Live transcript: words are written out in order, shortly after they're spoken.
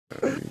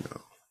You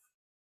know.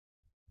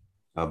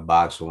 A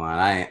box of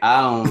wine.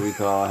 I don't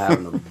recall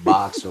having a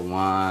box of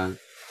wine.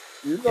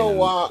 You know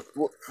why?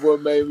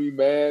 What made me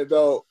mad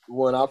though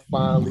when I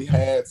finally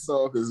had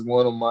some, because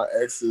one of my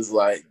exes,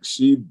 like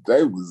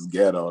they was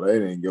ghetto. They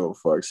didn't give a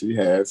fuck. She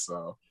had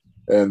some,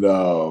 and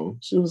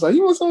she was like,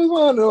 "You want some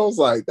wine?" And I was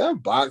like,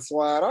 "That box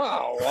wine, I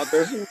don't want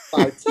that." She was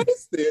like,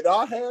 "Taste it."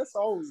 I had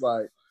some. I was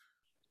like,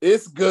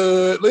 "It's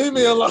good. Leave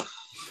me alone."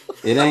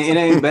 It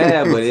ain't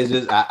bad, but it's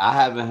just I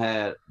haven't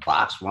had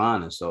box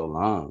wine in so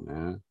long,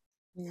 man.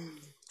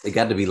 It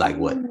got to be like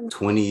what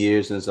 20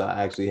 years since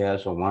I actually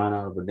had some wine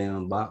out of a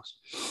damn box.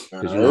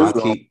 Because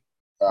I keep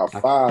about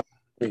 5.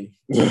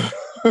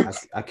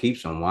 I keep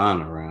some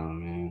wine around,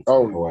 man.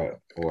 Or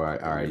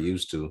I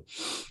used to.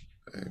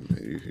 Hey,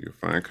 man, you're a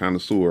fine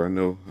connoisseur. I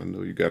know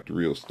you got the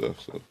real stuff.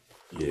 So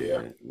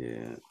yeah.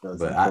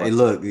 But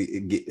look,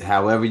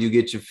 however you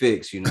get your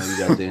fix, you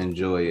got to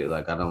enjoy it.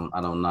 Like I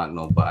don't knock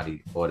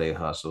nobody or they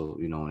hustle.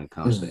 When it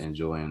comes to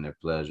enjoying their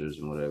pleasures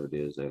and whatever it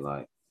is they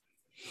like.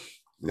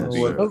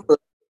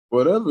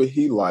 Whatever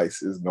he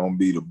likes is gonna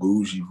be the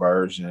bougie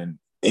version,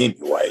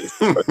 anyways.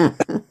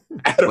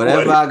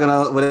 whatever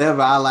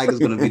I like is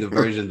gonna be the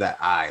version that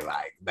I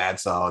like.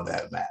 That's all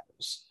that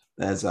matters.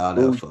 That's all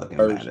that fucking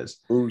matters.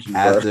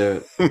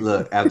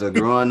 After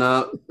growing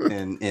up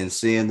and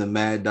seeing the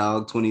Mad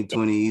Dog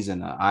 2020s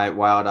and the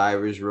Wild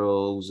Irish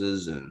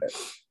Roses and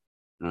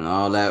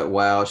all that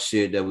wild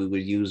shit that we were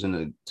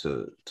using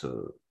to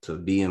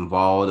be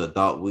involved or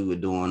thought we were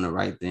doing the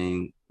right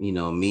thing.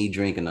 Me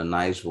drinking a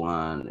nice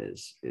wine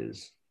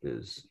is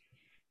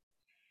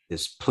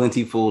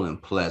plentiful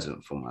and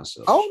pleasant for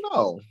myself.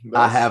 Oh no,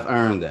 I have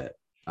earned that.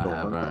 I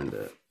have earned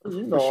that.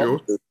 For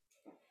sure.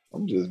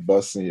 I'm just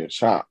busting your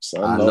chops.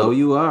 I know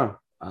you are.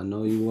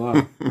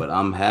 But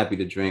I'm happy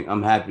to drink.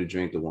 I'm happy to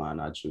drink the wine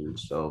I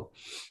choose. So,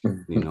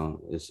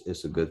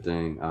 it's a good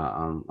thing.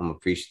 I'm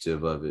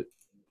appreciative of it.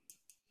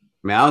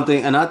 I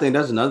think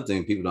that's another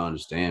thing people don't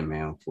understand,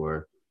 man.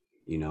 For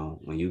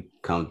when you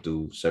come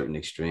through certain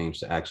extremes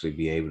to actually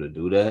be able to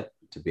do that,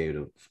 to be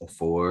able to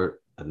afford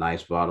a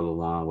nice bottle of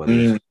wine,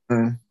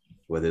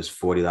 whether it's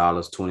 $40,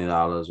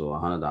 $20,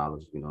 or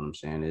 $100, you know what I'm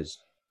saying? It's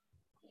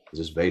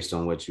just based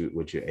on what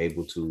you're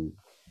able to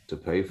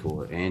pay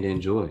for and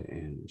enjoy.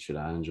 And should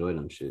I enjoy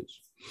them shits?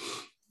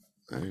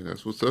 Hey,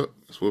 that's what's up.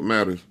 That's what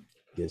matters.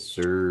 Yes,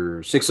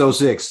 sir.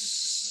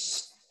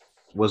 606.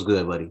 What's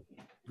good, buddy?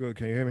 Good.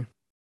 Can you hear me?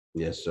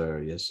 Yes,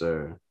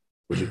 sir.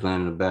 What you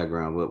playing in the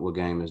background? What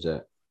game is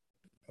that?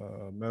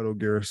 Metal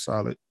Gear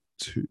Solid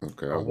 2.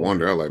 Okay, I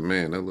wonder. I like,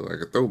 man, that look like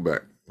a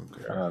throwback.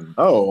 Okay.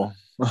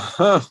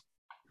 I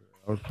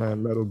was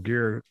playing Metal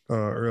Gear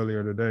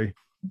earlier today,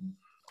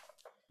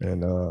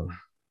 and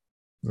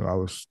I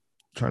was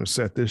trying to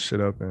set this shit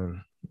up, and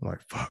I'm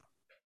like, fuck.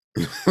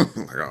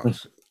 Like, oh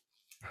shit.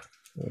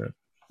 Yeah.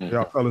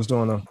 Y'all fellas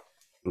doing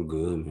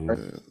good,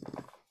 man.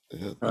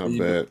 Yeah, not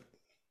bad.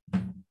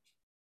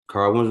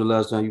 Carl, when's the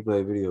last time you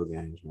played video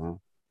games, man?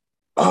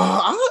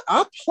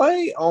 I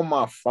play on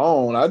my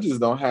phone. I just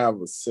don't have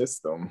a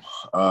system.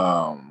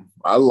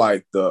 I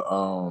like the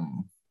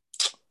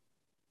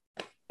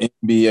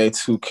NBA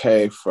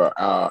 2K for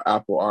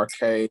Apple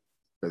Arcade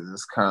because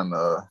it's kind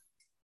of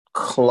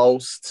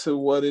close to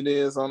what it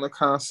is on the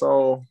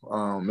console.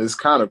 It's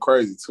kind of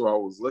crazy too. I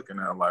was looking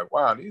at like,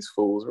 wow, these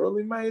fools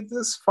really made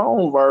this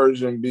phone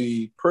version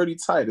be pretty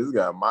tight. It's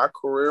got my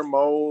career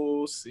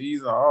mode,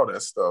 season, all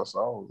that stuff. So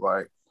I was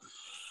like,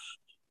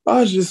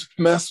 I just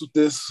mess with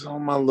this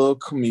on my little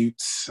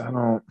commutes. I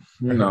don't,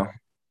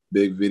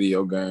 big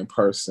video game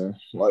person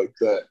like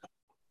that.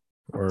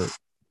 Or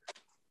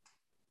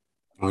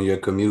on your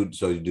commute,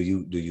 so do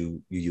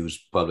you use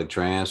public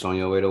trans on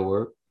your way to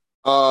work?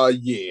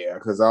 Yeah,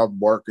 because I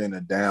work in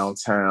a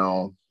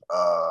downtown,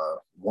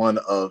 one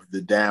of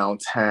the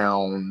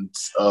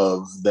downtowns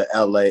of the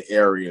LA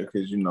area,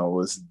 because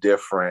it's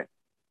different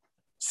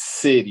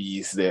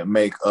cities that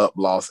make up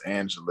Los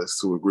Angeles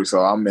to agree.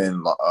 So I'm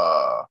in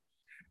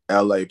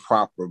LA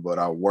proper, but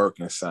I work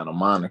in Santa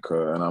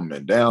Monica, and I'm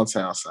in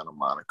downtown Santa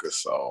Monica.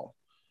 So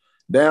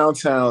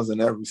downtowns in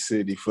every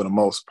city, for the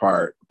most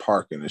part,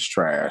 parking is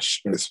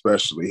trash,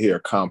 especially here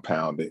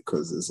compounded,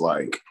 because it's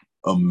like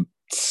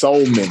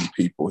so many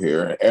people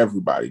here and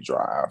everybody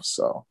drives.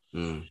 So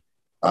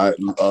I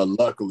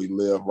luckily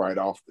live right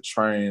off the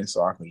train,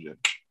 so I can just.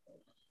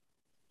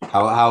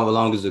 How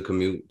long is the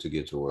commute to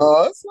get to work?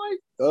 It's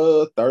like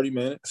 30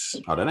 minutes.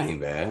 Oh, that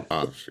ain't bad.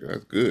 Oh shit,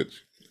 that's good.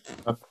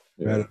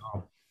 Yeah.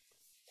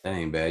 That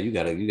ain't bad. You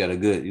got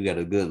a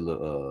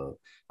good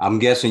I'm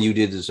guessing you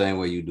did the same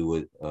way you do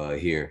it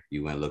here.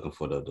 You went looking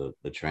for the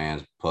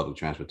public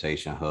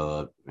transportation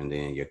hub and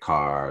then your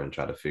car and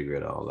try to figure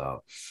it all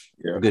out.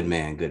 Yeah. Good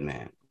man.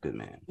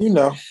 You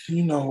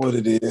know what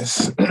it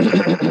is.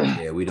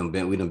 Yeah, we done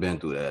been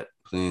through that.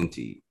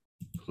 Plenty.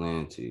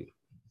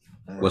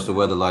 What's the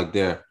weather like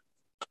there?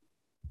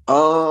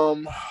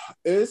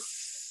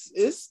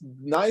 It's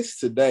nice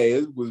today.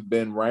 It was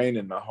been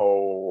raining the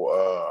whole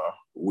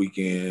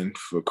weekend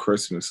for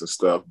Christmas and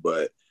stuff,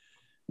 but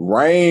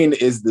rain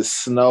is the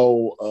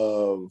snow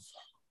of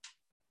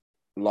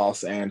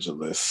Los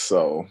Angeles.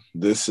 So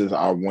this is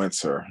our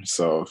winter.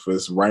 So if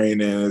it's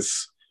raining,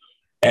 it's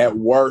at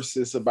worst,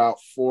 it's about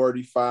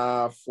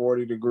 45,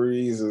 40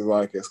 degrees. It's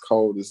like as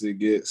cold as it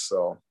gets.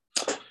 So,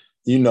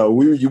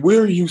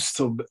 we're used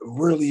to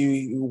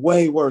really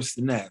way worse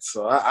than that.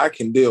 So I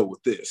can deal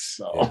with this.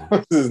 So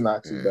this is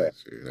not too bad.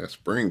 That's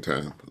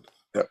springtime.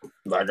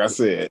 Like I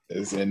said,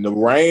 and the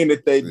rain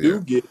that they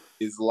do get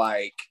is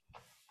like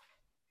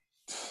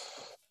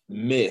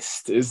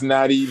mist. It's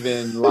not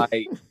even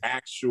like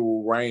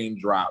actual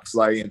raindrops.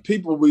 Like, and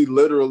people be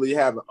literally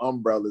having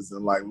umbrellas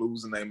and like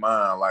losing their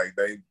mind. Like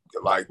they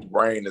like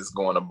rain is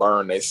going to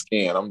burn their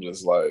skin. I'm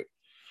just like,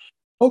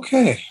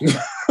 okay,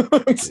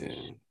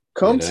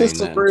 come to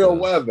some real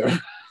weather.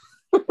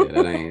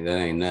 that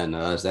ain't nothing to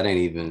us. That ain't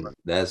even.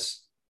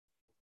 That's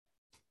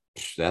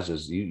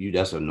just you.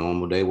 That's a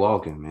normal day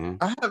walking, man.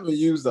 I haven't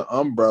used the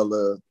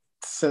umbrella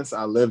since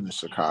I lived in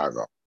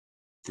Chicago.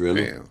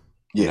 Really? Damn.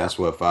 Yeah, that's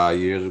what 5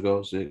 years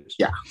ago, 6.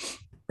 Yeah,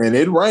 and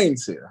it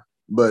rains here,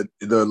 but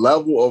the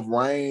level of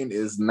rain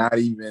is not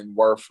even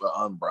worth an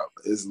umbrella.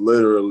 It's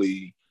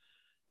literally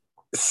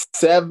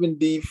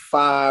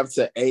 75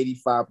 to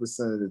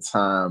 85% of the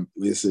time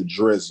it's a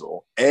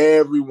drizzle.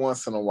 Every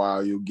once in a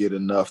while you'll get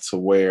enough to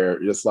where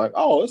it's like,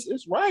 oh,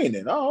 it's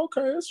raining. Oh,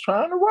 okay, it's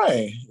trying to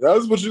rain.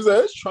 That's what you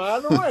said. It's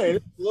trying to rain.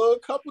 It's a little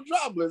couple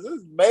droplets.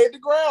 It's made the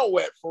ground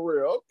wet for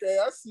real. Okay,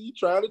 I see you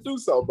trying to do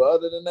something, but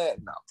other than that,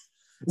 no.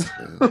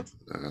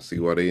 I see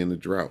why they in the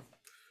drought.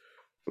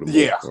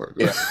 Yeah.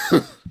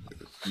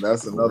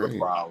 That's another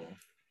problem.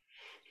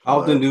 How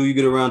often do you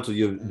get around to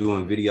you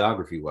doing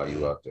videography while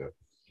you out there?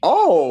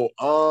 Oh,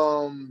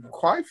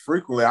 quite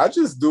frequently. I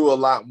just do a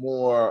lot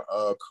more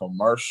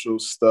commercial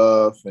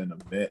stuff and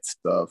event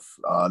stuff.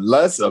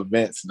 Less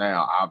events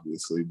now,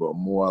 obviously, but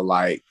more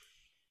like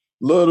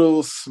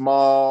little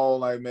small,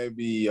 like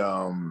maybe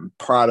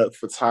product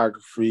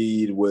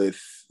photography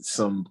with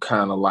some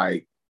kind of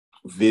like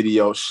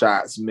video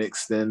shots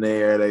mixed in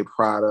there, they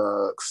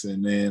products,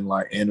 and then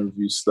like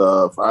interview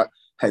stuff. I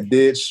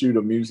did shoot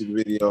a music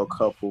video a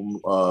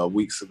couple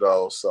weeks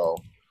ago, so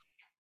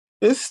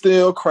it's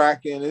still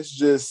cracking. It's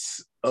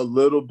just a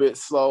little bit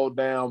slowed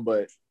down,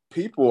 but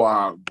people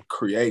are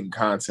creating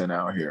content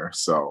out here,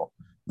 so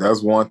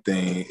that's one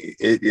thing.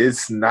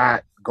 It's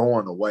not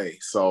going away.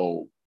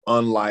 So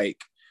unlike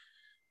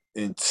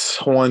in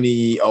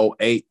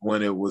 2008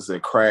 when it was a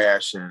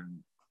crash and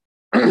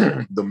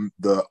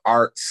the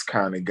arts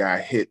kind of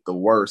got hit the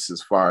worst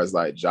as far as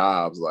like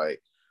jobs,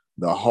 like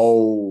the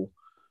whole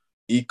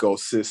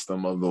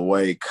ecosystem of the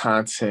way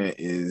content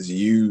is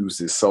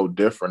used is so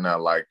different now.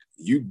 Like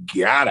you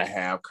gotta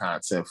have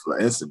content for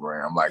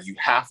Instagram, like you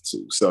have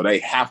to. So they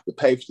have to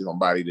pay for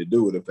somebody to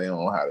do it if they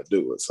don't know how to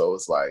do it. So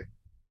it's like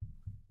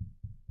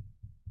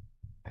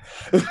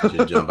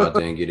just jump out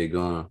there and get it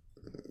going.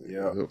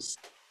 Yeah,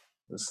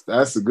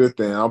 that's a good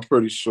thing. I'm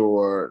pretty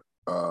sure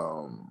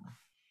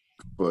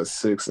for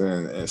Six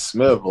and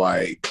Smith,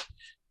 like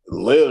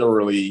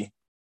literally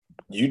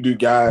you do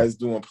guys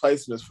doing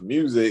placements for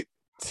music,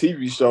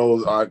 TV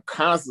shows are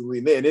constantly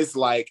there, and it's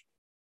like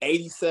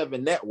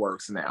 87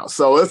 networks now.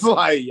 So it's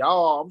like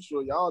y'all, I'm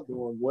sure y'all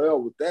doing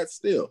well with that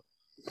still.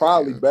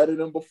 Probably better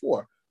than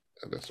before.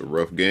 That's a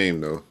rough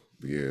game though.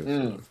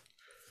 Yeah.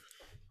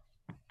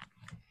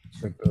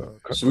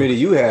 Smitty,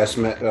 you had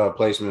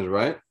placements,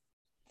 right?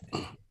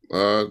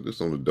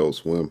 Just on Adult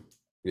Swim.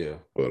 Yeah.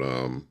 But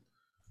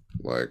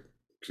like,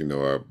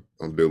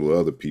 I'm dealing with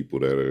other people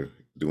that are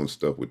doing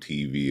stuff with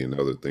TV and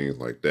other things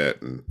like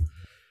that, and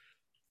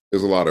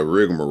there's a lot of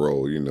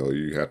rigmarole.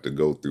 You have to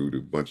go through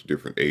a bunch of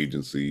different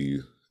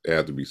agencies. It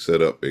has to be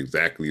set up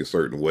exactly a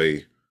certain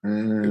way.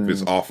 If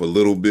it's off a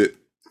little bit,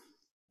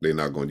 they're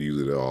not going to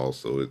use it at all.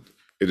 So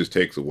it just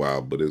takes a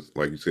while. But it's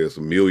like you said, it's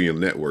a million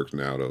networks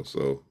now, though.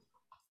 So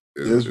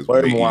it's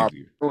way more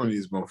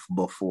opportunities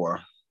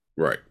before.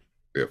 Right.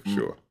 Yeah, for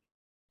sure.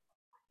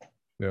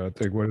 Yeah, I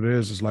think what it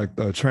is like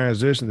the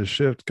transition, the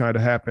shift kind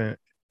of happened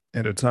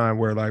at a time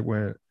where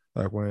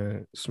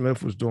when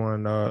Smith was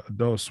doing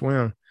Adult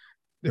Swim,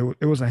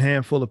 it was a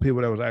handful of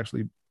people that was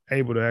actually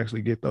able to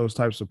actually get those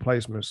types of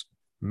placements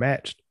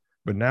matched.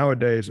 But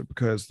nowadays,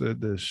 because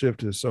the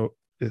shift is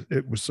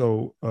it was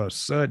so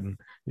sudden,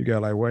 you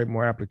got like way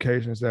more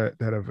applications that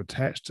have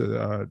attached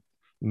to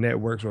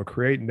networks or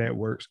create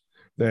networks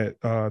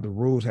that the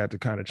rules had to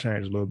kind of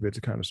change a little bit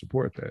to kind of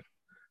support that.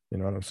 You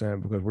know what I'm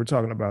saying? Because we're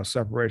talking about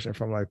separation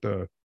from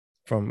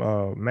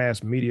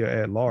mass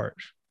media at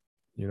large.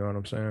 You know what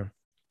I'm saying?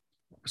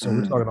 So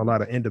we're talking a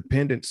lot of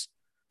independence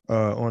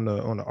on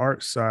the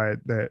art side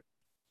that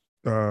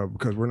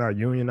because we're not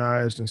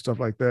unionized and stuff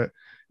like that,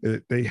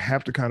 they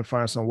have to kind of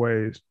find some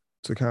ways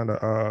to kind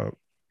of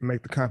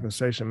make the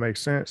compensation make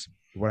sense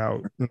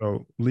without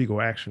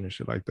legal action and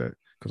shit like that.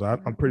 Because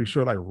I'm pretty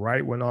sure like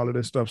right when all of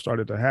this stuff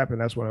started to happen,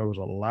 that's when there was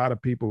a lot of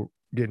people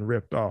getting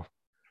ripped off.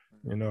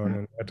 And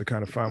then had to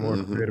kind of find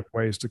more creative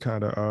ways to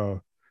kind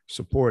of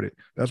support it.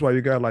 That's why you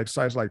got like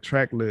sites like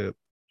TrackLib,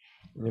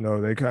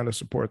 they kind of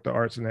support the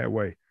arts in that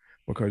way.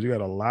 because you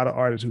got a lot of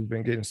artists who've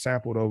been getting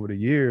sampled over the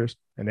years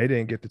and they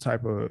didn't get the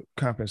type of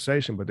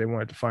compensation, but they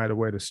wanted to find a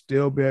way to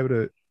still be able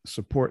to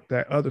support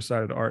that other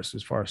side of the arts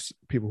as far as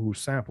people who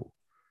sample.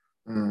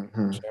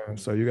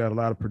 So you got a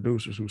lot of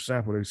producers who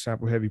sample. They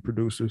sample heavy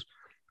producers.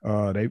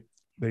 They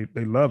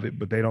love it,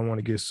 but they don't want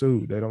to get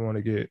sued. They don't want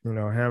to get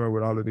hammered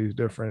with all of these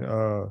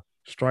different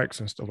strikes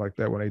and stuff like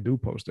that when they do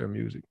post their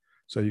music.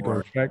 So you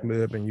go to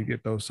TrackLib and you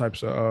get those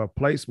types of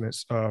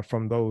placements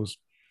from those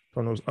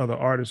other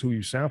artists who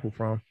you sample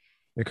from.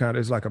 It kind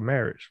of is like a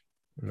marriage,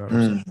 you know what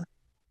I'm saying?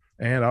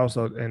 And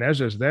also, and that's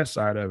just that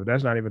side of it.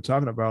 That's not even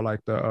talking about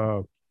like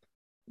the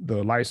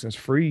license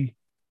free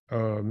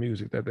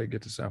music that they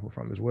get to sample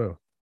from as well.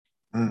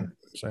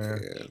 Saying,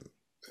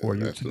 or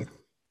YouTube.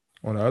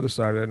 On the other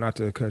side of that, not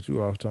to cut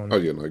you off, Tony. Oh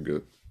yeah, not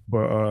good.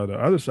 But the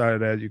other side of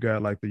that, you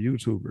got like the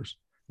YouTubers.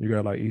 You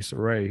got like Issa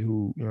Rae,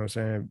 who, you know what I'm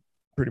saying,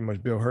 pretty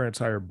much built her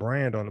entire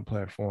brand on the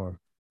platform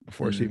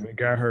before she even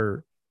got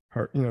her,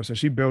 so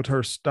she built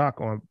her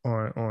stock on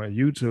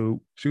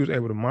YouTube. She was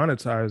able to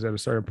monetize at a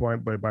certain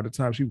point, but by the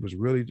time she was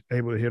really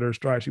able to hit her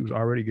stride, she was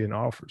already getting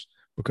offers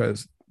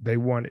because they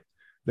wanted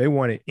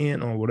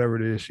in on whatever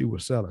it is she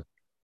was selling.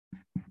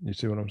 You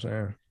see what I'm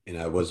saying? And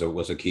that was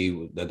a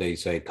key that they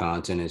say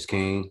content is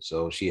king.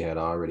 So she had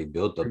already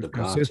built up the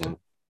content.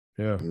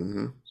 Yeah.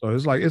 So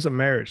it's a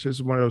marriage. This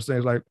is one of those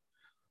things like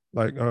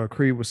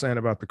Creed was saying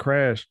about the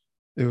crash.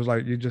 It was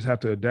like you just have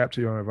to adapt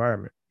to your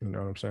environment. You know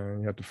what I'm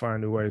saying? You have to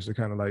find new ways to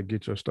kind of like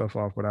get your stuff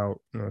off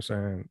without, you know what I'm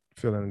saying,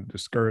 feeling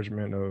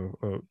discouragement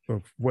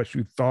of what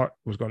you thought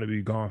was going to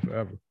be gone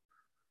forever.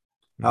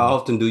 How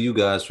often do you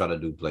guys try to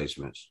do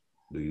placements?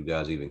 Do you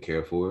guys even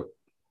care for it?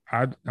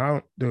 I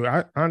don't do.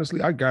 I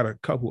honestly, I got a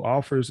couple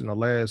offers in the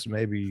last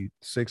maybe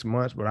 6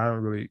 months, but I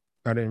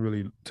didn't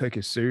really take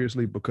it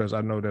seriously because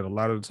I know that a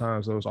lot of the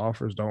times those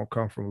offers don't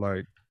come from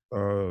like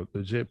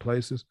legit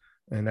places,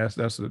 and that's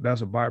a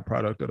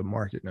byproduct of the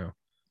market now.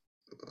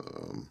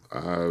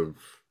 I've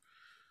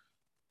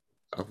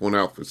went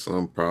out for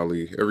some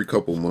probably every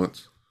couple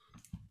months.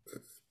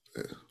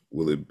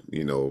 Will it,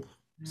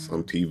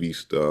 some TV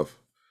stuff,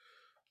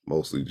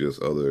 mostly just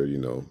other,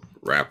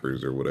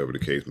 rappers or whatever the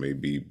case may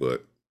be,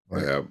 but I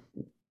have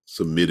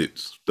submitted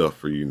stuff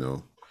for,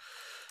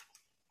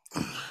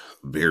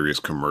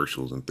 various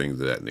commercials and things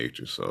of that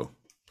nature. So,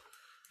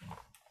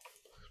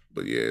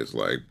 but yeah, it's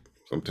like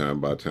sometimes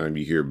by the time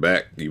you hear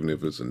back, even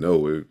if it's a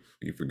no,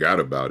 you forgot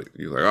about it.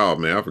 You're like, oh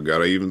man, I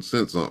forgot I even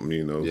sent something,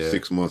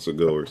 6 months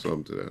ago or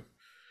something to that.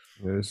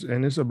 Yes,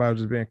 and it's about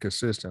just being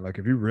consistent. Like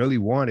if you really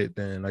want it,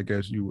 then I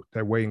guess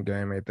that waiting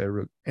game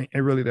ain't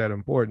really that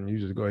important. You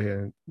just go ahead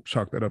and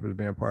chalk that up as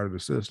being part of the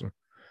system.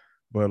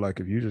 But like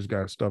if you just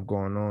got stuff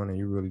going on and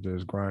you really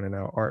just grinding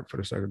out art for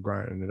the sake of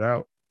grinding it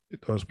out,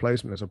 those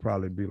placements will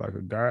probably be like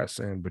a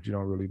godsend, but you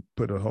don't really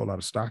put a whole lot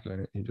of stock in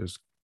it. You just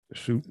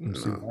shoot and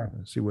see what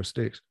happens, see what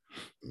sticks.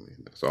 I mean,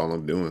 that's all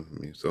I'm doing. I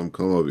mean, something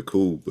come of it,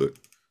 cool, but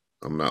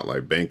I'm not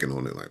like banking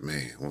on it. Like,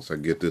 man, once I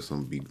get this, I'm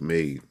gonna be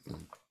made.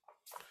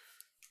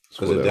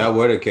 Because if that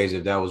were the case,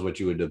 if that was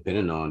what you were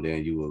depending on,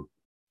 then you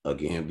would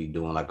again be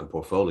doing like a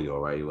portfolio,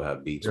 right? You would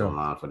have beats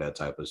online for that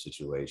type of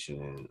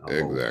situation and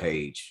a whole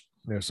page.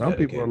 Yeah, some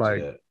people are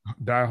like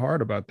die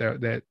hard about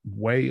that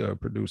way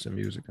of producing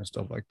music and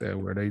stuff like that,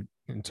 where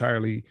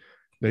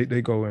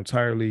they go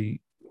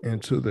entirely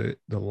into the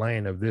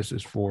lane of this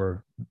is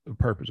for the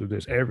purpose of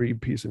this. Every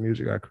piece of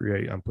music I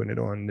create, I'm putting it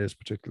on this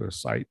particular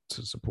site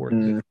to support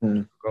this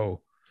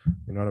goal.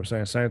 You know what I'm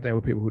saying? Same thing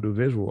with people who do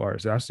visual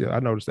arts. I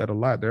noticed that a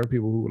lot. There are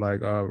people who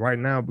like right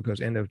now, because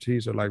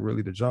NFTs are like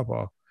really the jump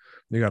off.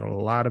 You got a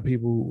lot of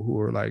people who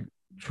are like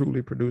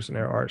truly producing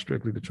their art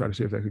strictly to try to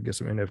see if they could get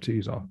some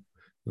NFTs off.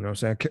 You know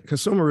what I'm saying?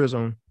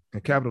 Consumerism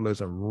and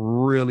capitalism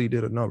really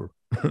did a number.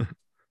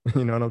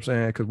 You know what I'm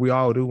saying? Because we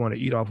all do want to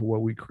eat off of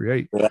what we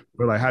create. Yeah.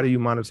 But like, how do you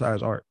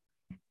monetize art?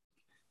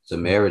 It's a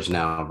marriage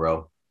now,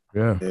 bro.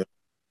 Yeah.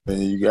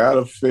 And you got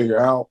to figure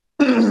out,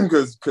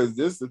 because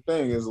this the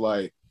thing is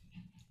like,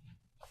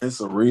 it's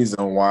a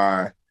reason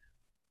why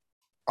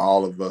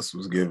all of us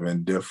was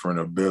given different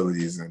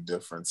abilities and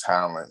different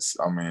talents.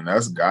 I mean,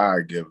 that's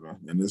God-given,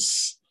 and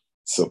it's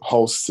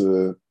supposed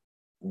to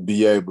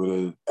be able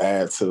to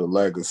add to the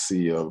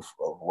legacy of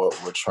what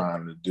we're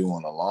trying to do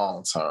in the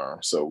long term.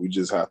 So we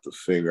just have to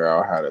figure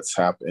out how to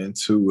tap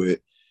into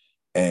it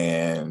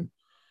and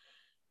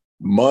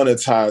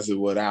monetize it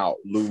without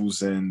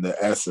losing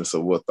the essence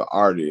of what the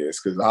art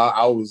is. Because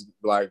I was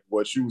like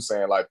what you were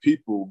saying, like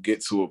people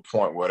get to a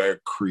point where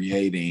they're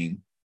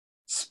creating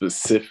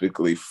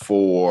specifically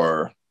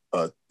for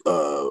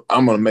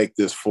I'm gonna make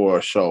this for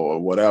a show or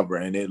whatever,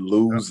 and it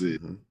loses.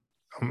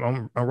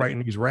 I'm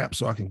writing these raps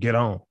so I can get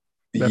on.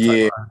 That's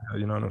you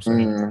know what I'm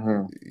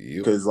saying?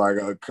 Because like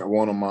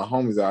one of my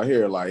homies out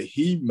here, like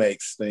he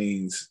makes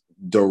things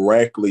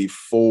directly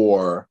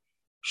for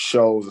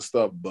shows and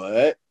stuff,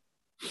 but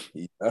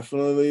he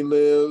definitely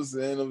lives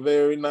in a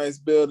very nice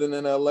building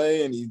in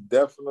LA, and he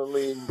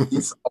definitely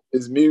eats off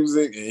his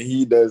music, and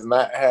he does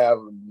not have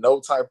no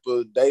type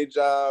of day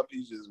job.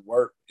 He just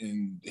work,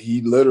 and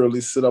he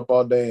literally sit up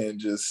all day and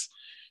just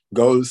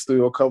go to the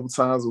studio a couple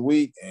times a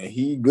week, and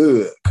he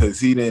good because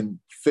he didn't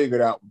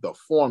figured out the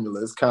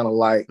formula. It's kind of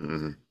like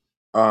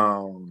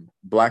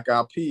Black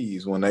Eyed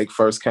Peas when they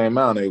first came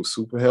out. They were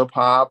super hip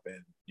hop,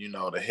 and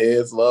the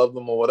heads loved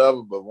them or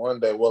whatever. But one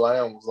day,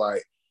 will.i.am was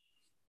like,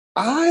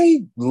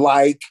 I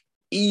like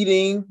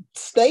eating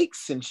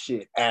steaks and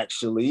shit,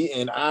 actually,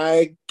 and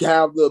I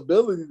have the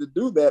ability to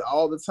do that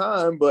all the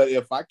time. But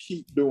if I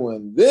keep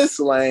doing this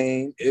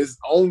lane, it's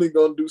only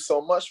gonna do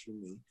so much for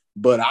me.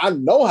 But I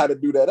know how to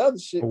do that other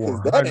shit because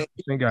that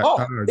ain't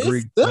I agree.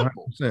 It's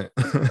simple.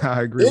 100%.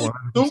 I agree. 100%,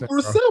 it's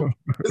super simple.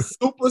 It's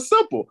super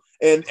simple.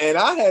 And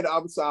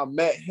I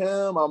met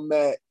him. I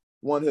met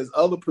one of his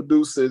other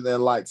producers,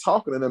 and like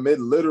talking to them, it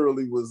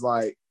literally was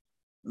like,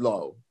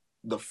 "Lo,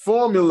 the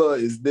formula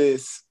is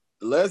this.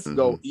 Let's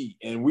go eat,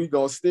 and we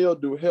gonna still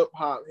do hip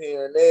hop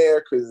here and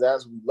there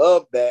because we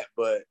love that,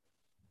 but."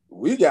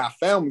 We got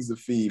families to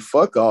feed.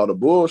 Fuck all the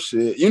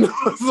bullshit.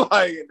 It's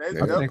like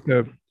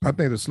I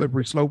think the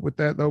slippery slope with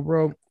that though,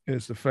 bro,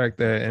 is the fact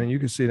that, and you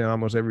can see it in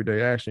almost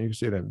everyday action. You can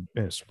see it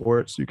in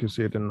sports. You can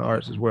see it in the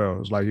arts as well.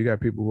 It's like you got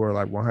people who are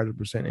like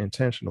 100%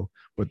 intentional,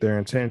 but their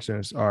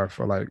intentions are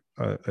for like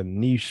a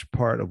niche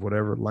part of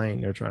whatever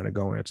lane they're trying to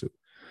go into.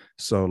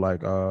 So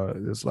like,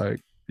 it's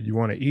like you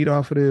want to eat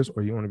off of this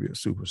or you want to be a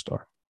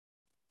superstar.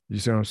 You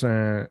see what I'm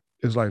saying?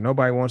 It's like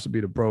nobody wants to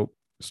be the broke,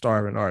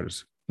 starving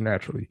artist.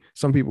 Naturally,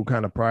 some people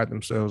kind of pride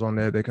themselves on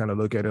that. They kind of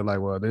look at it like,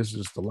 well, this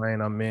is the lane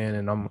I'm in,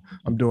 and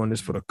I'm doing this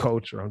for the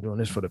culture. I'm doing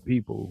this for the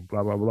people.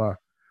 Blah blah blah.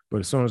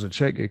 But as soon as a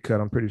check get cut,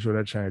 I'm pretty sure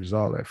that changes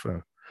all that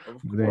for them.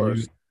 Then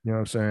you know what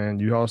I'm saying?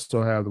 You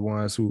also have the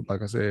ones who,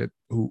 like I said,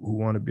 who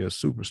want to be a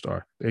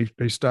superstar.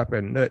 They stop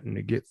at nothing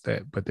to get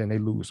that, but then they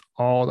lose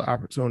all the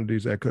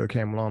opportunities that could have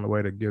came along the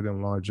way to give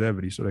them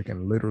longevity, so they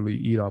can literally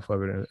eat off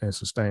of it and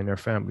sustain their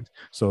families.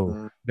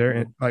 So they're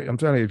in, like I'm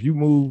telling you, if you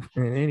move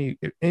in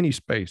any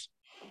space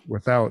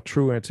without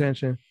true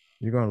intention,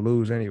 you're gonna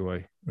lose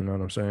anyway. You know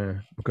what I'm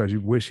saying? Because you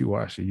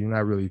wishy-washy. You're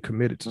not really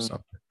committed to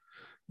something.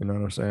 You know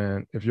what I'm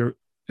saying? It's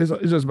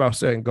just about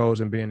setting goals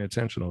and being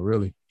intentional,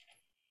 really.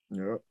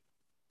 Yeah.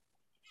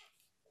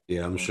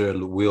 Yeah, I'm sure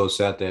Will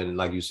sat there and,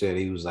 like you said,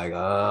 he was like,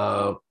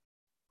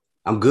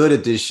 I'm good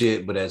at this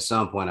shit, but at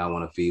some point I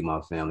want to feed my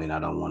family, and I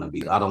don't want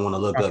to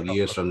look up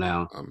years from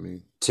now,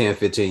 10,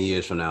 15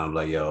 years from now, I'm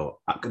like, yo,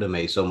 I could have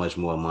made so much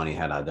more money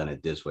had I done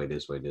it this way.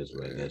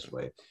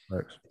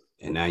 Right.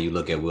 And now you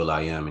look at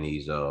will.i.am and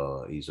he's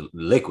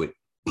liquid.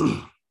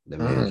 The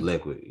man's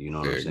liquid. You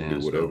know what I'm saying?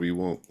 Do whatever you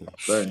want.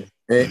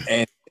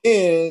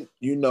 And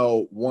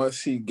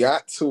once he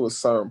got to a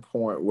certain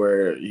point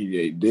where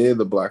he did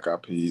the Black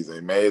Eyed Peas,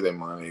 they made their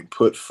money,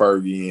 put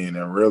Fergie in,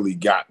 and really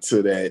got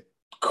to that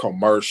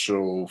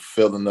commercial,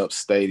 filling up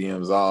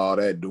stadiums, all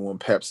that, doing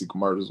Pepsi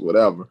commercials,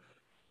 whatever.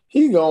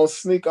 He gonna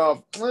sneak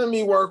off. Let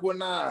me work with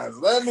Nas.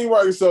 Let me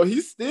work. So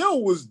he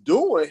still was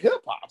doing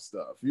hip hop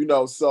stuff,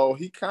 So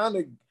he kind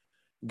of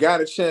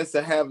got a chance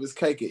to have his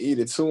cake and eat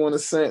it too, in a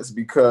sense,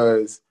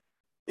 because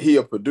he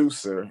a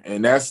producer,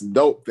 and that's the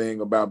dope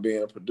thing about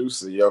being a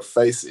producer. Your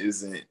face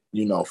isn't,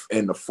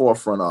 in the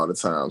forefront all the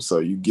time, so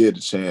you get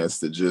a chance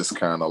to just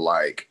kind of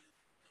like,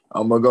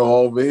 I'm gonna go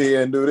over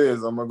here and do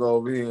this. I'm gonna go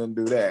over here and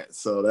do that.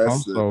 So that's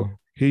also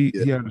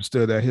he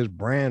understood that his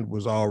brand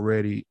was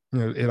already,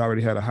 it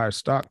already had a high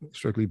stock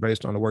strictly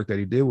based on the work that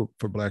he did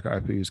for Black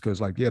Eyed Peas.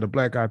 Because like, the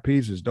Black Eyed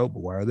Peas is dope,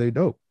 but why are they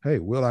dope? Hey,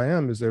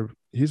 will.i.am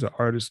he's an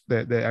artist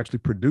that actually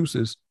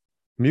produces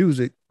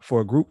music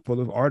for a group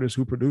full of artists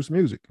who produce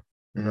music.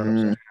 You know what I'm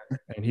saying?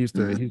 And he's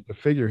the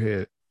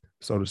figurehead,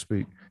 so to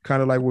speak,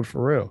 kind of like with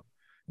Pharrell.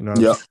 You know what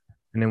I'm saying?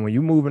 And then when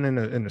you're moving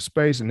in the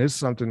space, and this is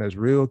something that's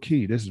real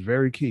key. This is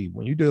very key.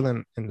 When you're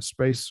dealing in the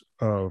space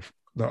of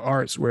the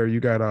arts, where you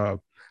got a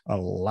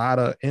lot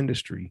of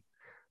industry,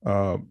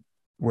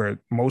 where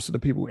most of the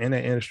people in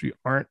that industry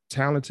aren't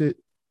talented,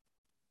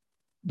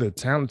 the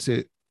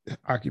talented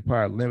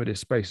occupy limited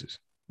spaces.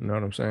 You know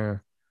what I'm saying?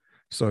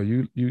 So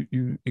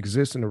you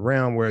exist in a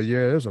realm where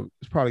it's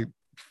probably,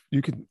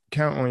 you can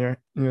count on your,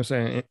 you know what I'm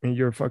saying, in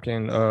your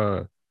fucking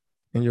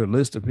in your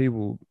list of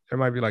people, there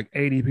might be like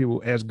 80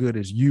 people as good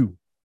as you.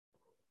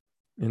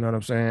 You know what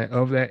I'm saying?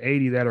 Of that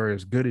 80 that are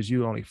as good as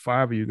you, only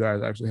 5 of you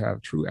guys actually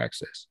have true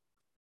access.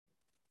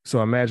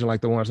 So imagine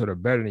like the ones that are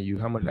better than you,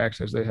 how much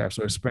access they have.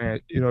 So it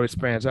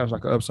spans out. It's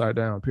like an upside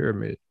down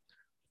pyramid.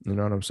 You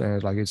know what I'm saying?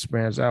 It's like it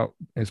spans out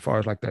as far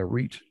as like that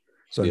reach.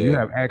 So you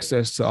have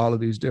access to all of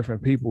these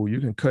different people. You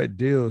can cut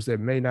deals that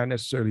may not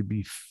necessarily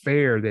be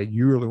fair, that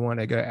you're the one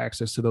that got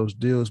access to those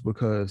deals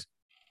because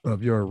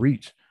of your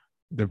reach.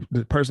 The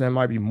person that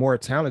might be more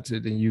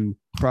talented than you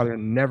probably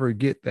never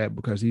get that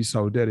because he's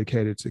so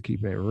dedicated to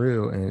keeping it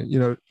real. And,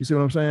 you see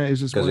what I'm saying? It's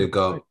just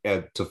because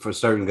for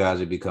certain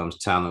guys, it becomes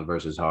talent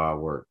versus hard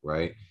work,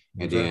 right?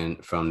 And then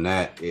from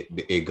that,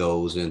 it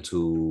goes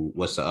into,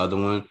 what's the other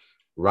one?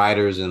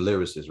 Writers and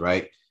lyricists,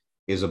 right?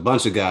 There's a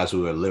bunch of guys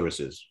who are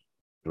lyricists,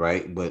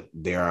 right? But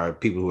there are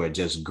people who are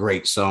just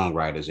great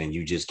songwriters, and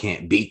you just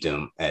can't beat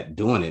them at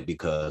doing it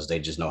because they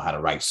just know how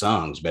to write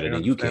songs better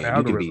than you can.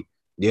 You can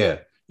be,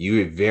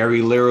 you're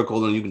very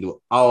lyrical and you can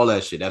do all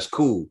that shit. That's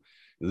cool.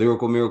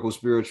 lyrical, miracle,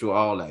 spiritual,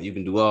 all that. You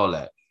can do all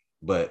that.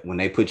 But when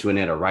they put you in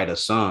there to write a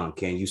song,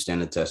 can you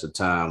stand the test of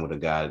time with a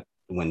guy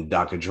when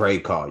Dr. Dre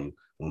call you,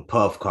 when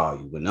Puff call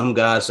you, when them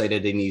guys say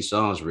that they need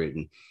songs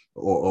written,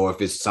 or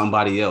if it's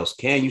somebody else,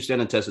 can you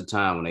stand the test of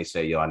time when they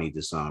say, yo, I need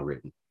this song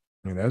written?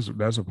 I mean,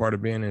 that's a part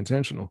of being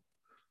intentional.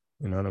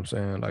 You know what I'm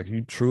saying? Like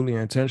you truly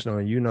intentional,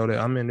 and you know that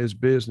I'm in this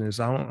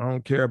business. I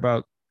don't care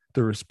about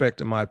the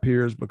respect of my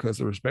peers, because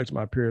the respect of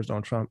my peers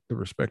don't trump the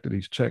respect of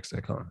these checks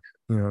that come.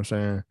 You know what I'm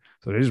saying?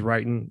 So they're just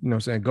writing, you know what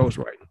I'm saying, ghost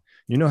writing.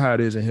 You know how it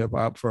is in hip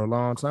hop. For a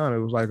long time, it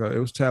was like it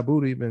was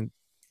taboo to even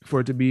for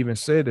it to be even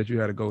said that you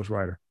had a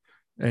ghostwriter.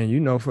 And you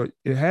know,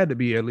 it had to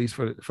be at least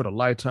for the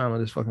lifetime of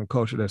this fucking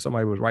culture that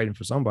somebody was writing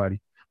for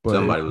somebody. But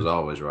somebody was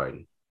always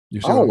writing.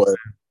 You see always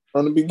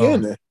from the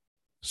beginning.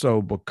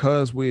 So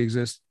because we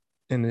exist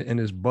in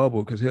this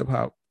bubble, because hip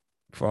hop,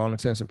 for all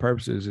intents and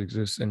purposes,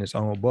 exists in its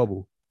own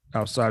bubble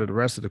outside of the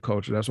rest of the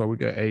culture. That's why we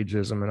got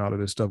ageism and all of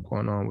this stuff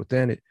going on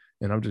within it.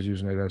 And I'm just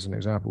using it as an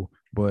example.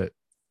 But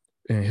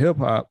in hip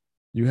hop,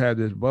 you have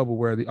this bubble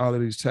where all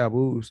of these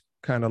taboos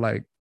kind of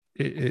like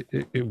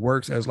it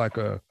works as like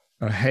a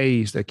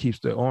haze that keeps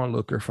the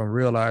onlooker from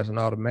realizing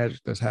all the magic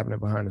that's happening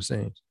behind the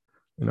scenes.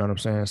 You know what I'm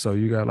saying? So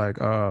you got like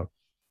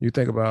you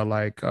think about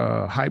like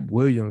Hype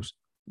Williams.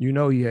 You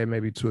know, he had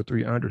maybe 2 or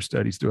 3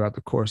 understudies throughout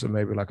the course of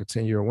maybe like a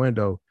 10-year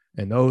window.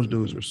 And those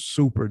dudes were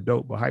super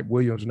dope, but Hype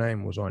Williams'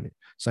 name was on it.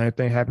 Same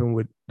thing happened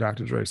with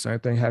Dr. Dre. Same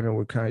thing happened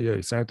with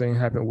Kanye. Same thing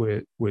happened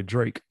with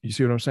Drake. You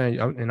see what I'm saying?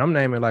 And I'm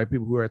naming like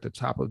people who are at the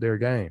top of their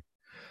game.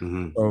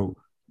 Mm-hmm. So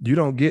you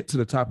don't get to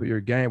the top of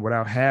your game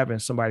without having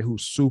somebody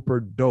who's super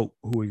dope,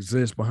 who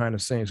exists behind the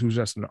scenes, who's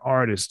just an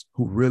artist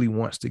who really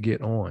wants to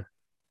get on.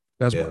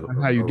 That's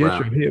how you get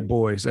your hit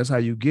boys. That's how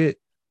you get,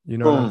 you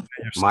know,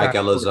 Mike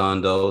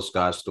Elizondo,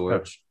 Scott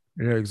Storch.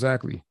 Yeah,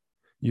 exactly.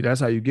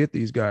 That's how you get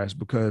these guys,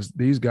 because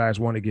these guys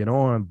want to get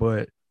on,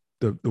 but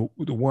the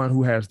one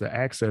who has the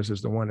access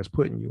is the one that's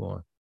putting you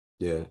on.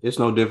 Yeah, it's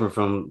no different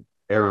from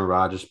Aaron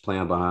Rodgers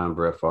playing behind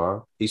Brett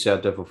Favre. He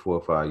sat there for 4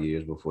 or 5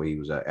 years before he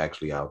was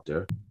actually out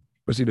there.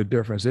 But see, the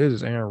difference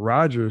is Aaron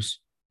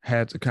Rodgers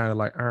had to kind of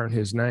like earn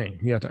his name.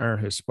 He had to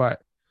earn his spot.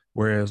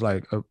 Whereas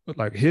like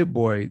Hit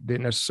Boy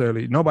didn't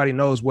necessarily, nobody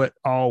knows what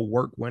all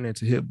work went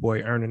into Hit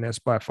Boy earning that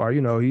spot for.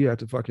 You know, he had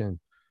to fucking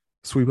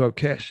sweep up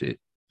cat shit.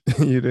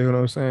 You know what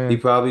I'm saying? He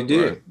probably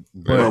did. Right.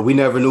 But we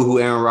never knew who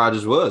Aaron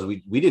Rodgers was.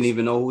 We didn't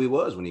even know who he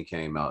was when he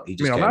came out. He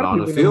just came out on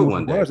the field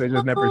one day. They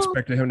just never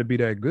expected him to be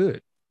that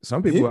good.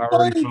 Some people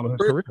already followed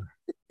his career.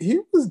 He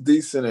was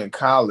decent in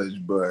college,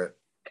 but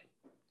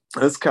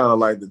it's kind of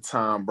like the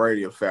Tom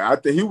Brady affair. I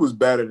think he was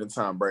better than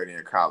Tom Brady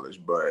in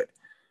college, but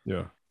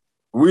yeah,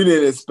 we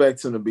didn't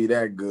expect him to be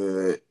that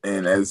good.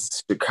 And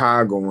as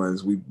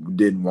Chicagoans, we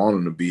didn't want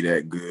him to be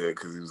that good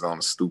because he was on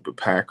the stupid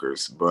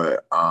Packers.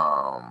 But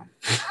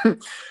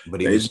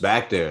but he was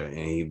back there,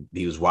 and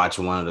he was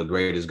watching one of the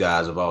greatest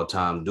guys of all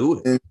time do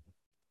it. And,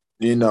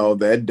 you know,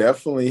 that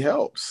definitely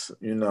helps.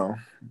 You know,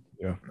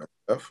 yeah, that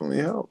definitely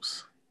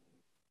helps.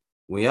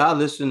 When y'all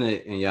listen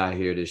to and y'all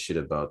hear this shit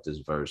about this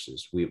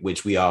versus,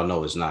 which we all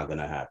know is not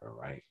gonna happen,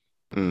 right?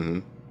 Mm-hmm.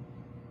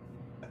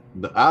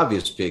 The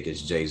obvious pick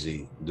is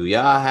Jay-Z. Do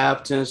y'all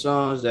have 10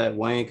 songs that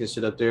Wayne can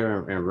sit up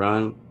there and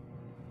run?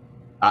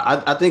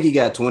 I think he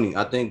got 20.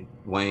 I think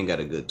Wayne got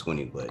a good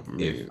 20, but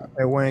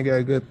Wayne got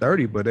a good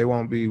 30, but they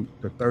won't be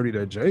the 30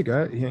 that Jay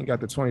got. He ain't got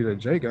the 20 that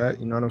Jay got.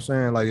 You know what I'm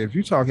saying? Like if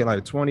you're talking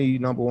like 20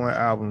 number one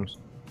albums,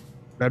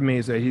 that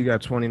means that he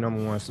got 20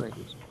 number one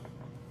singles.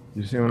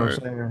 You see what I'm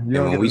saying? And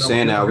when we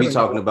saying that, are we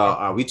talking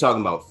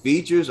about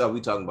features? Or are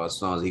we talking about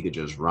songs he could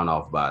just run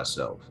off by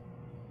himself?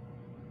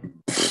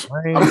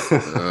 I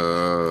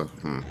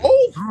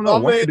don't know.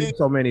 Why do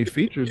so many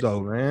features though,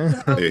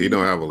 man? Yeah, he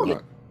don't have a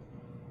lot.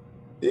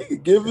 He can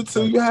give it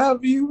to you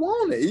however you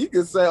want it. He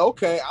can say,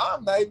 "Okay,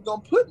 I'm not even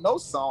gonna put no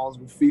songs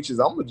with features.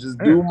 I'm gonna just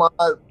do my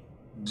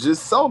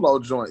just solo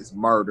joints.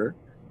 Murder,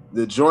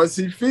 the joints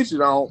he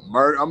featured on.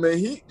 Murder. I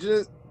mean,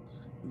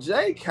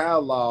 Jay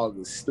catalog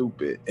is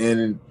stupid,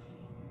 and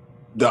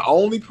the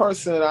only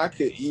person that I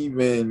could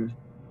even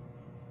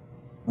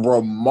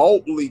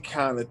remotely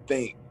kind of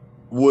think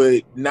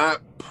would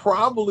not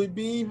probably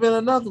be even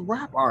another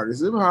rap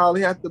artist. It would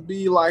probably have to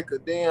be like a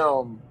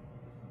damn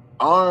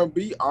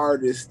R&B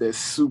artist that's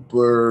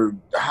super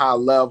high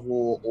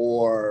level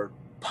or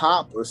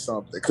pop or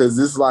something. Because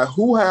it's like,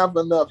 who have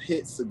enough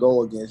hits to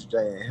go against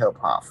Jay in hip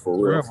hop for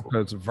real?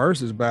 Because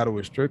versus battle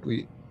is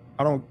strictly,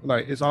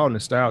 it's all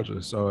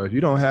nostalgia. So if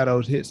you don't have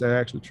those hits that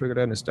actually trigger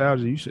that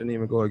nostalgia, you shouldn't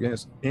even go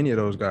against any of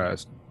those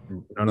guys.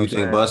 You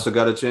think Busta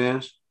got a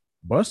chance?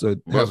 Busta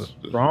has a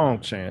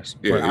strong chance,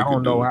 but I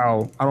don't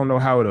know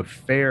how it'll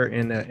fare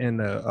in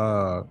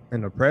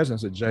the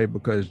presence of Jay,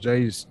 because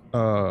Jay's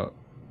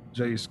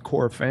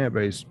core fan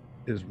base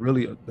is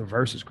really the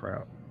versus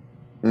crowd.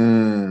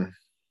 You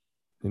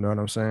know what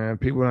I'm saying?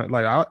 People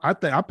like I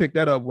think I picked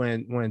that up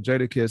when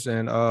Jadakiss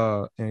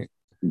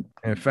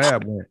and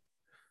Fab went.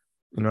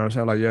 You know what I'm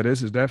saying? Like, yeah,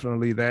 this is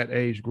definitely that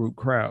age group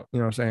crowd. You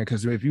know what I'm saying?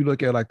 Because if you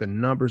look at like the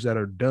numbers that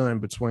are done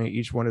between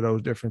each one of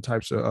those different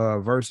types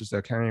of verses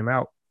that came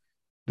out,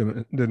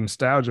 the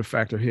nostalgia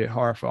factor hit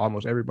hard for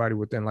almost everybody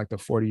within like the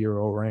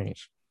 40-year-old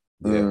range.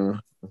 Yeah.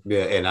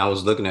 Yeah, and I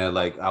was looking at it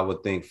like I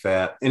would think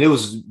Fab, and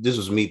this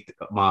was me,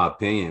 my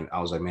opinion.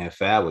 I was like, man,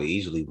 Fab would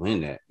easily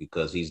win that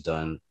because he's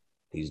done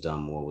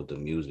more with the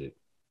music,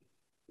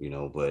 you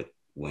know. But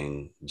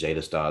when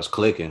Jada starts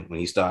clicking, when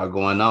he started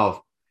going off,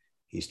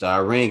 he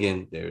started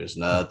ringing. There is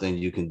nothing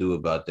you can do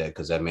about that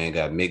because that man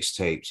got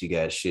mixtapes. He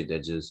got shit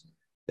that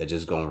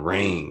just gonna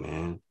ring,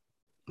 man,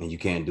 and you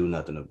can't do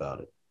nothing about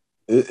it.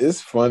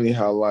 It's funny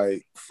how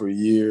like for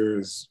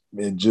years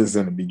and just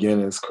in the beginning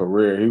of his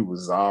career, he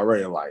was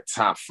already like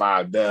top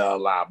 5 there,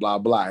 blah blah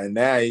blah, and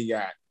now he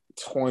got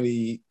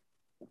 20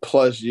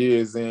 plus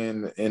years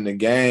in the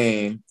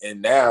game,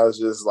 and now it's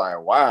just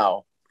like,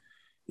 wow,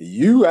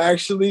 you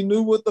actually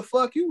knew what the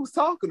fuck he was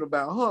talking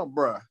about, huh,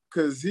 bruh?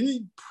 Because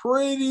he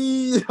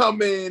pretty, I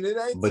mean, it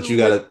ain't. But you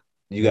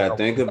gotta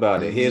think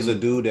about it. Here's a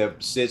dude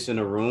that sits in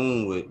a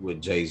room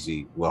with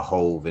Jay-Z, with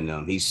Hove and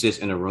them. He sits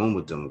in a room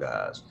with them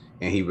guys.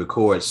 And he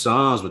records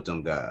songs with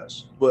them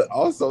guys. But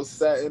also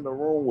sat in the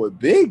room with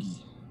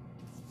Biggie.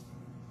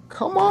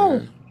 Come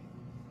on.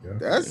 Yeah.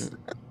 That's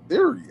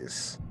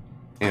serious.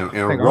 And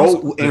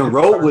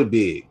wrote with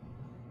Big.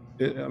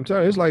 I'm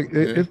telling you, it's like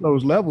it's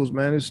those levels,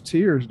 man. It's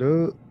tiers,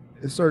 dude.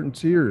 It's certain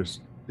tiers.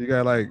 You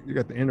got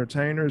the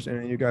entertainers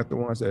and you got the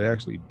ones that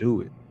actually do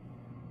it.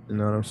 You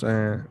know what I'm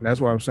saying? And that's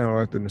why I'm saying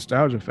like the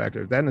nostalgia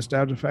factor. If that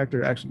nostalgia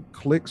factor actually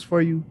clicks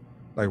for you,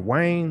 like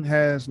Wayne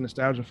has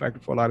nostalgia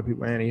factor for a lot of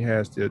people, and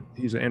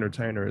he's an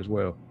entertainer as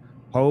well.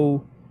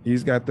 Ho,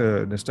 he's got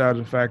the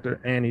nostalgia factor,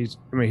 and he's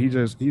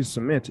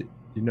cemented.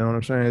 You know what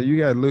I'm saying? You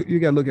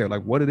gotta look at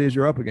like what it is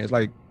you're up against.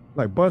 Like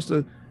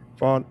Busta,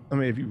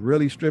 if you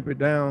really strip it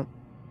down,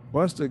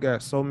 Busta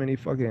got so many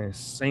fucking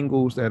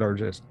singles that are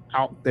just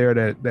out there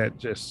that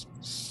just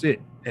sit,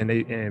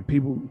 and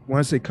people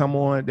once they come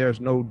on,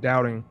 there's no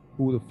doubting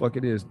who the fuck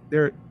it is.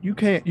 You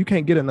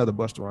can't get another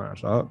Busta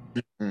Rhymes, dog.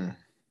 Mm-hmm.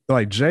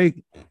 Like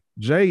Jay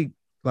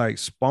like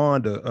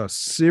spawned a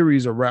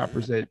series of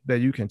rappers that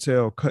you can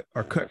tell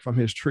are cut from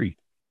his tree.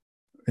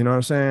 You know what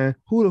I'm saying?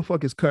 Who the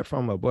fuck is cut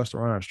from a Busta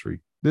Rhymes tree?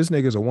 This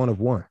nigga's a one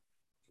of one.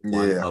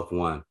 One of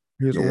one.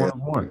 He's a one of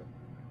one.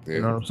 Yeah.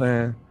 You know what I'm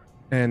saying?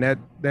 And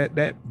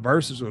that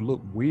verses will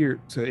look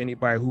weird to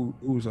anybody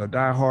who's a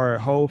diehard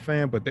Hove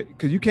fan, but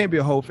because you can't be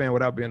a Hove fan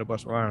without being a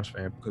Busta Rhymes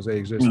fan because they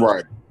exist in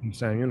the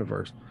same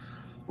universe.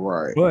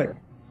 Right. But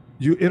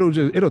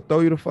it'll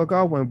throw you the fuck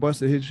off when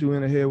Busta hits you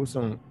in the head with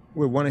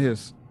one of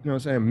his, you know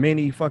what I'm saying,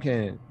 many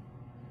fucking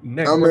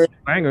neck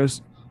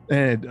bangers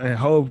and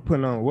Hove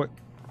putting on what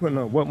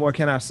more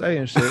can I say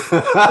and shit.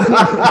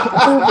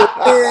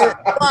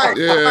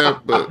 Yeah,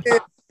 but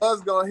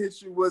Buzz gonna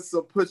hit you with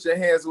some put your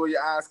hands where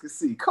your eyes can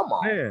see. Come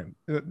on. Man,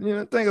 you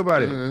know, think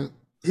about it.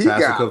 He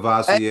got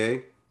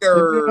Cavassier. You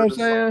know what I'm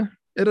saying?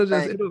 It'll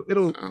I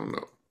don't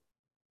know.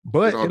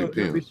 But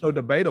it'll be so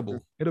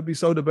debatable. It'll be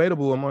so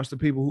debatable amongst the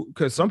people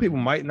because some people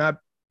might not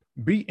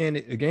be in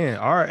it. Again,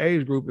 our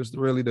age group is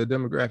really the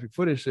demographic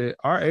for this shit.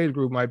 Our age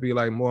group might be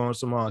like more on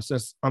some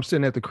since I'm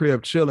sitting at the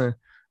crib chilling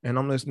and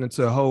I'm listening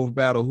to Hove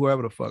battle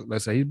whoever the fuck.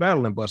 Let's say he's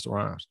battling Busta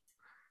Rhymes.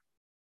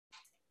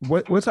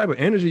 What type of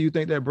energy you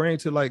think that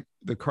brings to like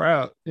the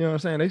crowd? You know what I'm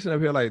saying? They sit up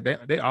here like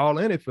they all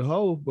in it for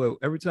Hove, but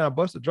every time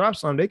Busta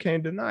drops something, they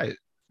can't deny it.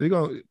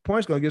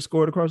 Points gonna get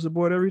scored across the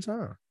board every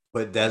time.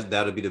 But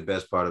that'll be the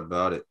best part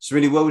about it.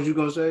 Srini, what was you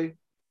gonna say?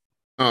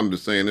 I'm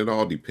just saying it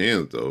all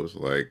depends though. It's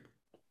like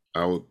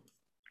I would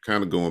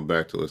kind of going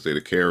back to, let's say,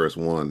 the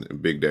KRS-One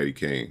and Big Daddy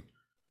Kane.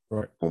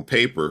 Right. On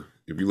paper,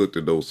 if you looked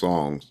at those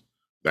songs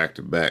back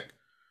to back,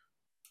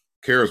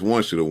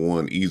 KRS-One should have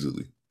won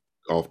easily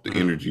off the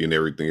energy and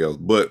everything else.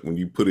 But when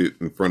you put it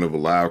in front of a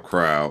live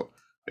crowd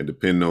and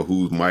depending on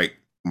whose mic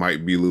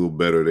might be a little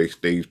better, their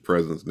stage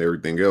presence and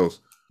everything else,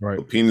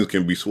 opinions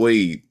can be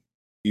swayed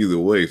either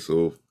way.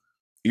 So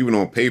even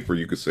on paper,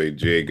 you could say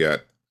Jay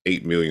got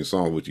 8 million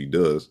songs, which he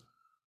does.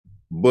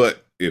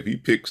 But if he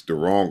picks the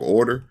wrong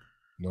order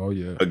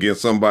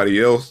against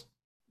somebody else,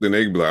 then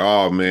they could be like,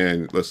 oh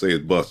man, let's say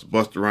it's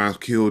Busta Rhymes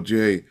killed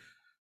Jay.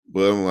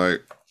 But I'm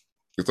like,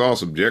 it's all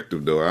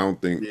subjective though. I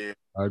don't think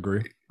I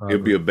agree.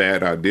 It'd be a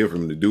bad idea for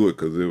him to do it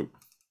because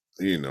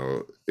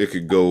it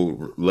could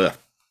go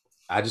left.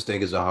 I just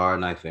think it's a hard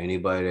night for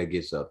anybody that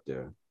gets up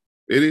there.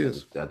 It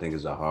is. I think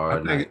it's a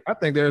hard night. I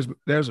think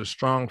there's a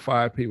strong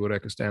 5 people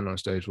that can stand on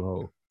stage with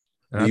Hov.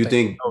 Do you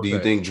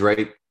think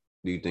Drake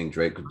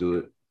could do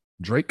it?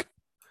 Drake?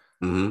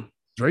 Mm-hmm.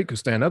 Drake could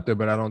stand up there,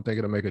 but I don't think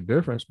it'll make a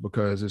difference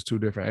because it's 2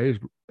 different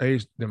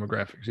age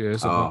demographics. Yeah,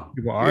 it's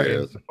people are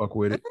able to fuck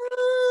with it.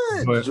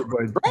 But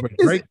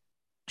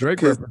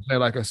Drake represents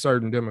like a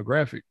certain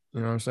demographic.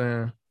 You know what I'm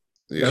saying?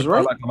 Yeah, that's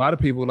right. Like a lot of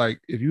people,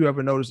 like if you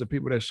ever notice the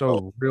people that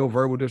show real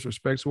verbal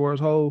disrespect towards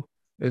Hov,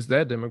 it's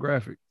that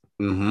demographic.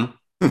 Mm-hmm.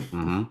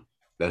 Mm-hmm.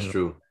 That's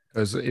true.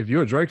 Because if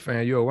you're a Drake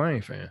fan, you're a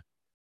Wayne fan.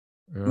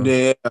 You know?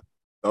 Yeah.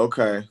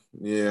 Okay.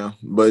 Yeah.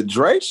 But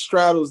Drake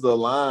straddles the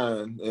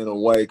line in a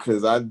way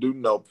because I do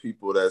know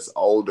people that's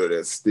older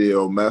that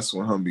still mess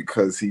with him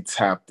because he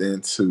tapped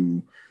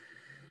into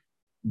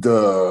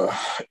the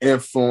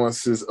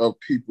influences of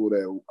people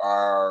that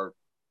are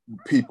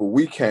people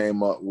we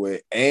came up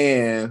with,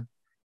 and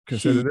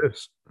consider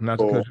this, not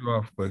to cut you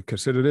off, but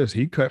consider this.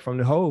 He cut from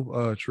the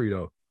whole tree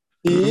though.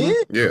 he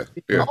is. Yeah,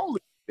 He yeah.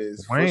 only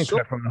is for Wayne sure.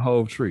 cut from the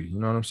whole tree. You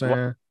know what I'm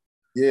saying?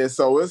 Yeah,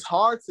 so it's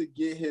hard to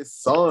get his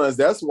sons.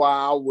 That's why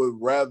I would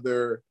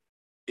rather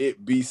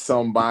it be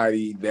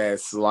somebody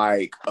that's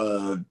like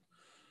the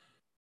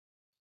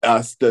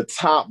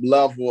top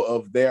level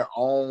of their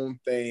own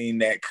thing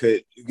that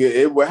could.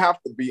 It would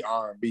have to be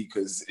R&B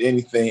because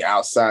anything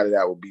outside of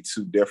that would be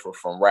too different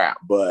from rap.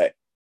 But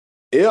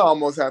it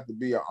almost have to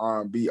be an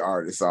R&B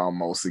artist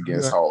almost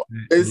against Hov.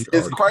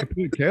 It's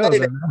crazy. Yeah,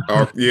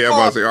 I'm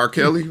about to say R.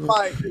 Kelly.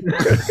 Like, you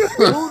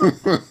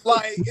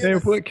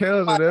can't put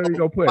Kelly in there. You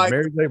gonna put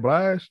Mary J.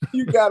 Blige?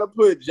 You gotta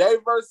put Jay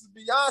versus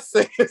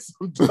Beyonce and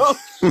some dumb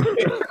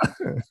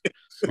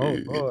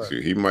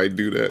shit. He might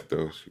do that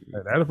though.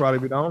 That'll probably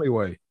be the only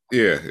way.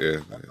 Yeah.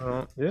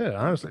 Yeah,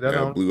 honestly,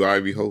 that Blue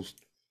Ivy host.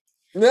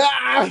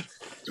 Nah.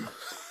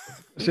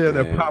 Shit,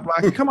 that pop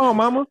like, come on,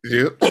 mama.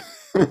 Yep.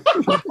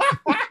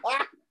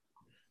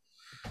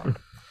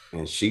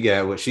 And she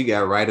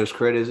got writer's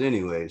credits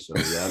anyway, so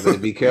y'all better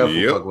be careful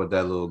fuck with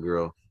that little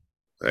girl.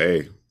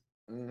 Hey,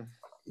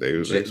 they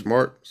was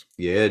smart.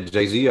 Yeah,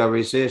 Jay-Z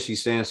already said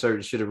she's saying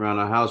certain shit around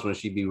her house when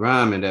she be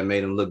rhyming that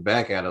made him look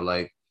back at her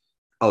like,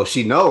 oh,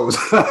 she knows.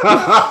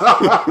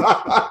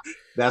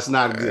 That's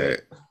not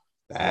good.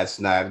 That's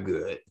not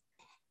good.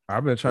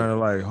 I've been trying to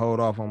like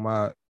hold off on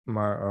my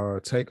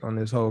take on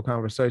this whole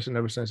conversation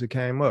ever since it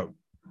came up.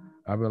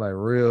 I've been like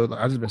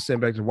I just been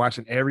sitting back just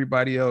watching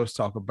everybody else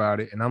talk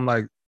about it. And I'm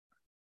like,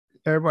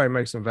 everybody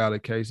makes some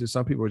valid cases.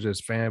 Some people are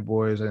just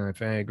fanboys and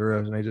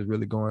fangirls and they just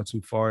really going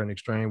too far and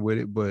extreme with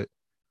it. But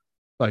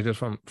like just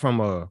from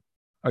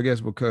I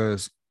guess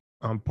because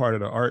I'm part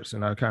of the arts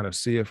and I kind of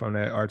see it from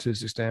that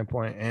artistic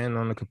standpoint and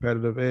on the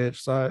competitive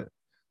edge side.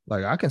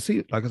 Like I can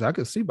see, like I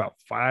could see about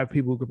 5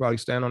 people who could probably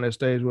stand on that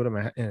stage with him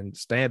and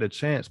stand a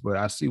chance. But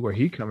I see where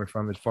he coming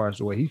from as far as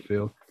the way he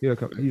feels. He's a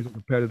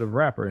competitive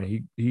rapper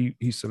and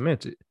he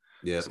cemented.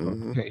 Yes,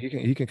 so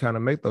he can kind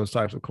of make those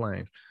types of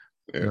claims.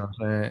 Yeah. You know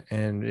what I'm saying?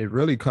 And it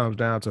really comes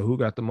down to who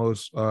got the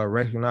most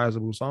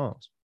recognizable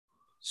songs.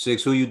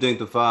 6, who you think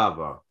the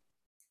 5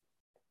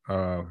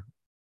 are?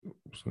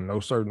 No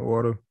certain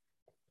order.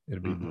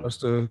 It'll be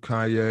Busta,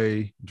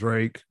 Kanye,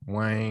 Drake,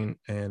 Wayne,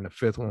 and the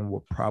 5th one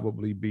will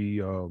probably be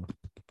it'll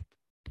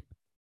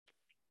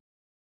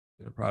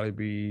probably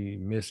be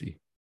Missy.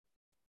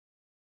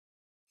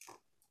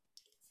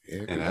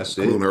 Yeah, and that's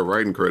it. Her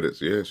writing credits,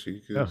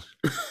 she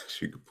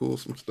could pull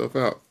some stuff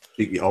out.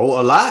 A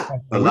lot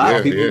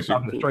of people.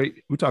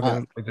 We're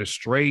talking like the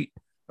straight,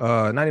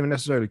 not even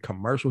necessarily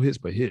commercial hits,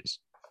 but hits.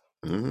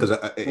 Because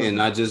and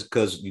not just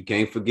because you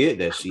can't forget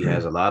that she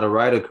has a lot of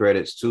writer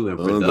credits too in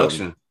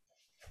production.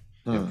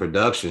 In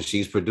production,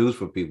 she's produced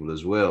for people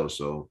as well.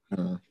 So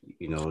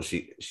you know,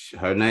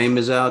 her name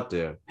is out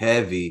there.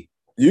 Heavy.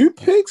 You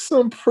picked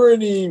some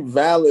pretty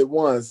valid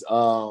ones.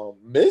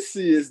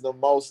 Missy is the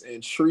most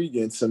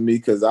intriguing to me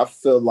because I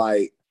feel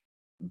like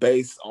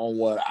based on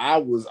what I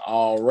was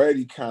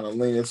already kind of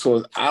leaning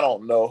towards, I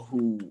don't know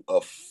who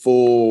a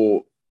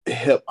full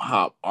hip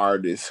hop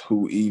artist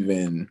who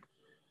even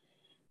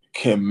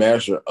can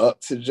measure up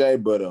to Jay,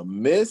 but a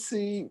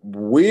Missy,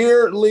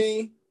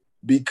 weirdly,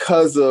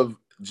 because of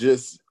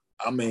she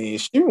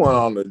went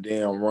on the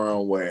damn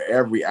run where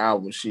every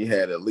album she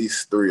had at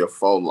least 3 or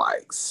 4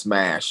 like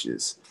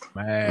smashes.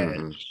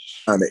 Man,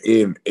 kind of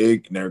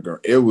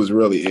ignorant. It was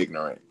really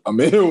ignorant. I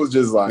mean, it was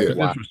just like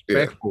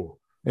disrespectful.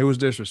 It was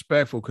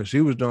disrespectful because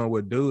she was doing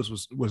what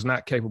dudes was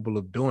not capable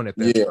of doing at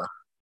that time.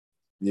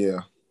 Yeah.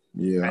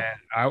 And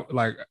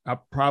I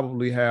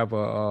probably have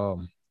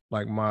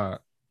my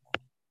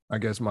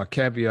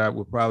caveat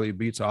would probably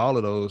be to all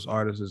of those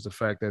artists is the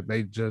fact that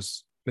they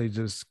just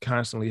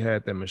constantly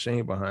had that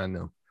machine behind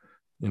them.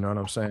 You know what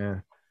I'm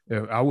saying?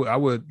 I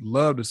would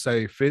love to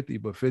say 50,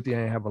 but 50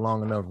 ain't have a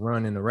long enough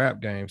run in the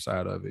rap game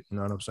side of it. You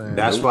know what I'm saying?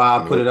 That's why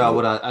I put it out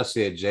what I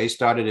said. Jay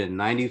started in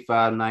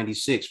 95,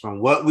 96, from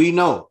what we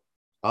know,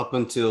 up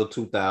until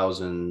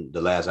 2000,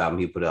 the last album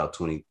he put out,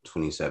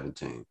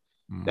 2017.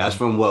 That's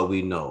from what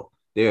we know.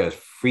 There's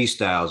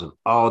freestyles of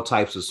all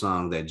types of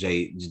songs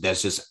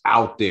that's just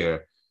out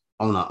there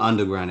on the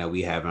underground that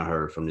we haven't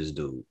heard from this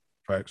dude.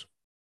 Facts.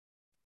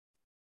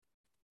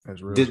 That's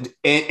real.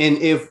 And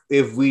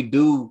if we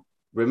do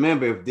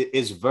remember, if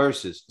it's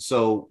verses.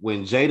 So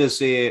when Jada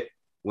said,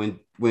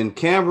 when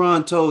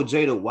Cameron told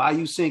Jada, why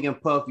you singing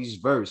Puffy's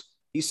verse?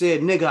 He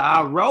said, nigga,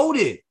 I wrote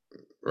it.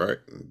 Right.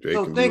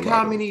 So think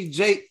how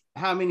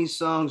many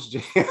songs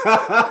Jay.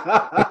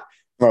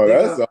 Oh,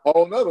 that's a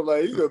whole nother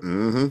like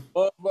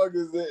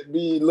motherfuckers that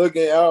be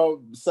looking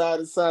out side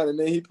to side and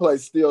then he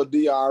plays still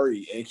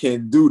DRE and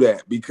can do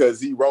that because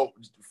he wrote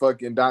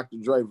fucking Dr.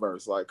 Dre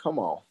verse. Like, come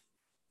on.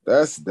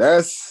 That's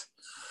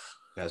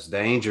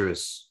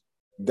dangerous.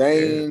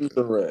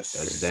 Dangerous.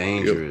 That's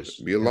dangerous.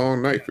 Be a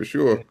long night for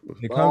sure.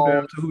 It comes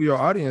down to who your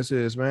audience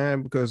is,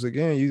 man. Because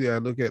again, you gotta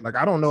look at, like,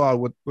 I don't know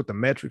what the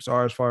metrics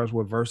are as far as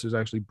what Versus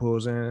actually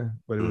pulls in,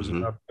 but it was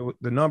enough.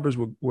 The numbers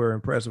were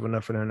impressive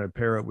enough for them to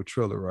pair up with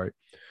Triller, right?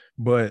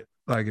 But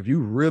like, if you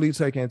really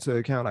take into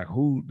account like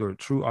who the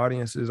true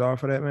audiences are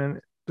for that,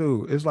 man,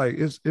 dude, it's like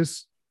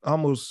it's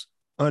almost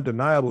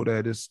undeniable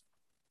that it's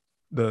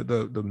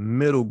the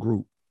middle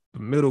group,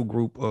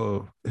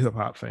 of hip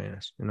hop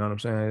fans. You know what I'm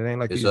saying? It ain't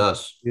like It's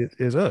us.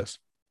 It's us.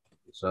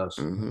 It's us.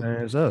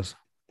 Man, it's us.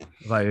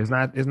 Like, it's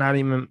not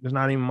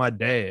even my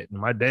dad.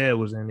 My dad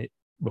was in it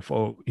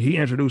before he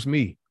introduced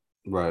me.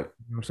 Right. You know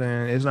what I'm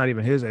saying? It's not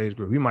even his age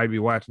group. He might be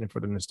watching it for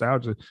the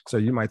nostalgia. So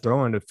you might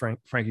throw in the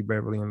Frankie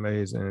Beverly and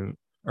Maze and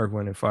Earth,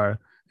 Wind and Fire,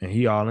 and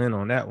he all in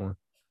on that one.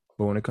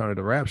 But when it comes to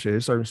the rap shit,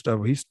 it's certain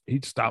stuff he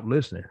stopped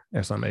listening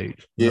at some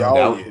age.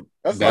 Yeah,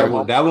 that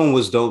one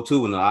was dope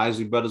too. When the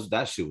Isley Brothers,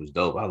 that shit was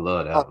dope. I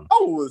love that one.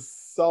 That was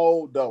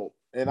so dope,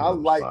 and I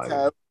liked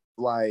how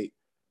like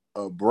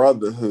a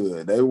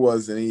brotherhood. They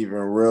wasn't even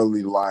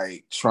really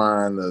like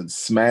trying to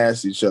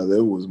smash each other.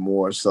 It was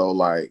more so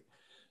like,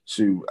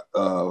 shoot,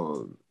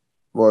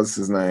 what's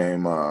his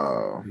name?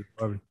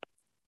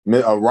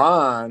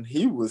 Ron,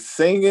 he was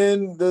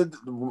singing the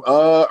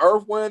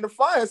Earth, Wind, and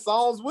Fire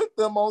songs with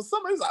them on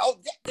some. He's like, "Oh,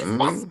 yeah, it's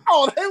my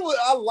song."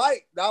 I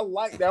like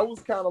that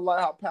was kind of like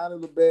how Patti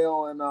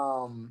LaBelle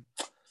and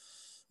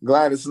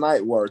Gladys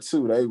Knight were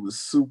too. They was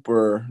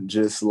super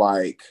just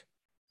like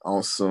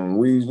on some.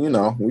 We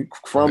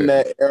from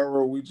that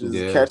era. We just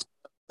catch up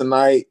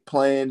tonight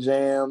playing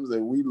jams,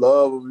 and we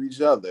love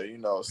each other.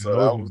 So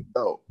that was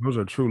dope. Those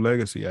are true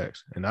legacy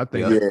acts, and I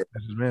think that's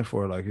meant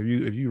for. Like, if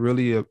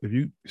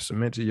you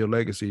cemented your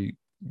legacy,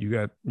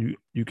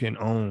 you can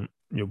own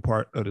your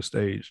part of the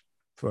stage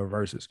for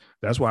Versus.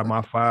 That's why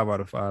my 5 out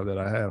of 5 that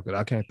I have, because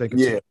I can't think of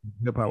hip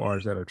hop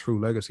artists that are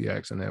true legacy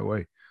acts in that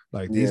way.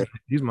 Like, these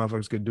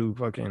motherfuckers could do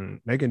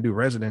they can do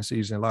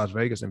residencies in Las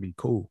Vegas and be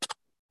cool.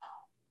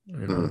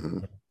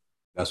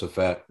 That's a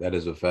fact. That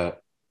is a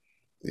fact.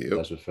 Yep.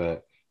 That's a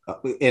fact.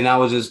 And I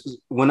was just,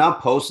 when I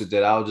posted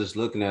that, I was just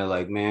looking at it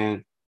like,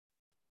 man,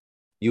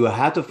 you would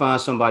have to find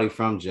somebody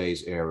from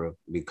Jay's era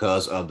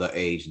because of the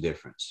age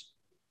difference.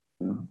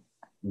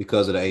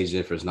 Because of the age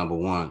difference, number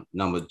one.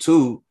 Number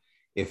two,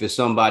 if it's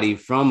somebody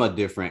from a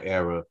different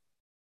era,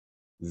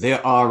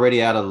 they're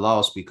already at a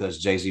loss because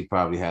Jay-Z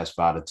probably has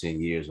 5 to 10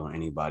 years on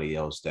anybody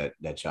else that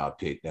y'all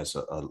pick that's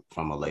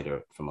from a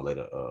later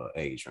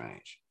age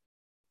range.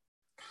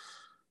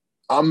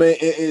 I mean,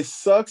 it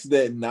sucks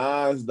that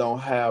Nas don't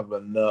have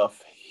enough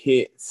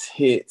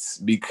hits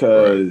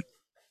because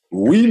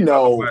we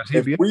know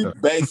if we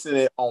basing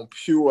it on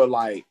pure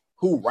like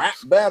who rap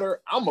better,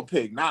 I'm gonna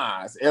pick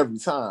Nas every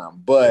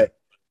time. But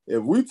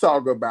if we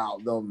talk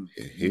about them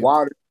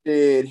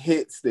watershed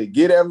hits that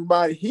get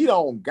everybody, he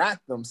don't got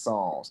them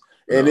songs,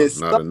 and it's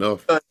not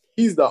enough.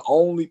 He's the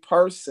only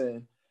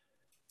person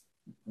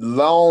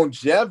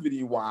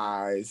longevity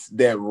wise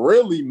that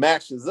really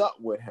matches up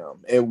with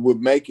him and would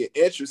make it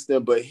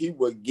interesting, but he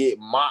would get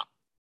mocked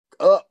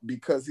up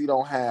because he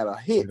don't have a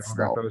hit. He don't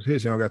got those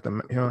hits. He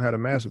don't have a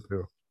mass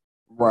appeal.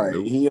 Right.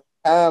 Nope. He don't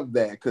have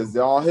that because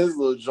all his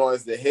little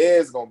joints, the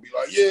head's gonna be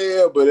like,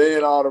 yeah, but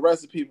then all the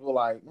rest of people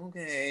like,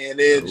 okay, and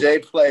then Jay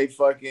play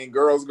fucking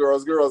girls,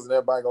 and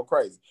everybody go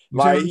crazy.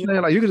 Like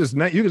you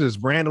could just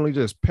randomly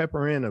just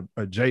pepper in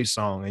a Jay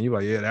song and you're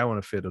like, yeah, that one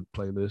will fit a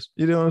playlist.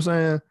 You know what I'm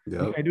saying?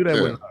 Yep. You can't do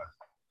that with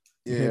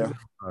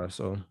us.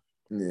 So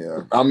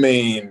I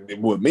mean,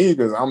 with me,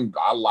 because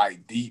I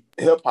like deep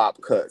hip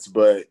hop cuts,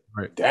 but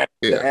that's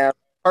the average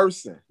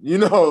person,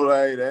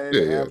 like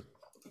that.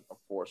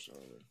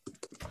 Unfortunately.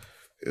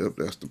 Yep,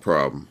 that's the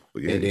problem.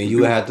 But and then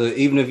you have to,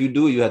 even if you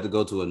do, you have to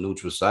go to a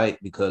neutral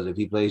site because if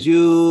he plays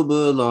 "You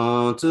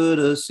Belong to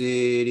the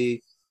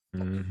City,"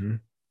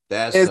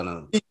 that's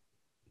gonna.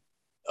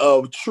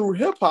 A true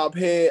hip hop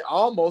head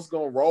almost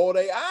gonna roll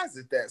their eyes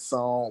at that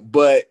song,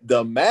 but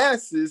the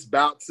masses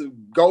about to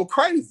go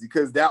crazy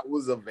because that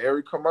was a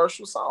very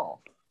commercial song.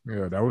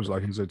 Yeah, that was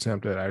like his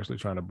attempt at actually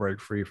trying to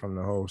break free from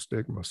the whole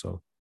stigma.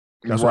 So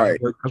that's why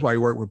he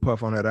worked with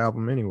Puff on that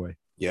album anyway.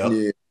 Yep.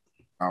 Yeah,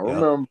 I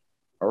remember.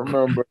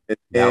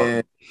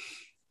 And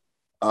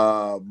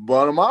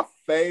one of my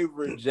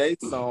favorite Jay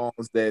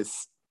songs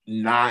that's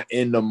not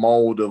in the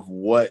mold of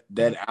what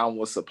that album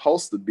was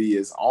supposed to be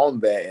is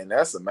on that, and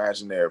that's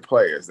Imaginary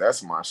Players.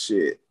 That's my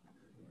shit.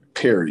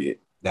 Period.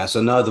 That's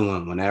another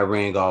one. When that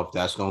ring off,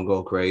 that's gonna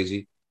go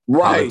crazy.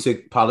 Right.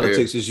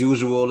 Politics as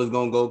usual is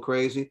gonna go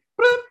crazy.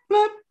 Blah,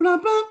 blah, blah,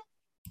 blah.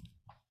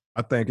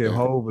 I think if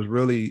Hov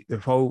really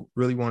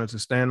wanted to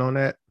stand on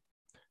that,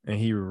 and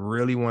he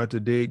really wanted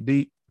to dig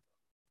deep,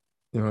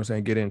 you know what I'm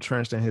saying, get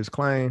entrenched in his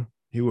claim,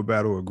 he would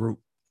battle a group.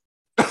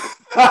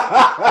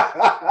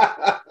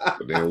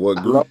 But then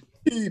what group?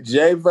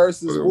 Jay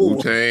versus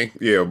Wu-Tang.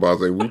 Yeah, about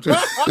to say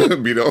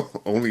Wu-Tang. Be the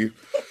only.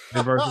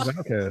 Jay versus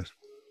Outkast.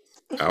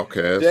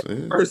 Outkast.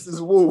 Jay versus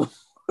Wu.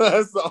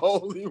 That's the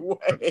only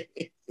way.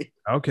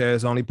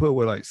 Outkast only put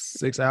like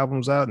 6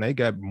 albums out, and they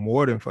got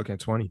more than fucking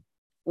 20.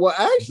 Well,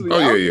 actually,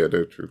 Oh yeah,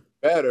 that's true.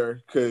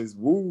 better because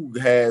Wu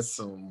had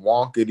some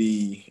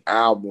wonkety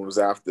albums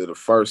after the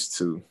first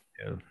two.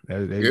 Yeah,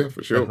 Yeah,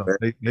 for sure.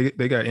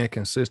 they got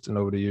inconsistent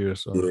over the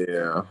years. So,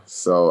 Yeah,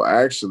 so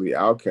actually,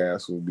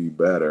 Outkast will be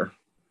better.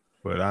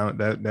 but I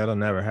don't, that'll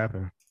never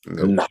happen.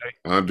 Nope. No.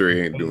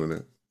 Andre ain't doing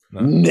that.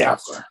 No.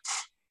 Never.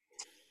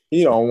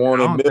 He don't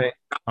want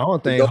I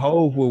don't think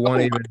Hove would want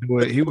to even do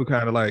it. He would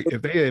kind of like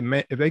if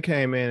they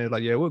came in and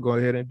like, yeah, we'll go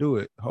ahead and do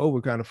it. Hove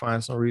would kind of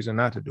find some reason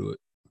not to do it.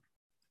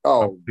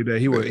 Oh, That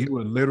he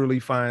would literally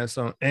find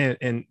some,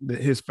 and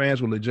his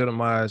fans would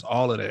legitimize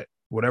all of that,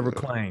 whatever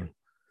claim.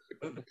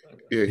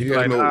 Yeah, He's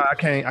like, nah, I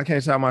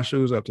can't tie my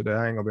shoes up today.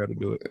 I ain't gonna be able to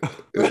do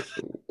it.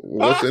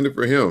 What's in it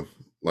for him?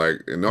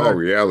 Like in all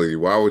reality,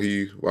 why would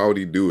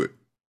he do it?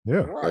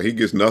 Yeah, like he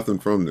gets nothing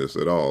from this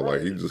at all.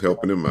 Like he's just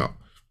helping him out.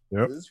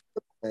 Yep. It's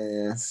for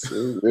the fans.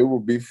 It will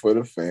be for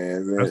the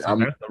fans. And that's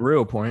the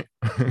real point.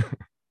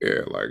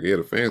 Yeah, like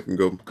the fans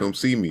can come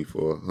see me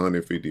for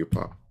 $150 a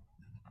pop.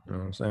 You know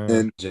what I'm saying?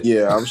 And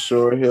yeah, I'm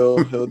sure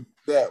he'll do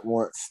that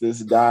once this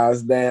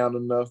dies down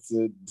enough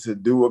to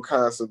do a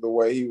concert the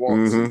way he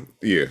wants. Mm-hmm.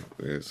 Yeah.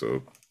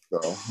 So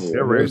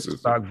they're raising the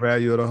stock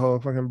value of the whole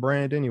fucking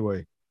brand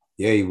anyway.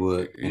 Yeah, he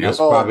would, and that's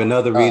probably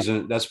another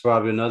reason. That's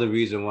probably another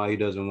reason why he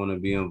doesn't want to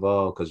be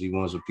involved, because he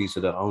wants a piece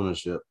of the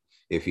ownership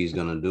if he's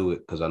gonna do it.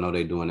 Because I know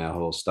they're doing that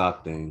whole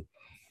stock thing.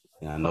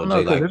 And I know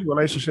his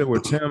relationship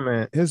with Tim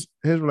and his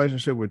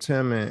relationship with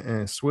Tim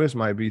and Swiss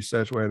might be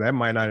such where that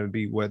might not even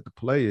be what the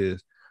play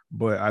is.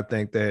 But I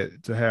think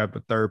that to have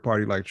a third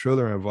party like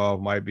Triller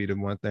involved might be the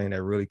one thing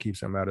that really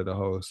keeps him out of the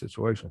whole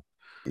situation.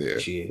 Yeah.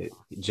 Shit.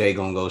 Jay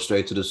gonna go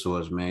straight to the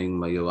source, man.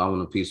 Like, yo, I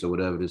want a piece of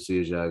whatever this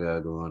is y'all got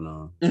going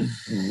on.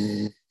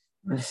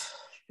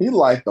 He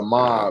like the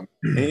mob.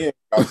 He ain't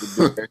about to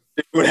do that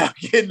shit without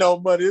getting no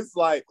money. It's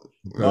like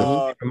keep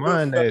in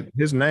mind that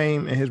his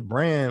name and his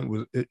brand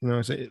was, you know what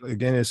I'm saying,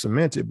 again, it's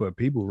cemented, but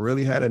people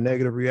really had a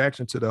negative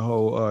reaction to the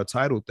whole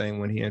title thing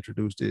when he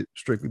introduced it,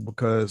 strictly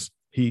because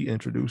he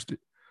introduced it.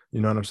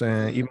 You know what I'm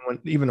saying?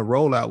 Even the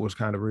rollout was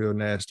kind of real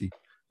nasty.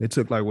 It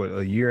took like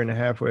a year and a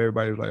half for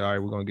everybody was like, all right,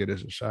 we're gonna get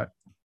this a shot.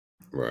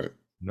 Right.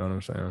 You know what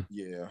I'm saying?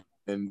 Yeah.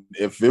 And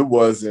if it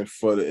wasn't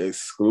for the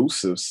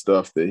exclusive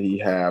stuff that he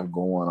have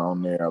going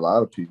on there, a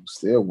lot of people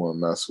still wouldn't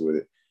mess with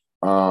it.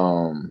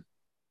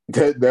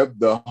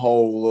 The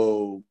whole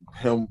little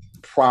him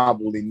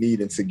probably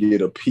needing to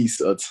get a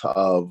piece of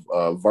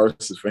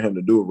verses for him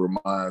to do it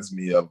reminds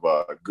me of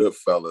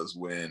Goodfellas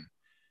when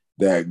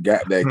that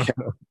got that.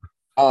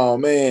 Oh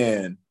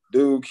man,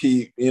 dude,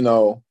 keep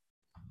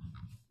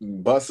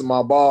busting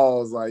my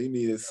balls. Like, you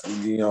need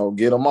to,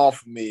 get them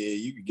off of me.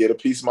 You can get a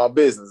piece of my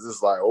business.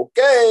 It's like,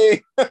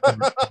 okay. Like,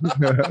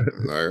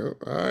 all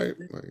right.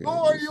 Like,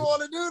 or you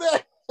want to do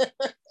that?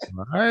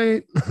 All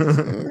right.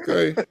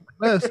 Okay.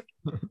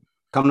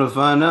 Come to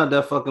find out,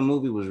 that fucking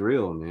movie was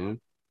real,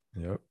 man.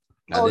 Yep.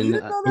 You didn't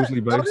know that?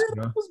 It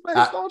was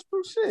based on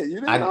true shit.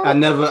 You didn't know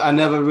I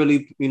never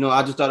really,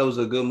 I just thought it was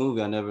a good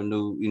movie. I never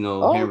knew,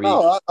 Henry.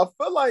 No, I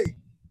feel like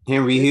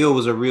Henry Hill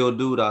was a real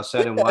dude. I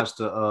sat and watched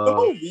the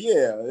movie.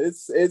 Yeah, it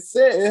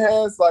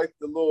has like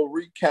the little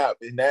recap,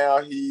 and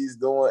now he's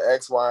doing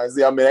X, Y, and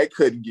Z. I mean, they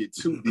couldn't get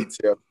too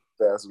detailed.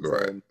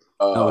 Right.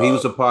 No, he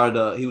was a part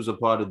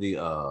of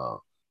the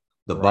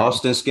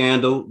Boston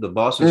scandal. The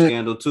Boston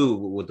scandal too,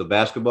 with the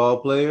basketball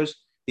players.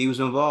 He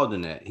was involved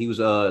in that. He was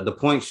the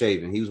point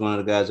shaving. He was one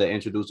of the guys that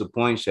introduced the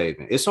point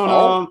shaving. It's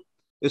on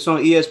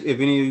ESPN.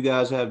 If any of you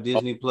guys have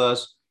Disney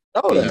Plus.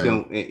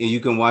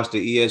 You can watch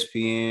the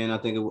ESPN. I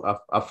think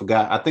I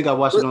forgot. I think I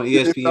watched it on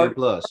ESPN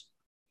Plus.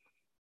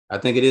 I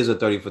think it is a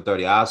 30 for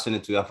 30. I'll send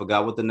it to you. I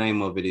forgot what the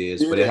name of it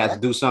is, but it has to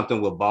do something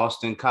with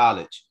Boston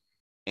College.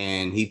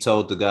 And he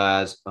told the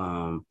guys,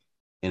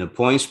 in a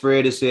point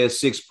spread, it says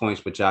 6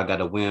 points, but y'all got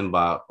to win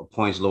by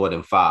points lower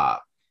than 5.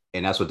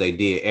 And that's what they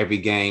did. Every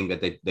game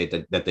that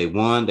they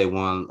won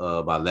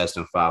by less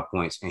than 5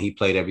 points. And he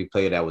played every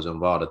player that was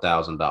involved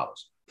 $1,000,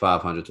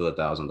 $500 to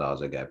 $1,000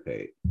 that got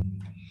paid.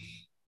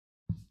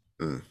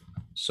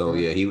 So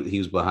yeah, he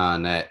was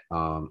behind that.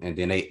 And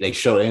then they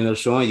ended up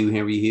showing you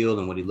Henry Hill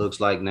and what he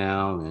looks like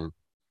now,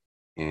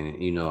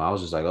 and I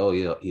was just like, oh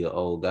yeah, he an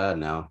old guy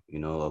now,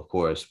 of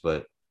course.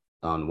 But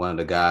one of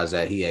the guys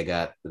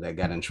that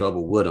got in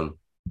trouble with him,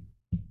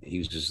 he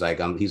was just like,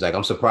 I'm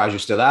surprised you're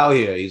still out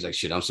here. He's like,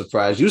 shit, I'm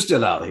surprised you're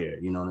still out here.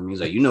 You know what I mean?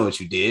 He's like, you know what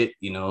you did,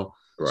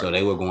 Right. So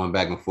they were going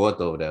back and forth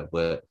over that,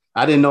 but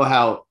I didn't know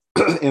how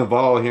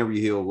involved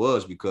Henry Hill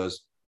was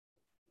because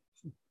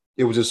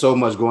it was just so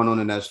much going on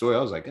in that story.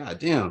 I was like, God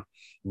damn.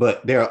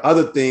 But there are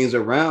other things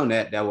around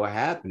that were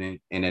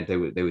happening, and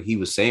that he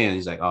was saying,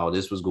 he's like, oh,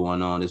 this was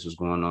going on. He's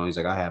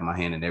like, I had my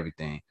hand in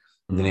everything.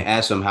 And then they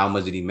asked him, how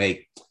much did he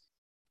make?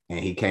 And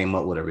he came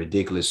up with a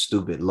ridiculous,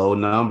 stupid, low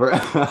number.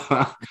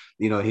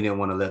 He didn't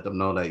want to let them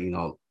know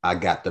that, I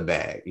got the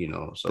bag,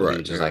 So right. he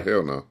was just like,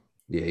 hell no.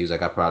 Yeah, he was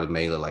like, I probably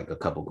made like a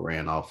couple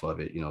grand off of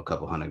it, a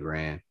couple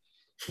 $100,000.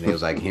 And it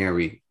was like,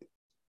 Henry,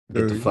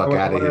 get the fuck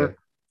out of here.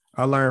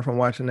 I learned from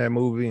watching that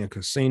movie and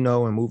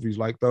Casino and movies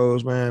like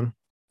those, man,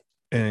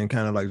 and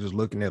kind of like just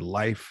looking at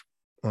life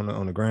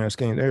on the grand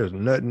scheme, there's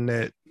nothing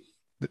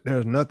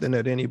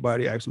that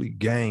anybody actually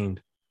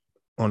gained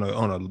on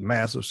a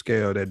massive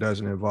scale that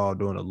doesn't involve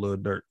doing a little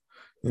dirt.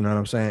 You know what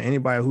I'm saying?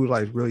 Anybody who's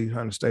like really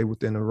trying to stay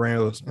within the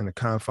rails and the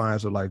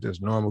confines of like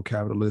this normal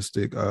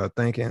capitalistic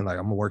thinking, like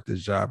I'm gonna work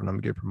this job and I'm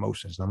gonna get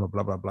promotions and I'm gonna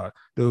blah blah blah.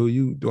 Dude,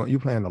 you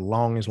playing the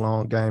longest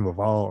long game of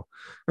all.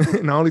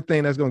 And the only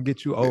thing that's gonna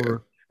get you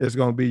over is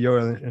gonna be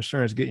your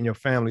insurance getting your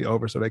family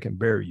over so they can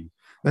bury you.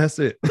 That's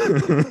it.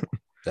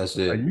 That's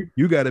it. Like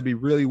you got to be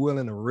really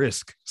willing to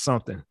risk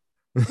something.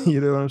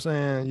 You know what I'm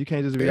saying? You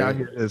can't just be out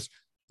here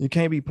you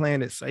can't be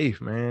playing it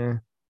safe,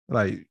 man.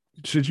 Like,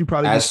 should you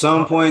probably at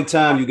some point in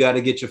time you got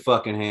to get your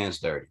fucking hands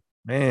dirty,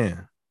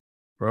 man,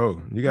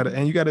 bro? You gotta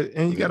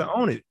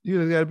own it.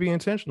 You gotta be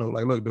intentional.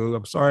 Like, look, dude,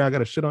 I'm sorry I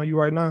gotta shit on you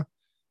right now,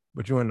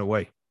 but you're in the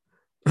way.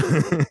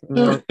 You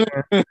know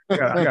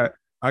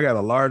I got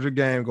a larger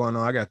game going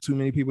on. I got too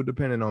many people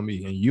depending on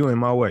me, and you in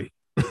my way.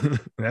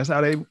 That's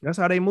how they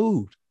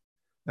moved.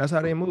 That's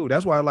how they move.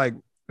 That's why, like,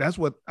 that's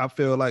what I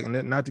feel like,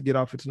 and not to get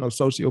off into no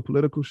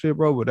socio-political shit,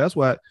 bro, but that's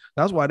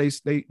why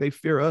they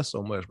fear us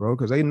so much, bro,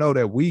 because they know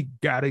that we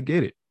gotta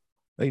get it.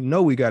 They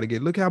know we gotta get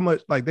it. Look how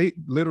much, like, they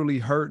literally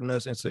hurting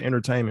us into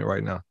entertainment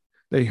right now.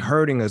 They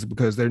hurting us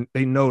because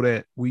they know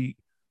that we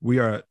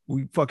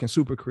fucking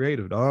super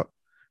creative, dog.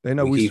 They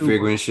know we keep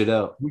figuring shit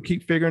out. We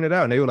keep figuring it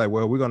out, and they were like,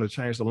 well, we're gonna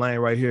change the lane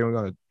right here.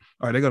 All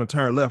right, they're gonna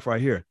turn left right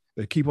here.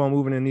 They keep on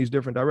moving in these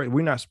different directions.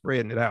 We're not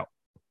spreading it out.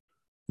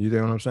 You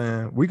know what I'm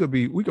saying? We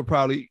could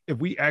probably, if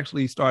we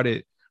actually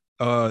started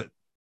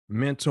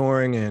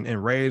mentoring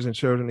and raising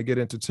children to get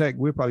into tech,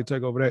 we'd probably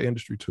take over that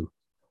industry too.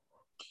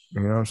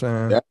 You know what I'm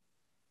saying? Yeah.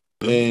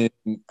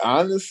 And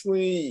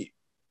honestly,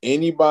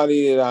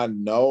 anybody that I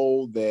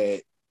know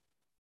that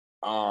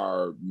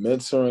are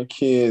mentoring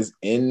kids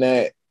in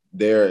that,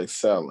 they're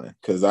excelling.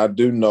 Because I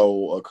do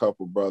know a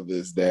couple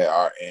brothers that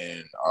are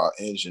in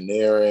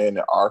engineering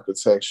and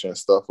architecture and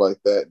stuff like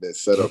that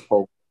set up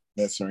programs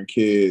mentoring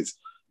kids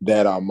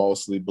that are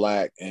mostly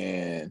Black,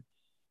 and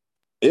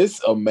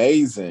it's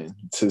amazing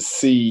to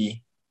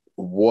see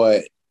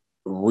what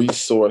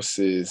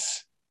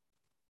resources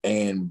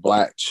and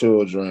Black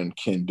children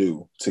can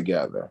do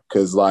together.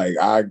 Because, like,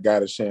 I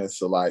got a chance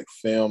to like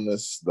film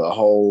the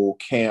whole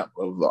camp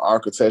of the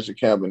architecture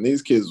camp, and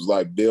these kids was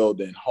like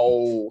building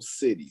whole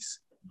cities.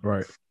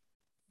 Right.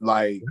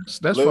 Like,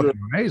 that's fucking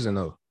amazing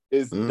though.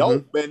 It's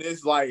dope, and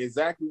it's like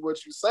exactly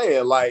what you're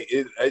saying. Like,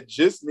 it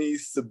just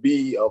needs to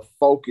be a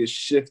focus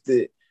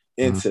shifted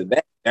into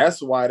that.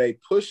 That's why they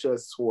push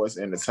us towards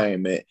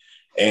entertainment,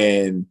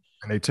 and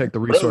they take the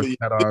resources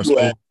out of our school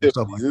and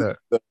stuff like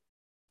that.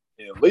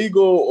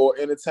 Illegal or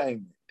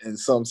entertainment in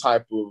some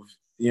type of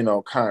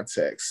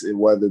context,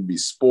 whether it be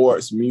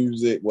sports,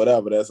 music,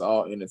 whatever. That's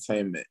all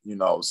entertainment.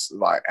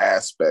 Like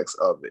aspects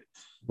of it.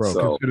 Bro,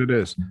 so, consider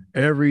this: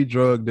 every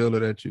drug dealer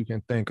that you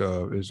can think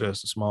of is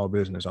just a small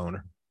business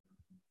owner.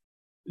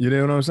 You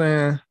know what I'm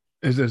saying?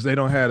 It's just they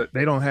don't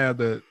have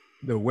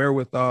the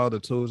wherewithal, the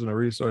tools, and the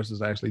resources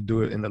to actually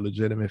do it in a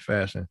legitimate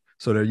fashion.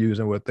 So they're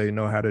using what they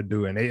know how to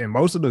do. And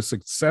most of the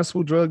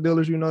successful drug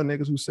dealers,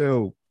 niggas who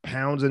sell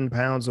pounds and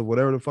pounds of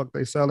whatever the fuck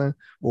they selling,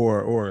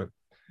 or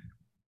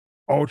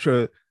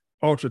ultra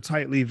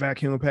tightly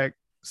vacuum packed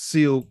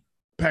sealed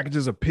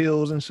packages of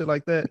pills and shit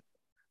like that.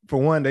 For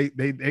one,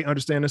 they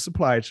understand the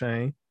supply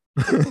chain.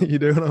 You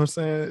know what I'm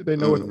saying? They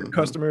know what the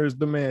customer is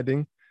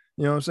demanding.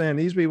 You know what I'm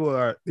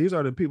saying? These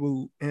are the people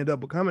who end up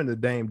becoming the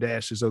Dame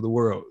Dashes of the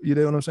world. You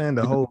know what I'm saying?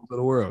 The whole of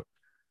the world.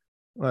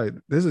 Like,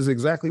 this is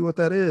exactly what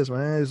that is,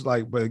 man. It's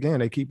like, but again,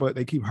 they keep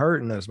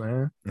hurting us,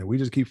 man. And we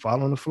just keep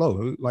following the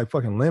flow, like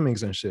fucking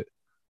lemmings and shit.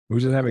 We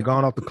just haven't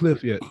gone off the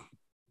cliff yet.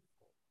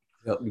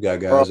 Yep, you got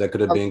guys that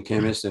could have been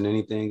chemists and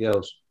anything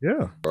else.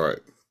 Yeah. All right.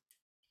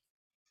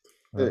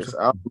 Yes,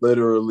 I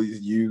literally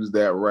use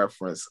that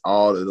reference,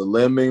 all the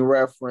lemming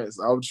reference.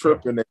 I'm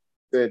tripping that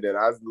said that.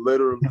 I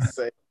literally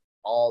say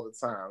all the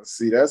time.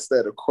 See, that's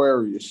that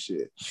Aquarius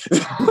shit.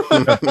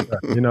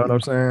 You know what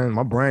I'm saying?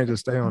 My brain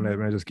just stay on that,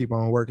 man. Just keep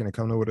on working and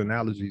come up with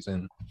analogies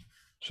and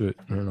shit,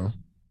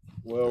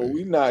 Well,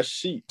 we not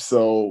sheep.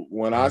 So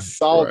when I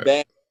saw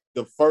that,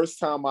 the first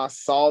time I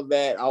saw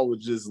that, I was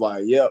just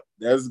like, yep,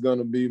 that's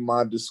gonna be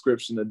my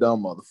description of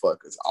dumb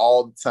motherfuckers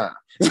all the time.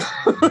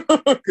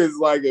 Because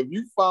like, if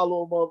you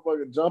follow a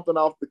motherfucker jumping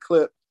off the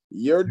cliff,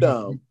 you're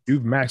dumb.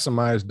 You've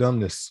maximized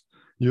dumbness.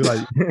 You're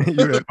like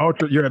you're at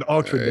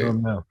ultra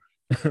dumb now.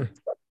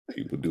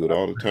 People do it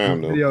all the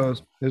time, though.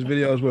 There's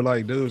videos where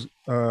like dudes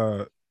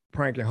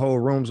pranking whole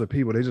rooms of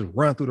people. They just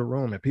run through the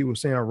room and people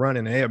see them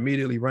running and they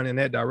immediately run in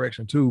that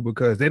direction too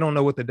because they don't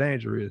know what the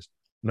danger is.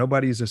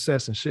 Nobody's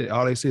assessing shit.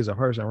 All they see is a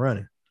person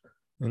running.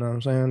 You know what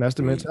I'm saying? That's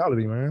the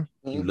mentality, man.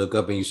 You look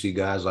up and you see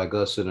guys like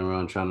us sitting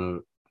around trying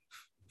to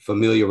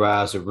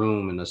familiarize the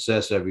room and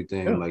assess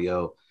everything. Yeah. Like,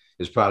 yo,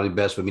 it's probably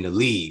best for me to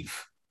leave.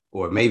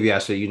 Or maybe I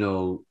should,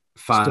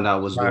 find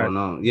out what's going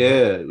on.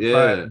 Yeah.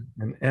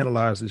 And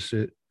analyze this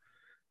shit.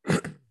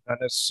 Not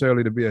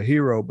necessarily to be a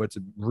hero, but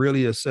to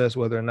really assess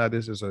whether or not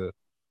this is a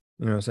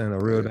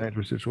real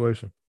dangerous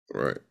situation.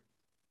 Right.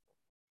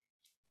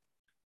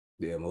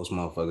 Yeah, most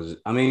motherfuckers.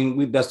 I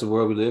mean, that's the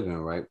world we live in,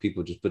 right?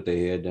 People just put their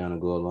head down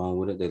and go along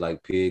with it. They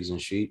like pigs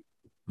and sheep.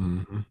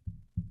 Mm-hmm.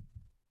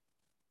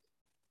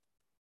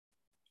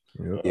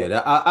 Yep. Yeah,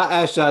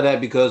 I asked y'all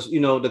that because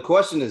the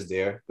question is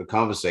there, the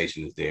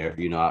conversation is there.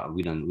 We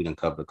done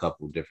covered a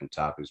couple of different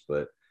topics,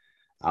 but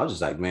I was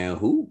just like, man,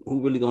 who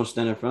really gonna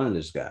stand in front of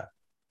this guy?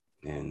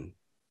 And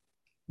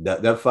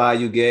that file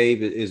you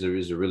gave is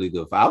a really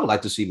good file. I would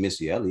like to see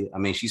Missy Elliott. I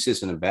mean, she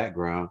sits in the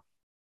background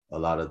a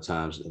lot of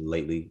times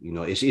lately.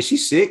 Is she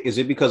sick? Is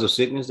it because of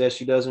sickness that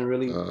she doesn't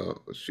really?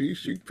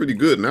 She's pretty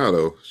good now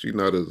though. She's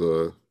not as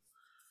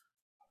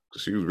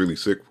she was really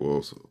sick for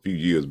a few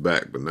years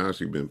back, but now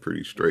she's been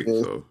pretty straight.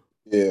 So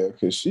yeah,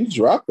 because she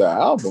dropped the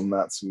album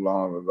not too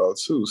long ago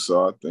too.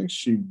 So I think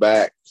she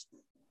back.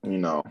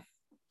 It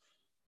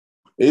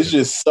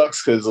just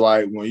sucks because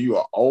like when you're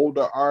an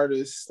older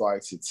artist,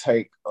 like to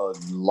take a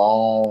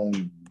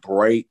long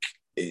break,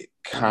 it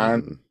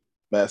kind of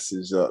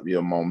messes up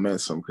your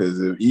momentum.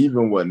 Because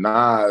even with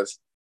Nas,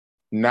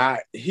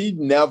 he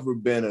never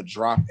been a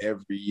drop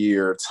every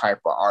year type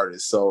of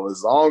artist. So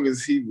as long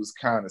as he was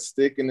kind of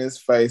sticking his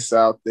face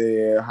out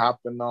there,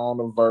 hopping on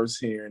a verse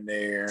here and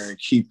there, and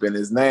keeping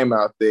his name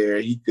out there,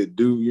 he could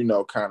do,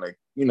 kind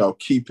of,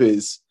 keep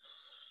his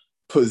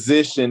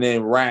position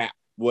in rap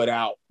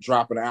without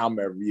dropping an album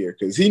every year.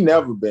 Because he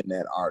never been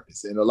that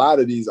artist. And a lot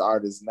of these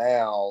artists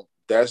now,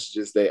 that's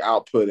just their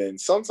output. And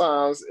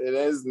sometimes it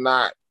is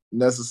not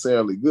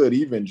necessarily good.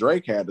 Even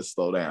Drake had to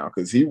slow down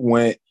because he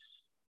went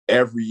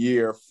every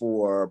year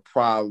for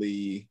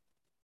probably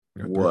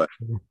at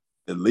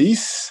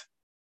least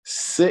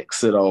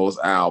 6 of those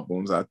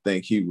albums. I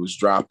think he was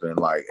dropping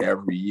like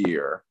every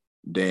year,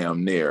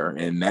 damn near.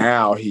 And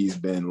now he's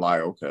been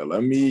like, okay,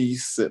 let me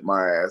sit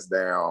my ass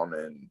down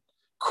and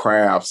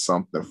craft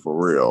something for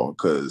real.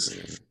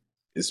 Because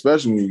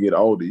especially when you get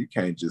older, you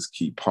can't just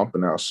keep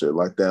pumping out shit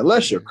like that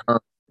unless you're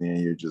current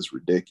and you're just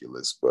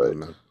ridiculous. But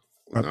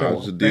I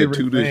just did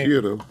 2 this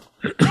year though.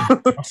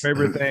 My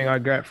favorite thing I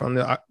got from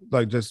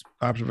just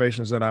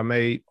observations that I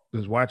made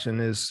was watching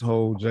this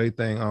whole Jay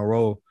thing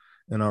unroll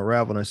and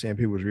unravel and seeing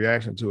people's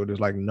reaction to it. Is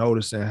like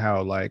noticing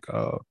how like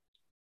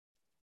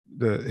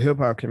the hip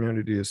hop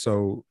community is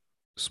so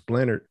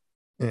splintered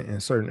in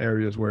certain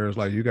areas where it's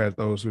like you got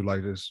those who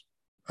like this.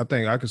 I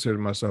think I consider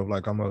myself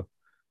like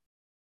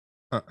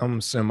I'm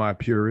semi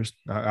purist.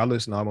 I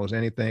listen to almost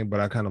anything,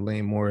 but I kind of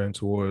lean more in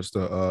towards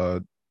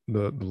the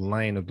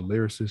lane of the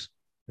lyricists.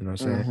 You know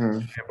what I'm saying? Mm-hmm.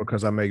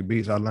 Because I make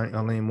beats, I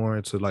lean more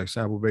into like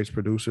sample-based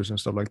producers and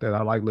stuff like that.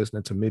 I like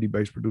listening to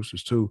MIDI-based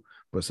producers too,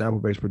 but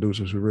sample-based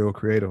producers who are real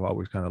creative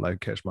always kind of like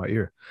catch my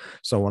ear.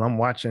 So when I'm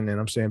watching and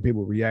I'm seeing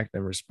people react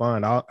and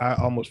respond, I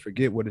almost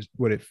forget what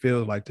it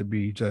feels like to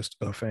be just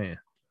a fan.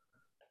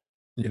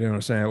 You know what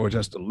I'm saying? Or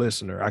just a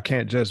listener. I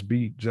can't just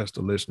be just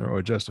a listener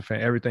or just a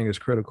fan. Everything is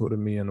critical to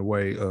me in the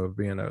way of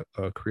being a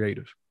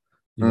creative.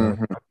 You know,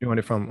 I'm doing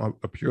it from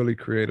a purely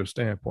creative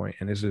standpoint,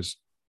 and it's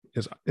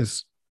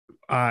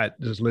odd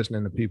just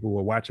listening to people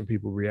or watching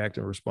people react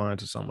and respond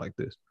to something like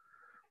this.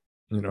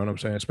 You know what I'm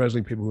saying?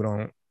 Especially people who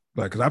don't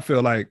like, because I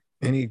feel like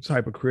any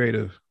type of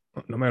creative,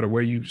 no matter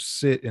where you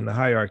sit in the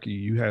hierarchy,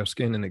 you have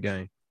skin in the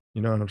game.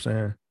 You know what I'm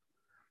saying?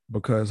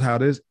 Because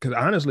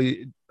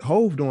honestly,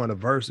 Hove doing the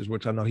verses,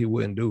 which I know he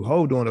wouldn't do,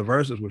 Hove doing the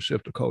verses would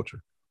shift the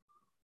culture.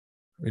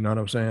 You know what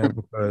I'm saying?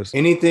 Because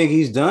anything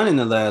he's done in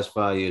the last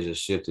 5 years has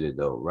shifted it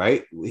though,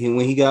 right?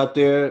 When he got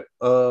there,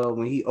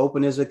 when he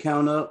opened his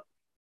account up,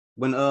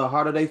 when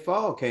Harder They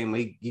Fall came,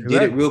 he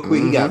did it real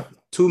quick. He got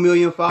 2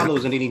 million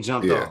followers and then he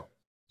jumped off.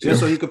 Just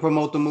so he could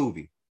promote the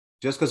movie.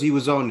 Just because he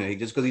was on there,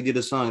 just because he did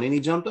a song, and then he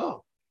jumped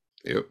off.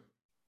 Yep.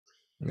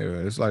 Yeah,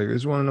 it's like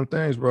it's one of them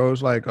things, bro.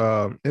 It's like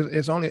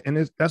it's only,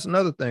 and that's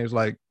another thing. It's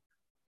like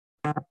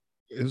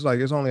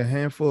it's only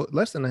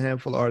less than a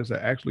handful of artists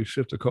that actually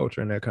shift the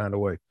culture in that kind of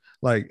way.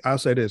 Like I'll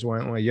say this: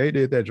 when Ye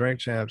did that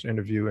Drink Champs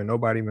interview and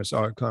nobody even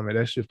saw it coming,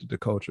 that shifted the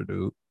culture,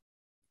 dude.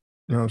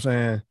 You know what I'm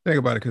saying? Think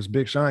about it, because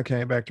Big Sean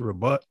came back to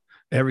rebut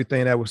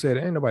everything that was said.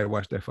 Ain't nobody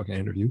watched that fucking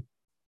interview.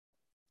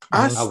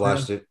 I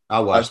watched it.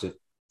 I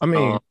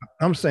mean,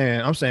 I'm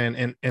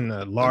saying in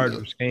the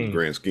larger scheme,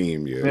 grand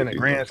scheme, yeah. In the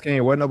grand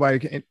scheme, what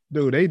nobody,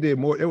 dude, they did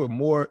more. It was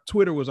more.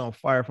 Twitter was on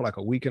fire for like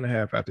a week and a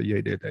half after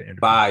Ye did that interview.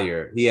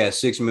 Fire. He had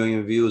 6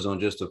 million views on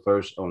just the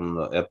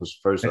episode.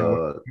 First.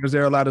 Was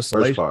there a lot of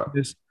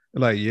salacious?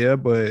 Like, yeah,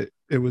 but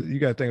it was. You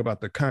got to think about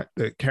the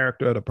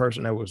character of the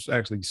person that was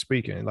actually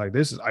speaking. Like,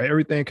 this is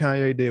everything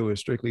Kanye did was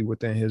strictly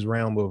within his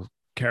realm of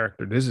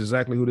character. This is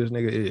exactly who this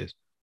nigga is.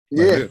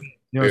 Like, yeah, you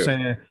know what I'm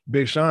saying?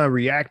 Big Sean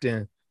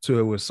reacting to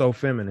it was so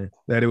feminine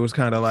that it was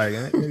kind of like,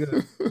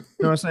 nigga, you know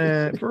what I'm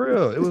saying? For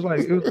real. It was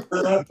like,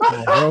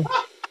 bro.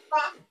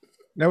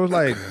 That was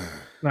like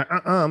I'm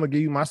gonna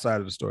give you my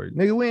side of the story.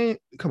 Nigga,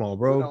 come on,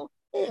 bro.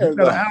 You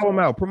got an album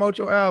out. Promote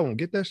your album.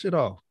 Get that shit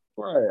off.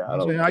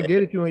 Right. I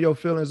get it, you and your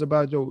feelings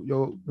about your you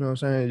know what I'm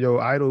saying,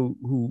 your idol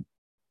who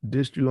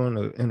dissed you in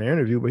the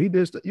interview, but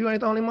you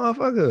ain't the only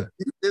motherfucker.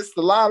 He dissed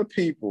a lot of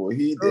people.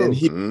 He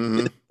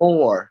did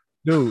more.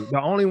 Dude,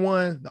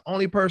 the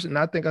only person,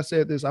 I think I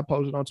said this, I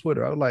posted on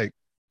Twitter. I was like,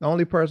 The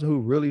only person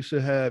who really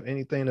should have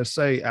anything to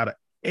say out of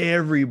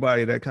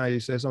everybody that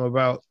Kanye said something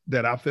about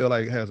that I feel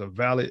like has a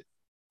valid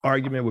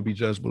argument would be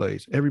Just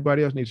Blaze.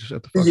 Everybody else needs to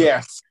shut the fuck up.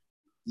 Yes.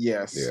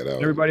 Yeah, that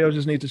was, Everybody else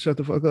just needs to shut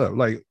the fuck up.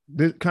 Like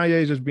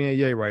Kanye is just being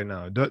Ye right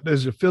now.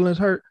 Does your feelings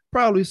hurt?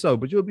 Probably so,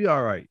 but you'll be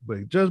all right.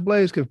 But Just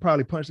Blaze could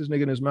probably punch this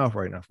nigga in his mouth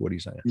right now for what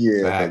he's saying.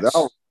 Yeah, Facts. that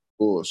was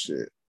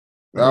bullshit.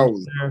 That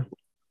was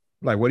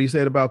like what he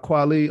said about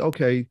Kweli.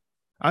 Okay,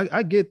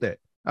 I get that.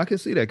 I can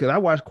see that because I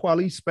watched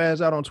Kweli spaz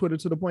out on Twitter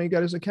to the point he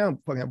got his account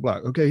fucking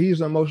blocked. Okay,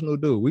 he's an emotional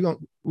dude. We're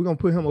gonna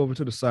put him over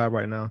to the side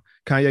right now.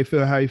 Kanye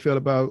feel how he feel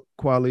about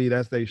Kweli.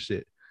 That's they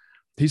shit.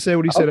 He said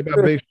what he said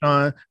about Big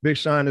Sean. Big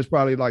Sean is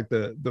probably like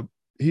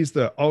he's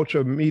the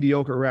ultra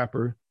mediocre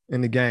rapper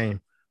in the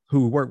game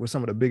who worked with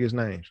some of the biggest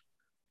names.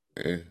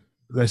 yeah.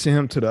 Let's send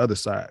him to the other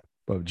side.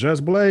 But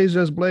Just Blaze,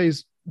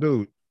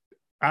 dude.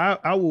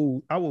 I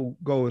will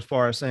go as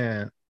far as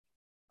saying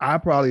I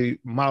probably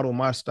model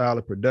my style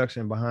of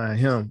production behind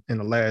him in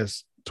the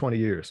last 20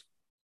 years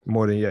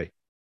more than Ye,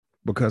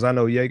 because I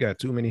know Ye got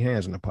too many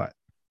hands in the pot.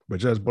 But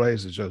Just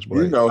Blaze is Just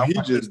Blaze. You know, he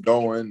just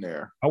go in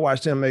there. I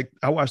watched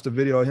the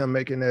video of him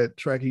making that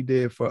track he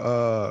did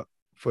for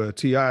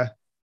T.I.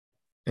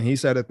 and he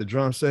sat at the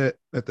drum set,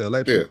 at the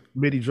electric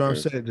MIDI drum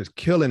set, just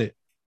killing it.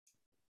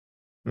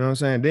 You know what I'm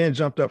saying? Then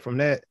jumped up from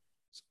that,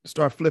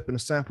 start flipping the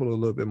sample a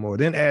little bit more,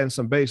 then adding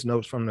some bass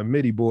notes from the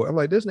MIDI board. I'm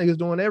like, this nigga's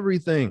doing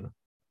everything.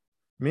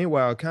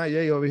 Meanwhile,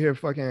 Kanye over here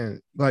fucking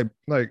like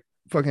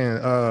fucking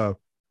Has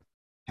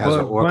Bugs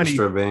an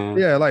orchestra Bunny. band.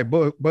 Yeah, like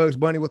Bugs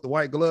Bunny with the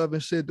white glove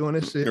and shit, doing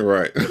this shit.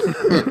 Right.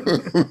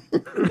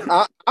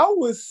 I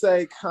would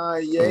say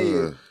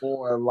Kanye is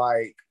more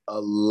like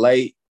a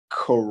late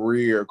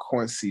career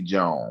Quincy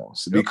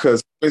Jones,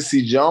 because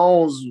Quincy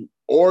Jones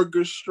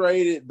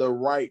orchestrated the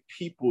right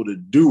people to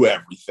do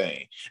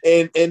everything.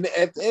 And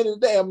at the end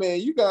of the day, I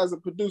mean, you guys are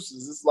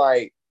producers. It's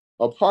like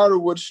a part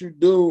of what you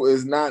do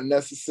is not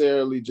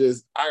necessarily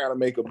just, I gotta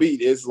make a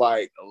beat. It's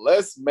like,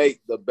 let's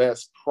make the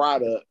best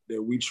product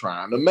that we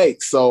trying to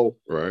make. So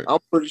right. I'm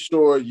pretty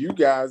sure you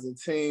guys have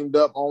teamed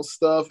up on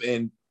stuff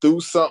and threw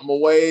something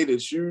away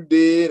that you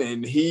did,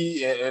 and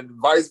he and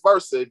vice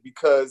versa,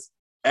 because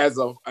as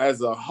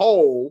a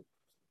whole,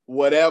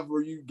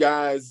 whatever you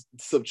guys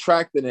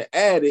subtracted and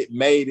added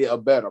made it a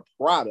better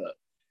product.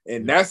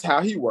 And that's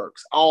how he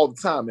works all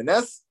the time. And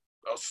that's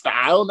a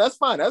style, and that's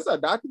fine. That's a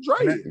Dr.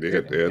 Dre.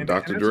 Yeah,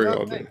 Dr. Dre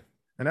all day.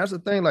 And that's the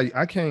thing. Like,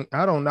 I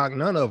don't knock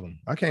none of them.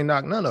 I can't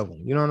knock none of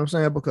them. You know what I'm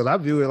saying? Because I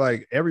view it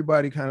like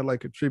everybody kind of like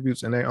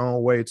contributes in their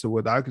own way to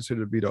what I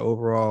consider to be the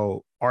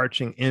overall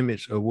arching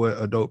image of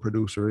what a dope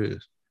producer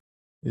is.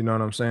 You know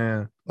what I'm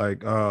saying?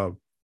 Like,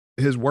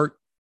 his work,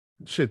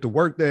 the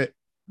work that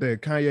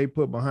Kanye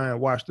put behind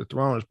Watch the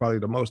Throne is probably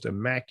the most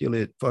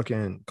immaculate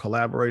fucking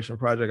collaboration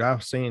project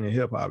I've seen in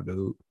hip hop,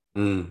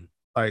 dude.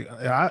 Like,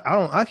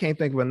 I can't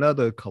think of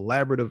another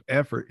collaborative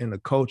effort in the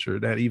culture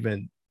that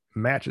even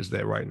matches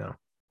that right now.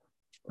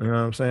 You know what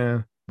I'm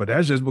saying? But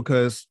that's just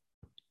because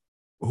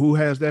who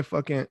has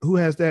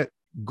that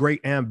great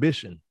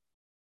ambition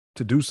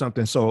to do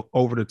something so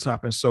over the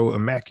top and so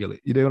immaculate?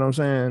 You know what I'm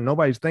saying?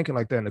 Nobody's thinking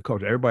like that in the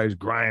culture. Everybody's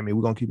grimy.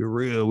 We're gonna keep it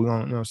real. We're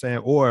gonna, you know what I'm saying?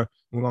 Or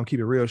we're gonna keep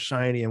it real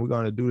shiny and we're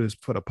gonna do this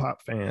for the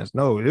pop fans.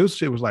 No, this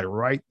shit was like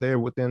right there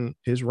within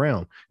his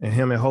realm. And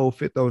him and Hov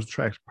fit those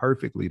tracks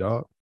perfectly,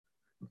 dog.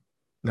 You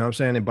know what I'm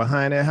saying? And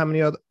behind that, how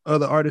many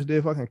other artists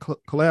did fucking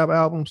collab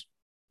albums?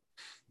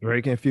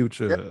 Drake and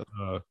Future.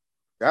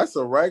 That's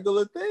a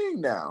regular thing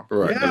now.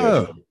 Right.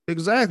 Yeah,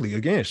 exactly.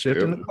 Again,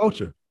 shifting the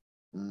culture.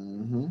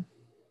 Mm-hmm. You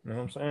know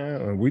what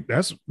I'm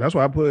saying? That's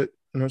why I put,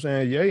 you know what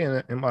I'm saying, Ye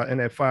in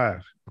that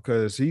 5,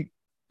 because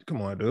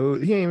come on,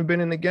 dude. He ain't even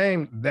been in the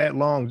game that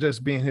long,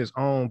 just being his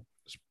own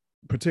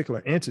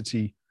particular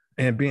entity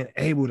and being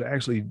able to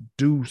actually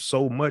do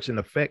so much and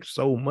affect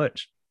so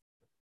much.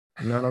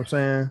 You know what I'm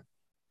saying?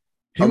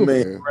 He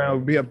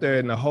would be up there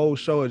and the whole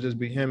show would just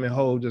be him and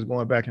Hov just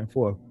going back and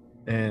forth.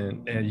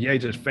 And Ye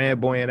just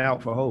fanboying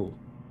out for Hov.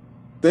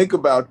 Think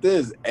about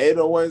this.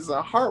 808s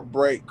and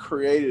Heartbreak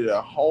created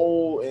a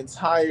whole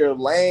entire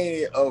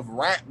lane of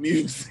rap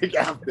music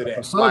after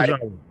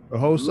that. The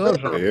whole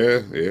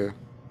subgenre. Yeah.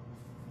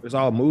 It's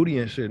all moody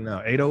and shit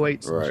now.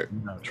 808s,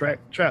 right?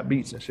 Trap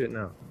beats and shit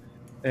now.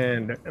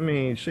 And I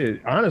mean,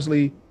 shit.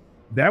 Honestly,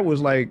 that was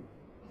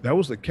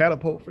the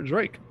catapult for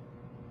Drake.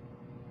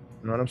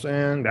 You know what I'm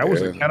saying? That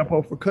was a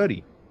catapult for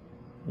Cudi.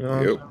 You know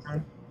what I'm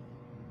saying?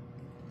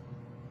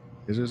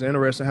 It's just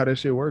interesting how that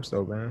shit works,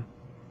 though, man.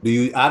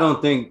 I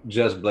don't think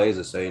Just Blaze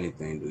will say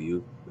anything, do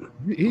you?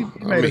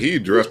 He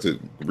addressed it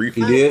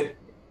briefly. He did?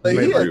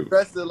 He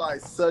addressed it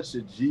like such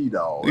a G,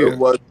 though. Yeah. It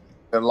wasn't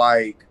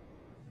like,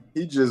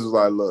 he just was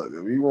like, look,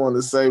 if you want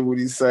to say what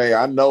he say,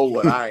 I know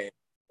what I am.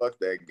 Fuck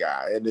that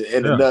guy.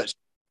 In a nutshell.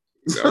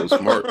 That was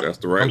smart. That's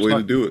the right way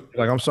to do it.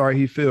 Like, I'm sorry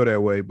he feel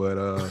that way,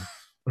 but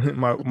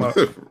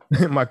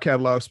my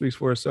catalog speaks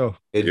for itself.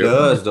 It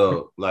does,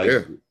 though. Like,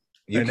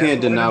 you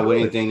can't deny what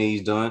anything that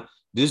he's done.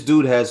 This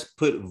dude has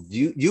put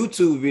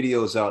YouTube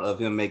videos out of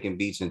him making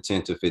beats in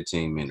 10 to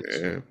 15 minutes.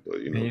 Yeah,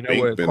 but you know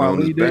what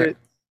Kweli did?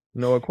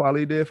 You know what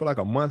Quali did for like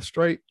a month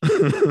straight?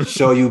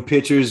 Show you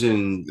pictures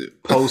and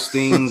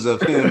postings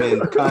of him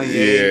and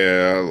Kanye.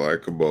 Yeah,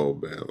 like come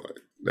on, man. Like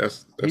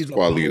that's He's a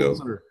Qualito.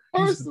 poser.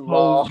 He's First a of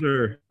all,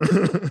 poser.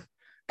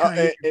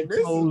 and this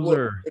is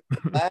what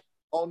Poser.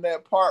 on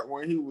that part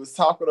when he was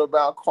talking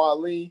about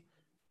Kweli,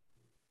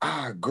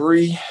 I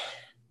agree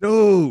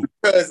Dude.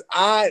 because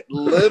I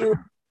literally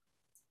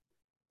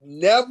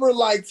never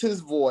liked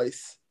his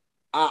voice.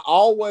 I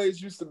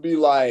always used to be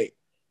like,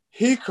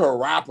 he could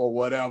rap or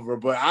whatever,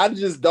 but I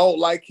just don't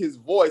like his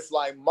voice.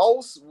 Like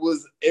most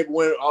was it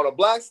when on a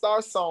Black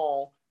Star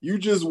song, you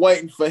just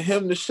waiting for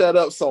him to shut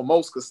up so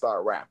most could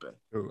start rapping.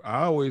 Dude,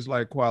 I always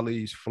like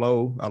Quali's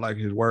flow. I like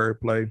his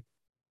wordplay.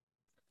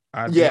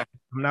 I'm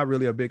not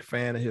really a big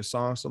fan of his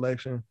song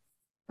selection.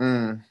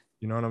 Mm.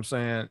 You know what I'm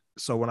saying?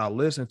 So when I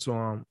listen to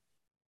him,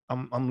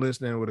 I'm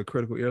listening with a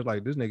critical ear.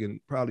 Like this nigga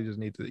probably just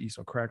need to eat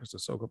some crackers to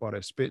soak up all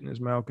that spit in his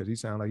mouth because he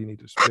sounds like he need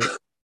to spit.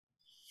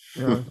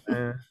 You know what I'm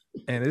saying?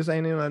 And this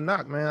ain't even a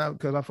knock, man,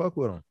 because I fuck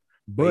with him.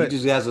 But he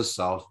just has a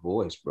soft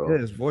voice, bro. Yeah,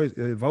 his voice,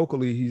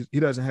 vocally, he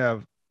doesn't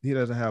have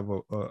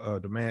a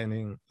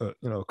demanding,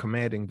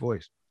 commanding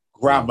voice.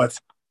 Gravitas.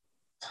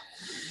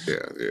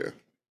 Yeah.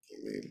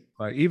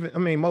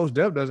 Most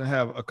Def doesn't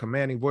have a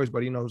commanding voice,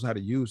 but he knows how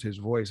to use his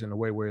voice in a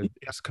way where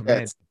it's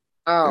commanding.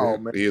 Oh yeah,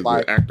 man, he is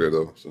an actor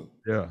though. So.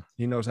 Yeah,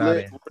 he knows how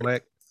to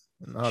inflect.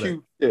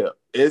 Q-Tip.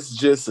 It's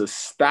just a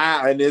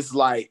style, and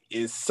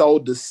it's so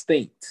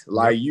distinct.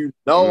 Like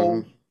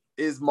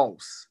it's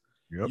most.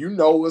 Yep. You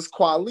know it's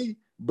Kweli,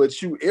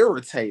 but you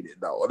irritated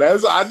though.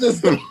 I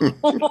just don't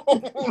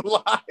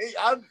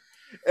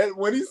and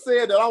when he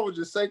said that, I was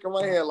just shaking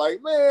my head like,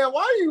 man,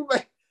 why are you?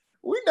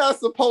 We not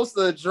supposed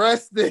to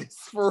address this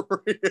for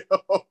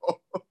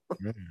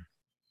real.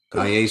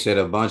 Kanye said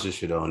a bunch of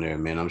shit on there,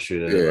 man. I'm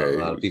sure that a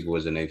lot of people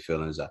was in their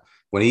feelings.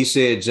 When he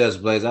said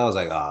Just Blaze, I was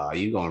like,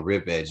 you gonna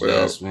rip at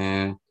Just,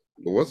 man.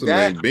 But what's the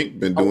name? Bink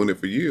been doing it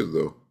for years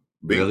though.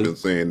 Bink been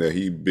saying that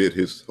he bit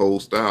his whole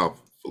style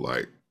for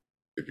like,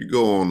 if you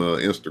go on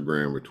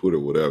Instagram or Twitter,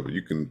 whatever,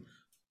 you can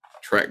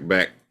track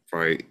back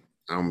probably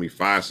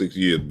 5-6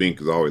 years.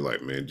 Bink is always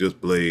like, man, Just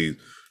Blaze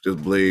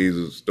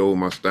stole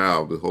my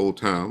style the whole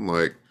time. I'm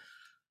like,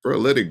 bro,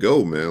 let it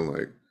go, man.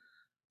 Like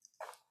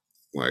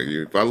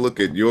if I look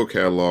at your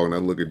catalog and I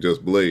look at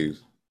Just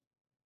Blaze,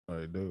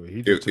 dude,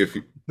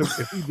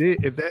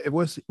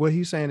 if what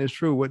he's saying is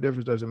true, what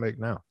difference does it make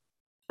now?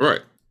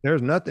 Right.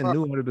 There's nothing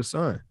new under the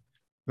sun.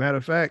 Matter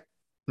of fact,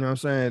 you know what I'm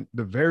saying?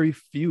 The very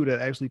few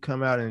that actually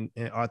come out and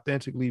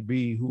authentically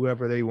be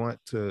whoever they want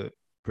to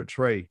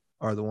portray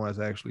are the ones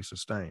that actually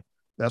sustain.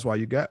 That's why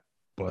you got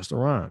Busta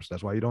Rhymes.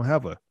 That's why you don't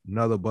have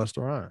another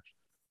Busta Rhymes.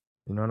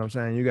 You know what I'm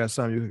saying? You got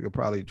some you could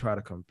probably try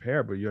to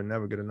compare, but you'll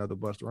never get another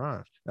Busta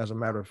Rhymes. As a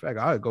matter of fact,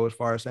 I would go as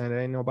far as saying there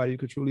ain't nobody you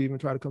could truly even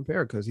try to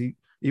compare, because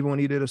even when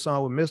he did a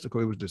song with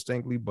Mystical, it was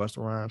distinctly Busta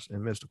Rhymes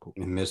and Mystical.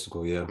 And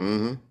Mystical, yeah.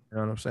 Mm-hmm. You know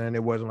what I'm saying?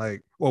 It wasn't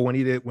like, when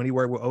he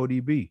worked with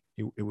ODB,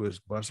 it was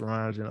Busta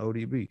Rhymes and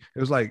ODB. It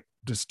was like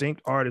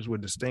distinct artists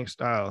with distinct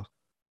styles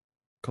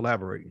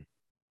collaborating.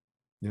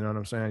 You know what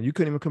I'm saying? You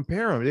couldn't even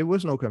compare them. There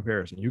was no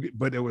comparison.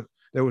 But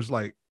there was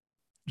like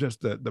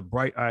just the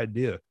bright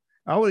idea.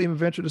 I would even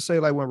venture to say,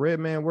 like, when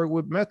Redman worked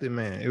with Method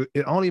Man,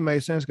 it only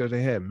made sense because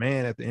they had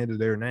man at the end of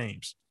their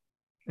names.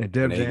 And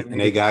Def Jam, and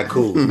they got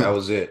cool. That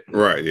was it.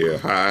 Right, yeah.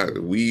 High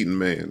weed and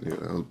man. Yeah,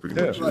 that was pretty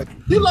much like,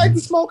 you like to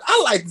smoke?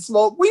 I like to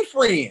smoke. We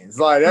friends.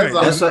 Like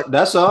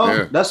that's all.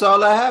 Yeah. That's all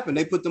that happened.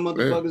 They put the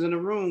motherfuckers in the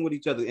room with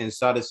each other and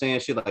started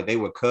saying shit like they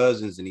were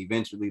cousins, and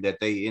eventually that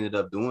they ended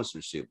up doing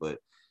some shit, but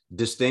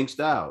distinct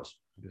styles.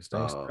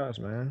 Styles,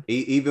 man.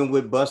 Even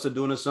with Busta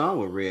doing a song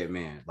with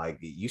Redman, like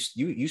you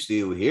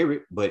still hear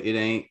it, but it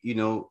ain't,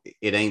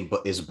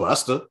 it's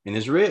Busta and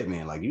it's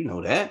Redman, like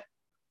that.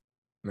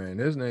 Man,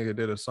 this nigga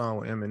did a song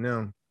with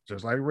Eminem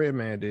just like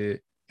Redman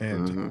did,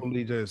 and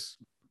totally just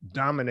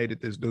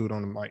dominated this dude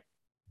on the mic,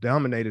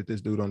 dominated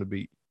this dude on the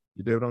beat.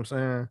 You get what I'm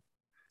saying?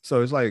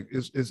 So it's like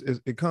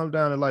it comes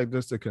down to like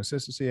just the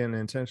consistency and the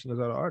intentions of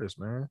the artist,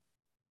 man.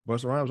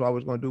 Busta Rhymes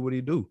always gonna do what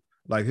he do.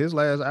 Like his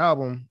last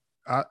album,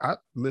 I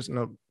listen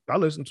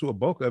to a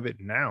bulk of it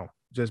now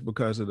just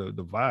because of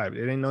the vibe.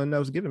 It ain't nothing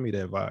else giving me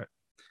that vibe.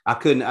 I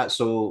couldn't. And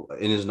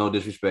there's no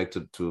disrespect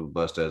to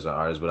Busta as an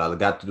artist, but I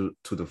got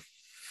to the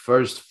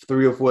first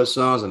 3 or 4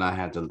 songs, and I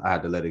had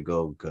to let it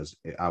go because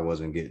I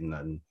wasn't getting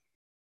nothing.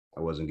 I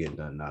wasn't getting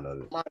nothing out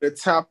of it. Might have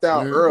tapped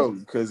out early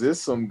because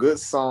there's some good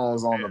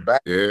songs on the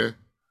back. Yeah.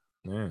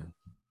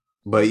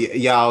 But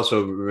y'all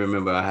also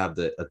remember I have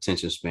the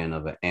attention span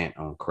of an ant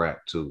on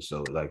crack too.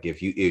 So like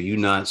if you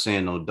not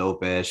saying no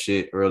dope ass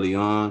shit early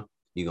on,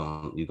 you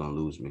gonna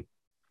lose me.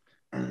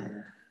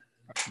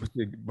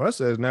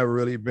 Busta has never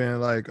really been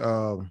like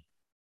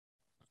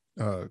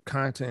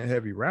content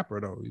heavy rapper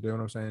though. You know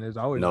what I'm saying? It's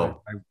always been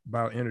like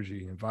about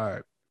energy and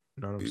vibe.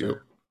 You know what I'm saying?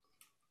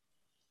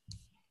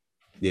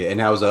 Yeah, and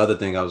that was the other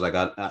thing. I was like,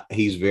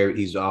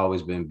 he's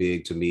always been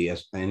big to me,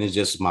 and it's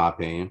just my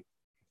opinion.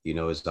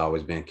 It's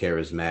always been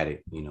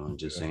charismatic, and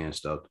just saying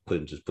stuff,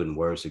 putting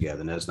words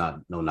together. And that's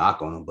not no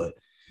knock on him, but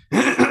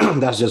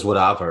That's just what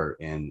I've heard,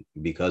 and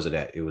because of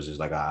that, it was just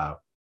like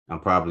I'm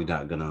probably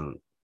not gonna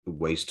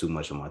waste too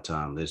much of my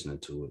time listening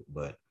to it,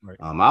 but Right.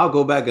 I'll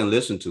go back and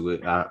listen to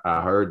it.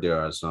 I heard there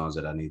are songs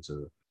that I need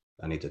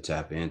to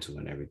tap into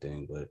and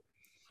everything, but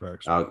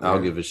Facts.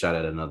 I'll give it a shot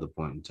at another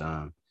point in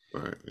time.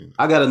 Right.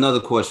 I got another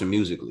question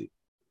musically.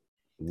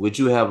 Would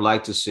you have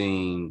liked to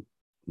seen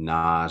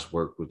Nas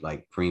work with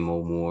like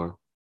Primo more?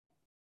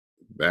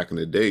 Back in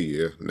the day,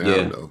 yeah. Now,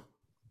 Yeah. no.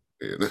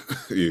 Yeah,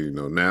 you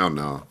know, now,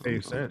 no.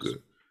 Makes I'm sense.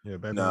 good. Yeah,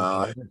 back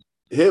Nah, in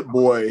the Hit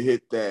Boy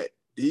hit that.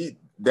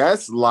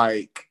 That's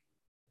like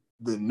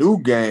the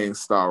new gang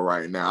star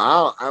right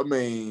now. I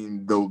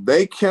mean,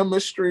 they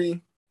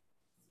chemistry.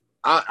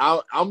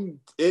 I'm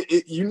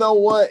it. You know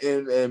what?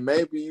 And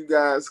maybe you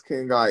guys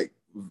can like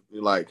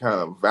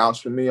kind of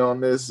vouch for me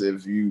on this.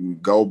 If you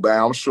go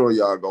back, I'm sure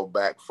y'all go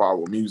back far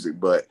with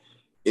music, but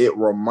it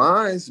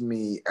reminds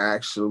me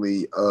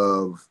actually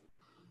of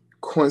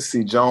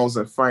Quincy Jones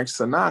and Frank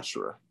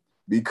Sinatra,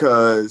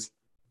 because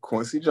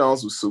Quincy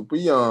Jones was super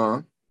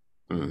young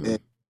and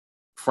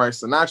Frank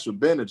Sinatra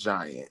been a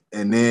giant,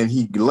 and then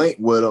he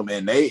linked with him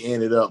and they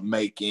ended up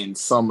making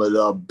some of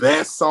the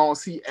best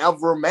songs he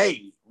ever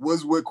made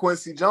was with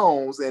Quincy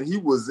Jones, and he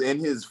was in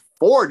his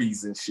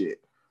 40s and shit.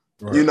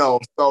 Right. You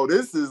know, so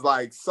this is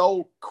like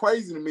so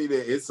crazy to me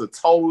that it's a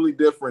totally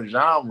different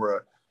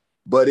genre,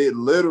 but it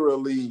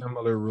literally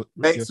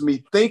makes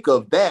me think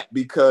of that,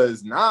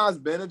 because Nas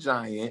been a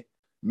giant,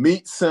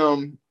 meets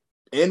him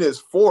in his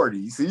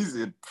 40s. He's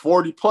at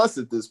 40 plus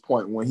at this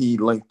point when he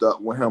linked up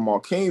with him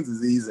on King's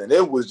Disease, and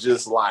it was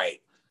just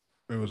like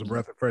it was a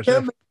breath of fresh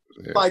air.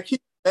 Like he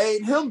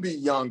made him be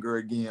younger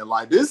again.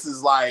 Like this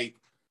is like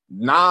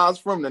Nas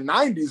from the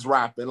 90s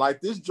rapping.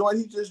 Like this joint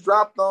he just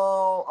dropped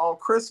on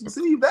Christmas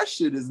Eve. That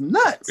shit is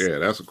nuts. Yeah,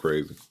 that's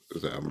crazy.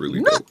 I'm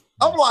really dope.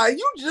 I'm like,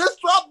 you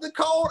just dropped the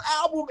Cold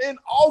album in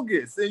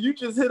August and you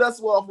just hit us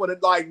off with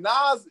it. Like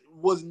Nas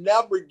was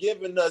never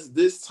giving us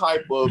this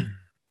type of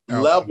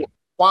level of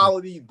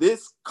quality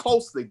this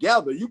close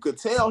together. You could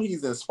tell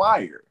he's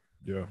inspired.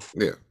 Yeah,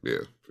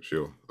 for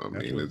sure. I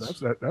mean,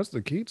 that's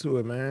the key to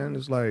it, man.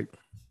 It's like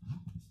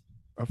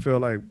I feel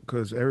like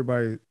because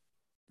everybody,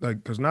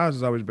 like, because Nas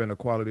has always been a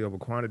quality over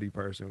quantity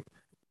person,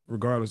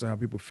 regardless of how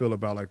people feel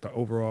about like the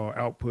overall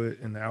output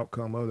and the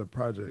outcome of the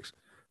projects.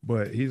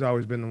 But he's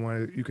always been the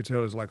one that you could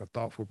tell is like a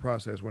thoughtful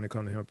process when it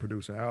comes to him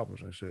producing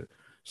albums and shit.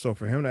 So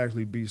for him to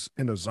actually be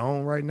in the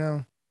zone right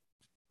now,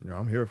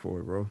 I'm here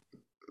for it, bro.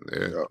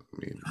 Yeah, I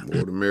mean,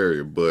 more the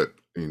merrier. But,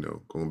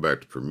 going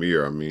back to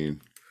Premier, I mean,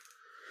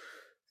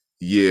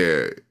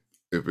 yeah,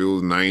 if it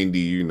was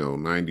 90,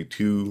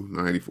 92,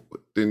 94,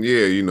 then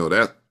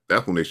yeah,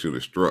 that's when they should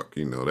have struck,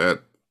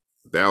 that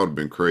would have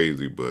been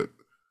crazy. But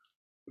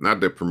not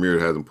that Premier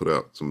hasn't put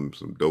out some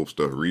dope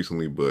stuff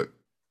recently, but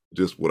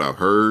just what I've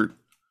heard,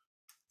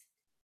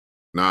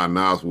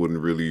 Nas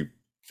wouldn't really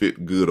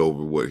fit good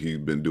over what he's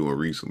been doing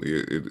recently.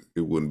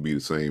 It wouldn't be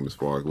the same as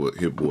far as what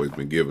Hit Boy's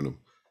been giving him.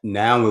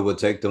 Now it would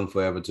take them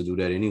forever to do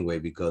that anyway,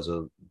 because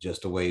of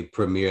just the way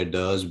Premier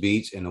does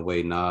beats and the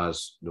way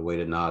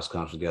that Nas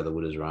comes together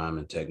with his rhyme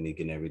and technique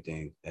and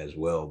everything as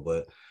well.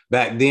 But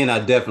back then, I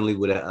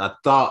definitely I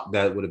thought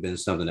that would have been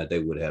something that they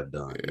would have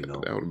done. Yeah,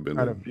 that would have been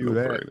a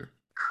no-brainer.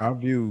 I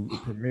view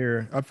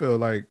Premier. I feel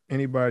like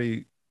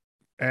anybody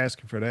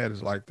asking for that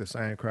is like the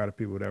same crowd of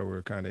people that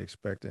were kind of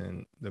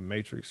expecting the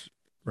Matrix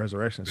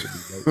Resurrections to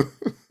be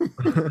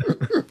dope.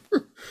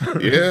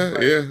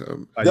 Yeah.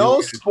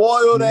 Don't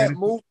spoil that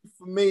movie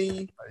for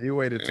me. You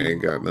waited too. I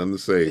ain't got nothing to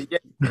say.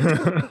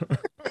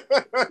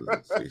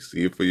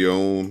 See it for your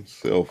own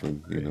self,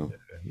 and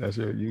that's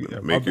it. You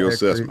make your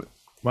assessment.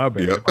 My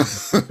bad. Yep.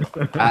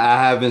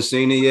 I haven't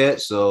seen it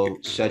yet, so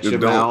shut your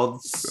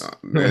mouths.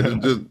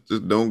 Man,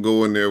 just don't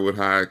go in there with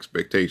high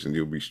expectations.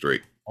 You'll be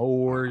straight.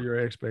 Or your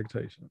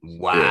expectations.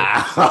 Wow.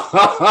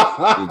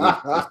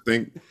 Yeah. just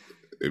think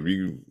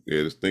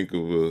just think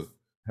of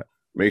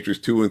Matrix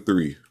 2 and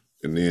 3,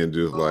 and then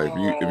just like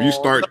if you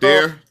start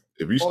there,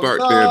 then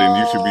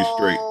you should be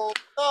straight.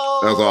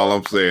 That's all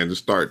I'm saying.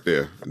 Just start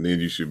there, and then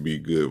you should be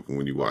good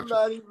when you watch it.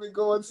 I'm not even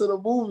going to the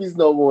movies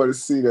no more to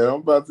see that.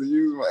 I'm about to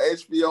use my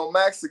HBO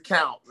Max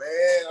account,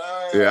 man.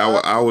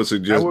 I would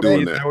suggest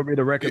doing that. That would be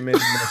the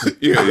recommended method.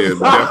 Yeah,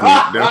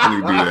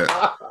 definitely do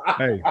that.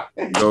 Hey,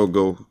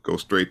 go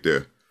straight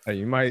there. Hey,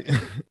 you might.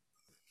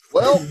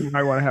 Well, you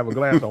might want to have a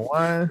glass of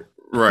wine.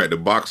 Right, the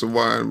box of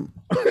wine.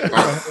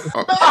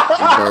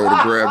 I would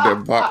have grabbed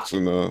that box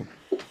and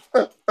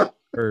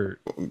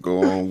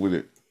go on with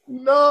it.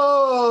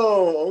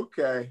 No,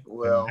 okay.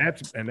 Well,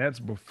 and that's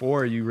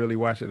before you really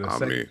watch it a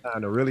second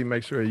time to really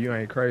make sure you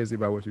ain't crazy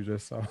about what you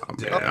just saw.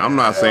 I'm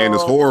not saying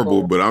it's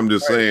horrible, but I'm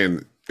just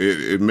saying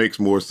it makes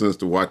more sense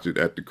to watch it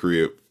at the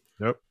crib.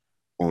 Yep.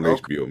 On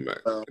HBO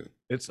Max.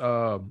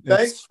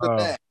 Thanks for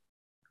that.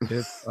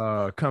 It's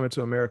Coming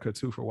to America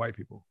 2 for white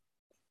people.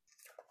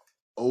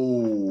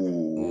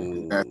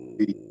 Oh, that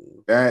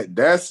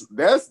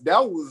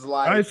was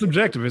like it's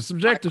subjective. It's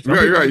subjective.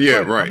 Right. Yeah,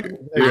 right.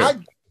 Yeah.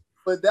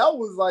 But that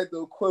was like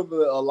the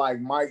equivalent of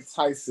like Mike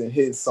Tyson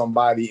hit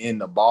somebody in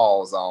the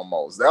balls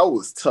almost. That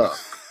was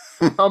tough.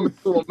 Coming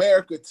to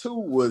America 2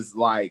 was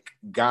like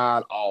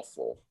god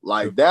awful.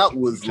 Like that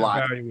was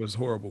like value was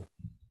horrible.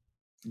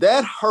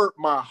 That hurt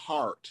my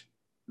heart.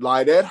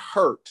 Like that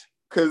hurt.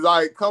 Cause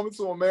like Coming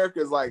to America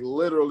is like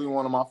literally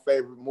one of my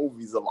favorite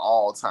movies of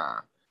all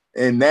time.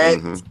 And that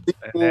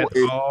sequel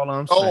is all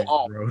I'm saying,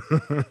 bro.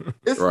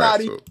 It's right,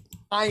 not even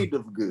kind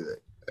of good.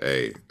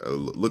 Hey,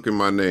 look at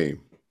my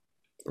name.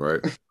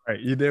 Right. Right.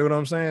 You did what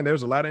I'm saying?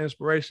 There's a lot of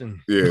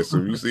inspiration. Yeah, so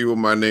you see what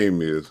my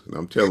name is, and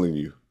I'm telling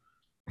you.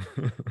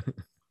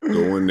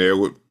 Go in there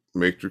with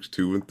Matrix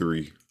 2 and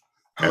 3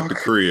 at the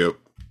crib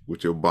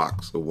with your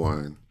box of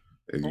wine,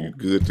 and you're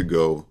good to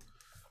go.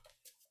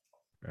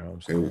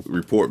 And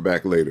report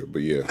back later.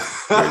 But yeah,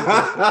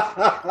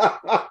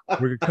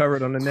 we can cover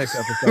it on the next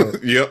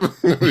episode. Yep.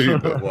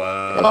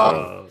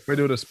 Wow. We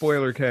do the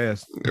spoiler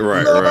cast.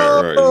 Right.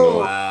 No.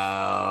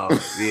 Wow.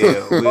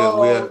 Yeah,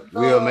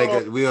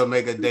 we'll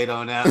make a date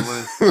on that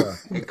one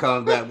and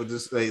come back with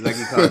this like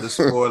you call it the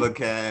spoiler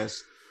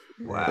cast.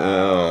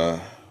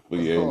 Wow. But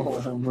yeah.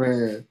 Oh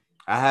man.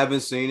 I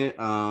haven't seen it.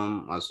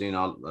 I've seen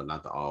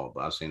not all,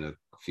 but I've seen a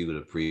few of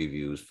the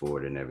previews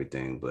for it and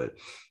everything, but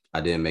I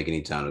didn't make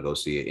any time to go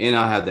see it. And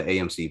I have the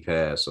AMC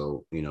pass,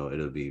 so you know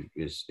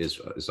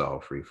it's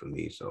all free for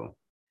me. So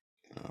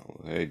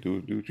hey,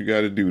 do what you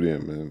got to do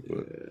then, man.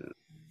 But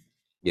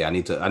yeah, I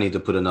need to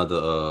put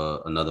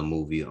another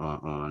movie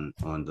on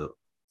the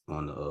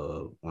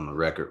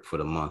record for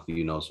the month,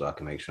 you know, so I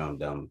can make sure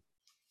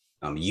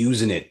I'm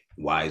using it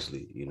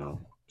wisely, you know.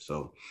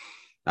 So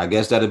I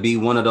guess that'll be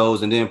one of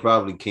those, and then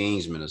probably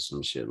Kingsman or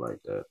some shit like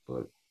that.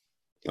 But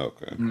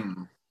okay.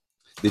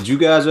 Did you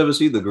guys ever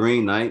see The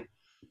Green Knight?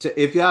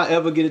 If y'all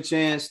ever get a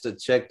chance to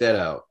check that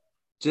out,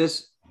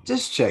 just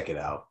check it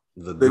out.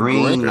 The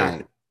Green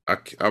Knight.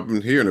 I've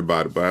been hearing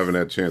about it, but I haven't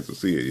had a chance to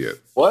see it yet.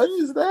 What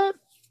is that?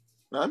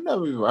 I've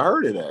never even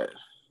heard of that.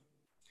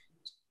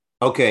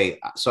 Okay,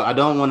 so I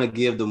don't want to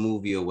give the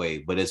movie away,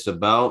 but it's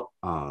about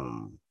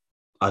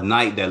a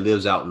knight that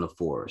lives out in the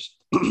forest.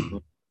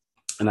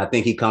 And I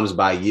think he comes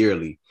by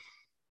yearly,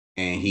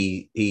 and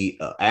he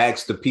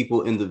asks the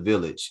people in the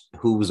village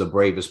who's the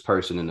bravest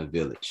person in the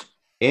village.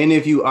 And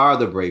if you are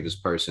the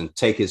bravest person,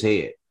 take his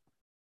head.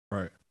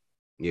 Right.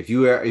 If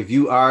you are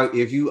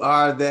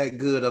that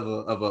good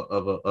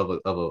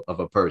of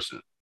a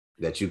person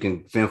that you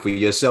can fend for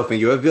yourself in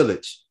your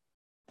village,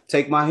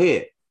 take my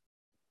head.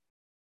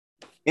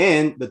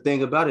 And the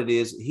thing about it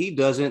is, he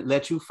doesn't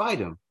let you fight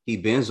him. He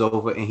bends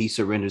over and he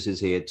surrenders his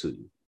head to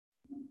you.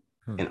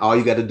 And all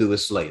you got to do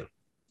is slay him.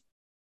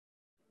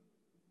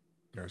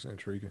 That's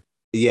intriguing.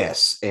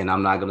 Yes, and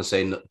I'm not going to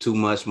say too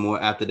much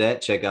more after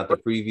that. Check out the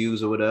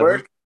previews or whatever. Where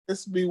can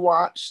this be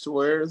watched?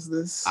 Where is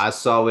this? I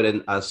saw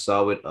it.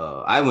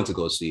 I went to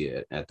go see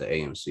it at the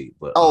AMC,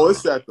 but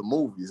it's at the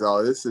movies.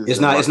 Oh, this is. It's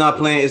not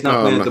playing at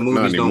the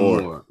movies no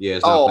more. Yeah,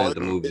 it's not playing at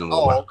the movies no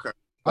more. Oh, okay.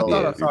 I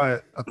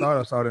thought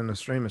I saw it in the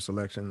streaming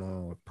selection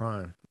on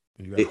Prime.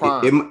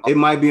 It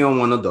might be on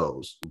one of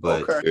those,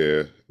 but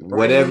yeah,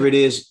 whatever it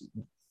is.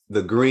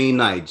 The Green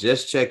Knight,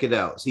 just check it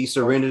out. He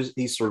surrenders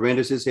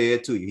his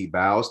head to you. He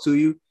bows to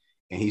you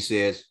and he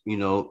says, you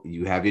know,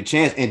 you have your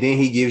chance. And then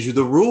he gives you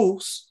the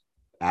rules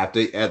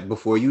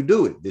before you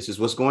do it. This is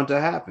what's going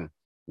to happen.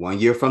 1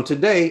 year from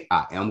today,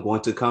 I am going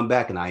to come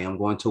back and I am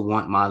going to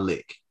want my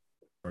lick.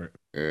 Right.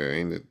 Yeah,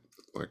 ain't it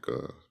like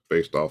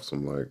based off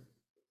some like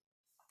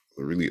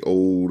really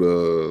old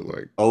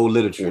old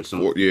literature?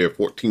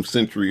 14th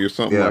century or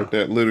something like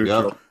that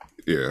literature. Yep.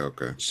 Yeah,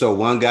 okay. So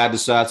one guy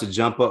decides to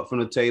jump up from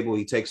the table.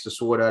 He takes the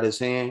sword out of his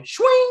hand,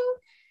 swing,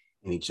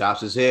 and he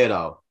chops his head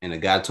off. And the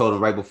guy told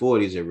him right before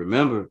it, he said,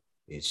 remember,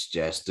 it's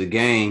just a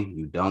game.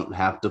 You don't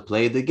have to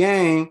play the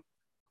game.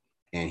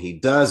 And he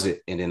does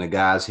it. And then the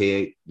guy's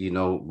head, you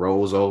know,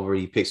 rolls over.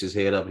 He picks his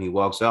head up and he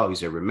walks out. He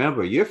said,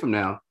 remember, a year from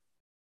now,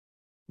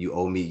 you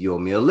owe me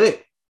a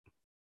lick.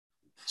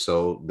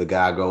 So the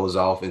guy goes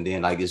off, and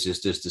then like it's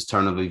just this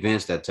turn of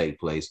events that take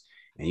place.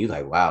 And you're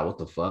like, wow, what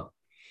the fuck?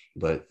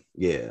 But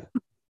yeah.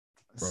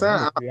 Bro, I'm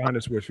gonna be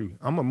honest with you.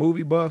 I'm a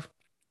movie buff.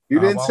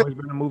 I've always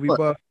been a movie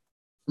buff,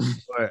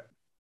 but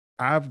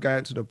I've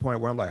gotten to the point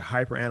where I'm like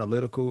hyper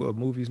analytical of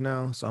movies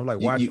now. So I'm like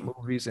watching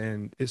movies,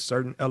 and it's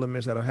certain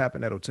elements that'll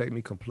happen that'll take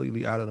me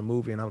completely out of the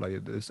movie, and I'm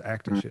like, this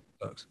acting shit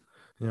sucks.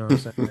 You know what I'm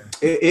saying?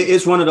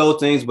 It's one of those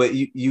things, but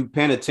you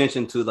paying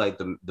attention to like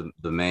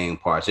the main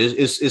parts.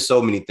 It's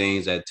so many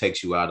things that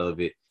takes you out of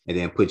it and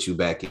then puts you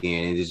back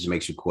in, and it just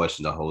makes you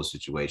question the whole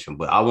situation.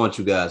 But I want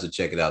you guys to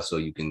check it out so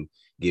you can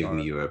give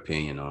me your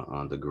opinion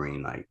on The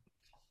Green Knight.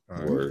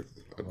 Word.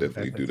 I'll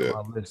definitely do that.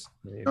 My list.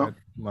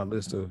 My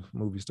list of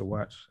movies to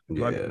watch.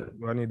 Do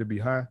I need to be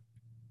high?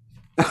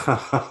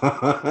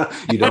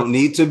 You don't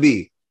need to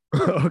be.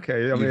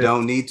 Okay. You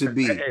don't need to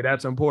be. Hey,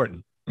 that's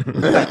important.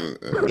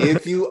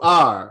 If you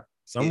are,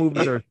 some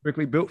movies are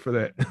strictly built for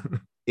that.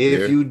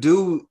 If you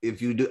do,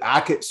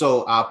 I'll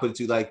put it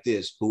to you like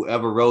this.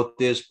 Whoever wrote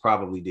this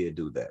probably did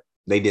do that.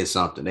 They did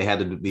something. They had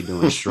to be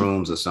doing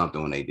shrooms or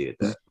something when they did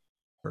that.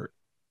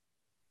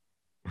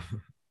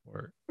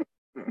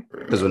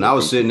 Because when I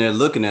was sitting there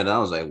looking at it, I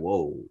was like,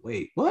 whoa,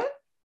 wait, what?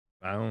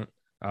 I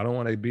I don't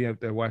want to be up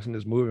there watching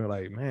this movie and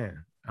like,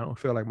 man, I don't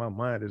feel like my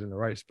mind is in the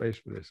right space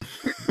for this.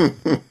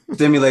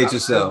 Stimulate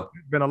yourself.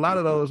 There's been a lot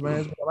of those, man.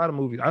 There's been a lot of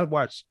movies. I've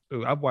watched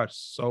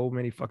so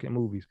many fucking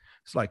movies.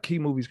 It's like key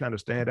movies kind of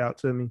stand out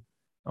to me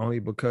only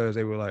because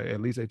they were like,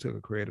 at least they took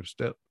a creative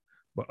step.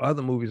 But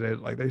other movies,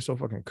 they so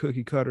fucking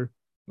cookie cutter.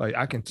 Like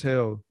I can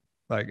tell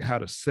like how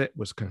the set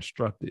was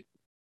constructed.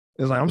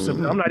 It's like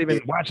I'm not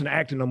even watching the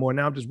acting no more.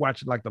 Now I'm just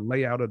watching like the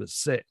layout of the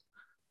set.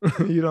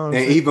 You know what I'm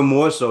And saying? even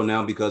more so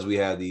now because we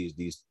have these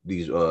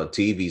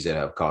TVs that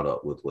have caught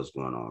up with what's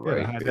going on,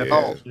 right? High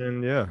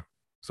definition, yeah.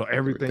 So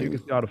everything you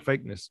can see all the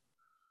fakeness.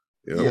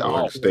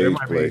 Or stage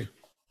play.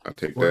 I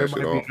take that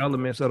shit off.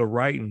 Elements of the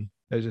writing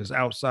that's just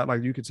outside.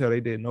 Like you could tell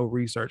they did no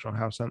research on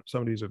how some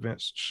of these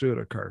events should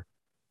occur,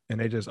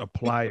 and they just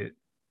apply it.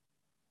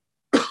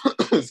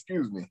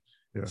 Excuse me.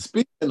 Yeah.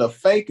 Speaking of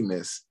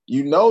fakeness,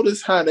 you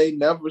notice how they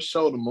never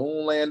show the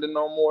moon landing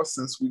no more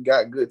since we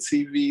got good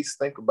TVs.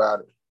 Think about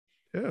it.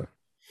 Yeah.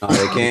 No,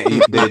 they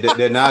can't.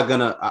 They're not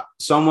gonna.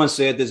 Someone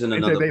said this in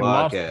another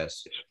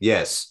podcast.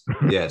 Yes.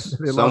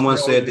 Someone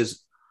said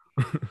this.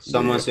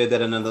 Someone said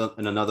that in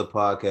another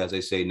podcast.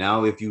 They say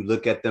now if you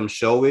look at them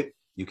show it,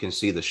 you can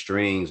see the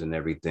strings and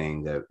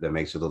everything that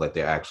makes it look like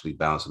they're actually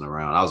bouncing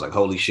around. I was like,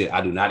 holy shit!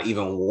 I do not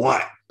even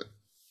want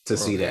to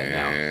see that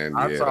now.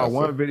 I saw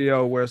one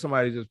video where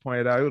somebody just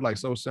pointed out it was like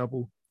so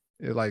simple.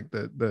 It's like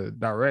the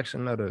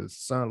direction of the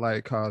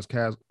sunlight caused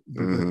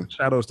the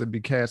shadows to be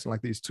cast in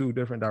like these two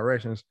different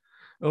directions.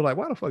 I was like,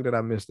 why the fuck did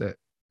I miss that?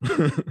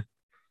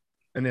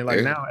 And then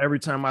like now every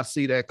time I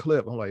see that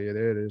clip, I'm like, yeah,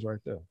 there it is right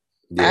there.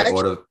 Yeah,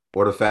 actually,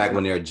 or the fact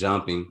when they're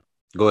jumping.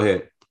 Go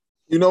ahead.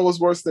 You know what's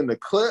worse than the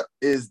clip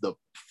is the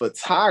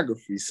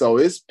photography. So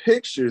it's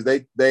pictures.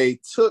 They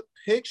took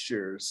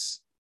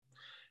pictures,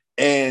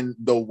 and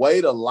the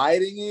way the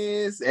lighting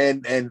is,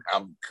 and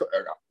I'm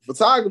a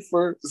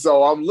photographer,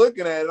 so I'm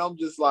looking at it. I'm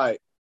just like,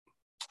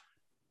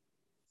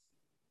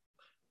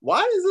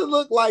 why does it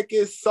look like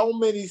it's so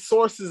many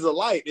sources of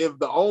light if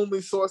the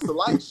only source of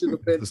light should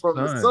have been from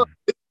the sun?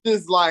 It's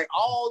just like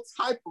all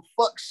type of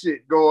fuck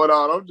shit going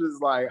on. I'm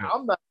just like,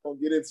 I'm not gonna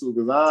get into it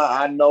because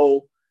I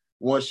know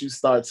once you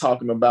start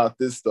talking about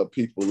this stuff,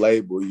 people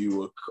label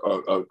you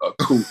a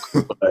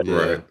kook.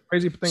 Right.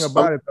 Crazy thing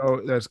about it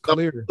though, that's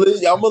clear.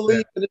 I'm gonna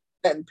leave it at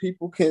that, and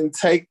people can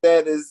take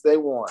that as they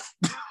want.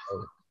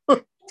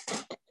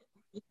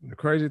 The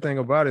crazy thing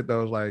about it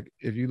though is like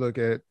if you look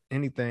at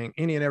anything,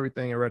 any and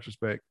everything in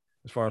retrospect,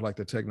 as far as like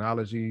the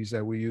technologies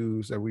that we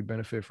use, that we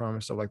benefit from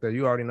and stuff like that,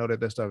 you already know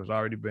that stuff has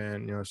already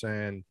been, you know what I'm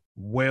saying,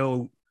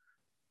 well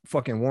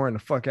fucking worn the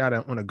fuck out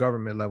on a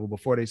government level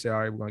before they say, all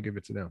right, we're gonna give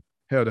it to them.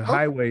 Hell, the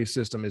highway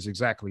system is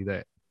exactly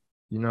that.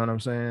 You know what I'm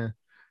saying?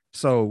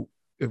 So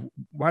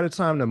by the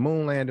time the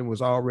moon landing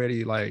was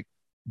already like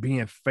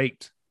being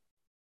faked,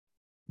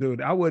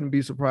 dude, I wouldn't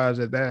be surprised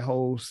that that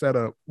whole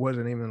setup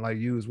wasn't even like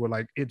used with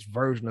like its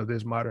version of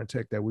this modern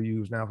tech that we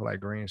use now for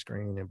like green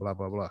screen and blah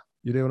blah blah.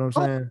 You know what I'm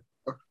saying?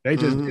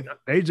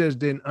 They just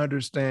didn't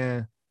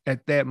understand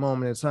at that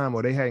moment in time,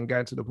 or they hadn't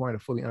gotten to the point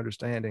of fully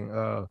understanding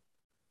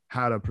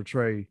how to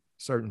portray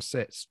certain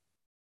sets.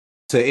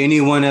 To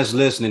anyone that's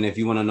listening, if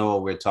you want to know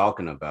what we're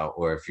talking about,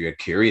 or if you're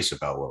curious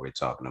about what we're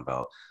talking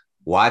about,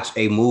 watch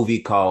a movie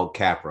called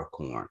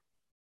Capricorn.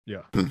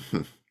 Yeah.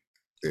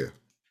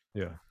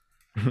 Yeah.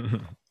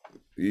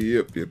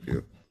 Yep.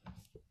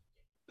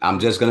 I'm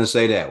just gonna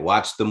say that.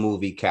 Watch the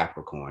movie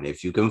Capricorn.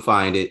 If you can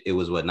find it, it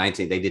was what,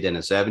 19? They did it in the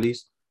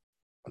 70s.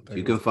 If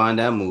you can find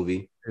that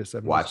movie,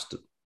 watch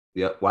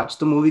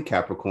the movie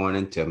Capricorn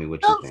and tell me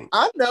what you think.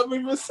 I've never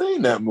even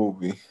seen that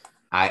movie.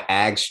 I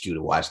asked you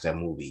to watch that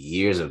movie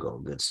years ago,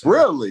 good sir.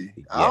 Really?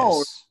 Yes. I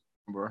don't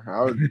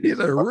remember. He's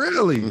like,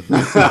 really?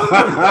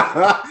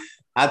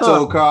 I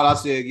told Carl, I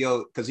said,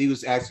 yo, because he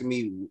was asking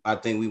me, I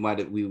think we might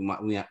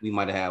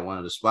have had one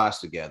of the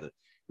spots together.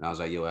 And I was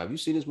like, yo, have you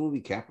seen this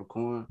movie,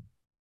 Capricorn?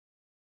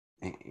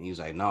 And he was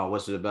like, no,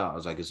 what's it about? I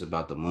was like, it's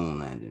about the moon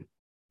landing.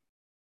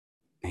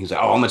 And he's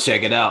like, oh, I'm gonna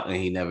check it out. And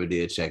he never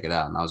did check it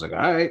out. And I was like,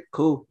 all right,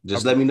 cool.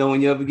 Just let me know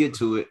when you ever get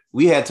to it.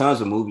 We had tons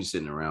of movies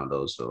sitting around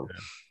though. So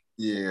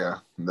yeah,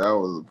 that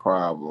was a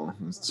problem.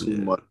 It's too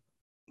much.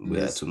 We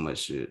had too much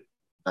shit.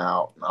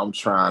 Now I'm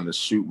trying to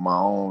shoot my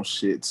own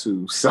shit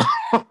too. So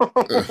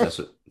that's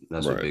a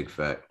big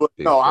fact. But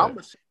I'm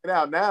gonna check it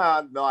out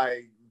now,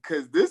 like,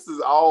 because this is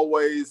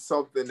always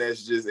something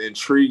that's just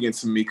intriguing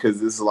to me.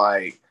 Because it's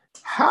like,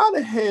 how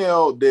the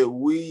hell did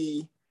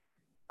we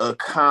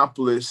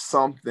accomplish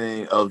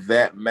something of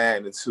that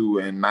magnitude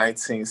in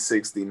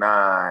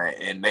 1969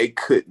 and they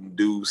couldn't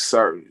do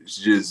certain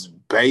just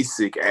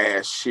basic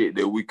ass shit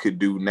that we could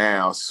do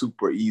now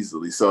super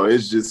easily? So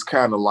it's just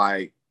kind of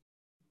like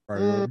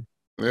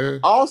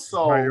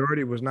also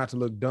priority was not to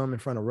look dumb in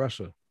front of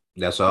Russia.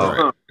 That's all.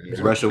 Right.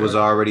 Russia was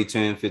already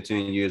 10,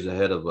 15 years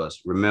ahead of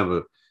us.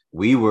 Remember,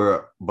 we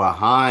were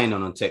behind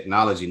on the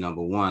technology,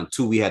 number one.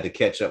 Two, we had to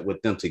catch up with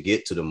them to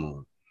get to the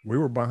moon. We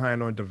were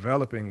behind on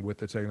developing with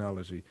the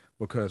technology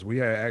because we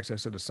had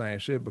access to the same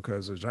shit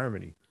because of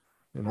Germany.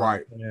 You know?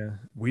 Right. Yeah.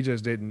 We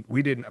didn't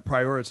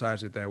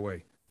prioritize it that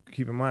way.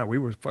 Keep in mind, we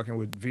were fucking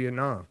with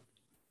Vietnam.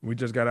 We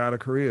just got out of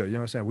Korea. You know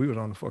what I'm saying? We was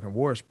on the fucking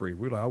war spree.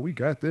 We were like, oh, we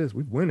got this.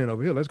 We winning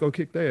over here. Let's go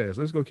kick their ass.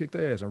 Let's go kick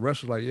their ass. And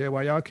Russia's like, yeah,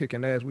 while y'all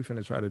kicking ass, we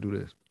finna try to do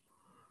this.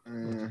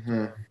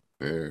 Mm-hmm.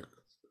 Yeah.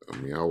 I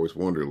mean, I always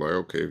wondered, like,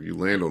 okay, if you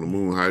land on the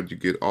moon, how did you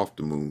get off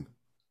the moon?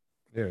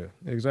 Yeah,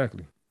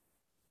 exactly.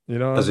 You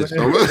know what I'm Because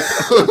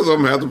saying? So I'm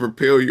gonna have to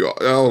propel you.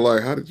 I was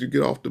like, how did you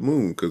get off the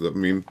moon? Because I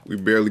mean, we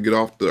barely get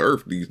off the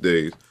Earth these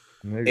days.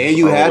 And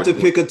you I had to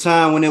always- pick a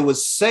time when it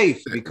was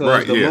safe because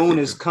Right, the yeah, moon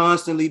yeah. is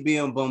constantly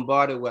being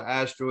bombarded with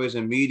asteroids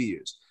and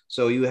meteors.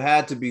 So you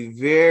had to be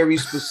very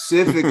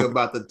specific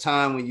about the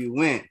time when you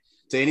went.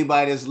 To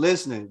anybody that's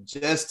listening,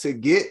 just to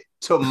get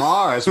to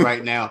Mars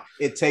right now,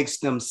 it takes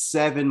them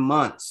 7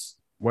 months.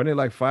 Wasn't it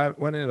like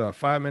wasn't it a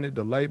 5-minute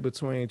delay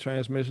between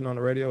transmission on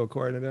the radio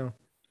according to them?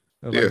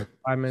 It was Yeah. like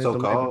a 5-minute delay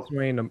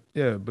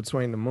So-called.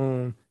 between the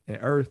moon and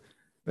Earth.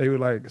 They were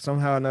like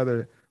somehow or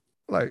another,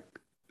 like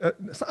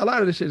a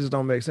lot of this shit just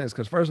don't make sense.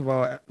 Because first of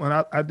all, when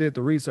I did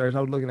the research, I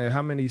was looking at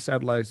how many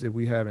satellites did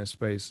we have in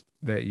space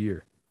that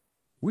year.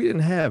 We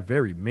didn't have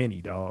very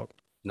many, dog.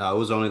 No, it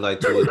was only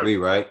like 2 or 3,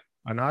 right?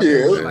 And I Yeah,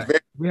 think it was like, very,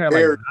 we had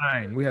like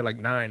 9. We had like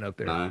 9 up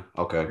there. 9.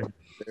 Okay.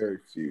 very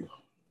few.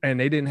 And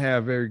they didn't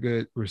have very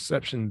good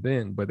reception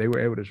then, but they were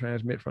able to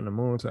transmit from the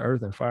moon to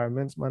Earth in 5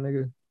 minutes, my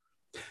nigga.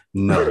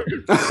 No.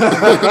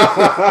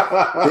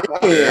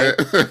 Yeah.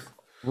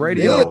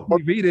 Radio No.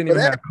 TV didn't even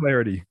have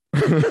clarity.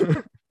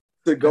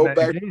 To go And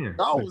back, again,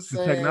 I like, was the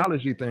saying-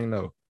 technology thing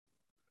though.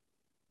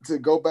 to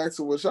go back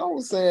to what y'all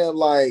was saying,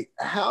 like,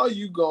 how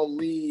you gonna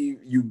leave?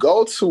 You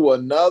go to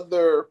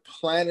another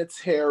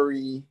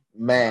planetary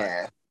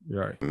mass,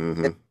 Right.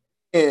 Mhm.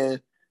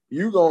 and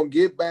you gonna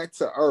get back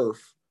to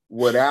Earth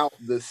without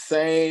the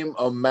same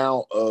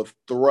amount of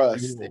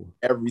thrust and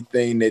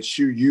everything that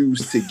you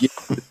use to get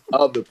to the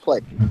other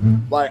place.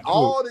 Like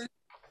all this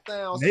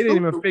sounds. They didn't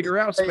even stupid. figure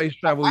out space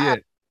travel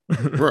yet.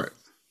 Right.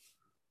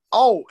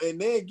 Oh, and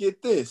then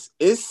get this: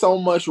 it's so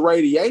much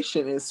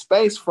radiation in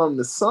space from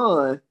the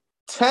sun.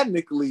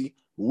 Technically,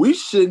 we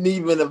shouldn't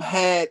even have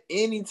had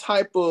any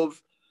type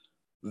of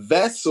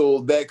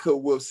vessel that could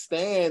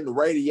withstand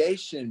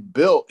radiation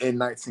built in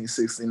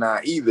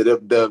 1969 either.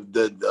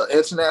 The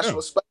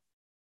International Space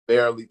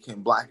barely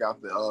can black out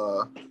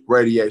the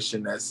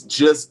radiation that's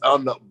just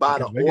on the by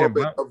the Because they get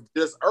orbit bumped. of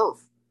just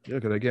Earth. Yeah,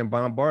 because they're getting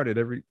bombarded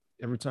every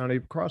time they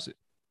cross it.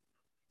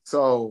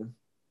 So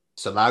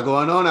It's a lot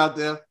going on out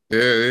there. Yeah,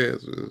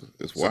 it's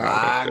It's a wild. out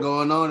lot there.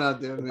 going on out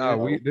there, man.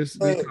 No, this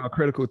is called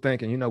critical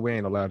thinking. You know, we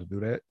ain't allowed to do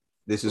that.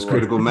 This is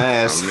critical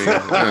mass. I mean,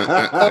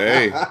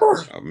 hey,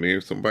 I mean,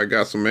 if somebody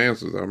got some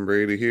answers, I'm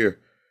ready to hear.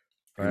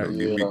 You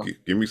know, Right.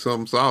 give me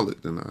something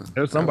solid, then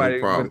There's have no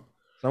problem.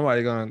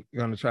 somebody gonna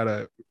try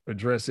to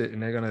address it,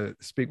 and they're gonna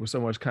speak with so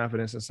much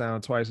confidence and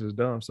sound twice as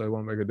dumb, so it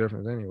won't make a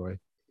difference anyway.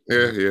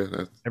 Yeah,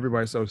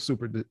 Everybody's so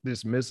super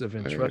dismissive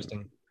and Hey,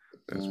 trusting.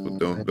 that's what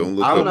don't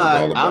look I'm up is all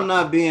not. about. I'm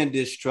not being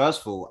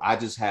distrustful. I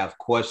just have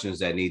questions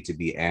that need to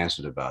be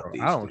answered about Bro,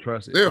 these. I don't things.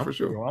 trust it. Yeah, I'm, for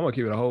sure. I'm gonna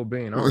keep it a whole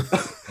bean.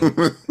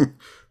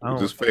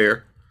 Which is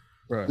fair.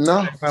 Bro,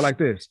 No. like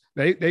this.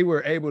 They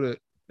were able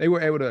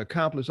to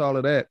accomplish all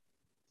of that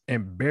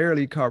and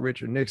barely caught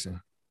Richard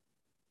Nixon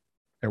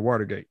at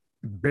Watergate.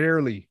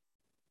 Barely.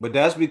 But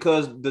that's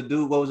because the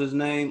dude, what was his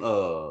name?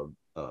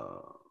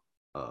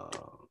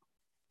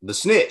 The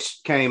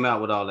snitch came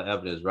out with all the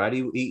evidence, right?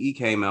 He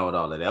came out with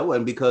all of that. That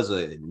wasn't because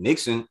of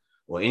Nixon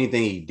or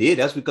anything he did.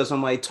 That's because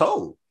somebody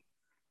told.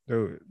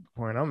 Dude, the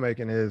point I'm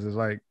making is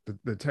like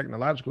the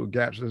technological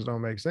gaps just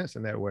don't make sense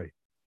in that way.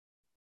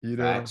 You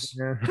know Facts.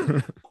 what I'm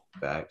saying?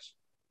 Facts.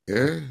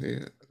 Yeah.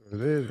 It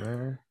is,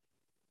 man.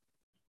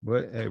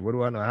 But hey, what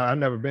do I know? I've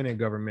never been in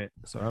government,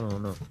 so I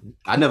don't know.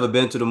 I never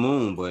been to the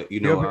moon, but you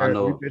know, I We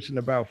know. bitching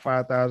about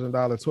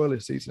 $5,000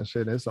 toilet seats and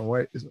shit. It's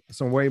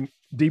some way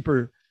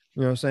deeper.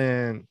 You know what I'm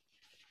saying?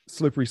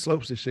 Slippery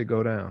slopes that shit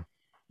go down.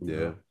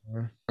 Yeah.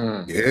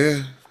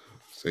 Yeah.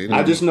 Say that.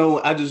 I just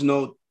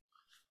know,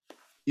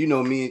 you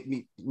know,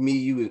 me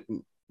and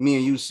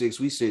you, Six,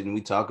 we sit and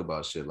we talk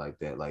about shit like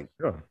that. Like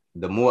Yeah.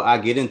 the more I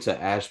get into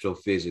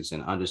astrophysics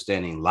and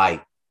understanding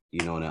light,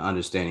 you know, and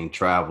understanding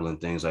travel and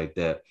things like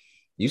that,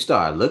 you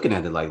start looking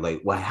at it like,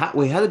 how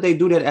did they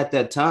do that at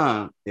that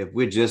time if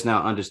we're just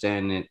now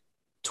understanding it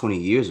 20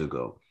 years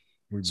ago?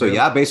 So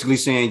y'all basically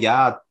saying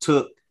y'all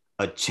took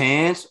a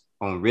chance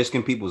on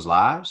risking people's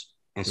lives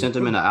and sent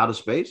them into outer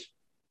space?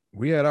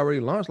 We had already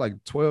launched like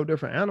 12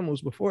 different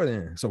animals before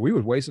then. So we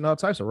was wasting all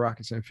types of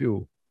rockets and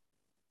fuel,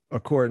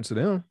 according to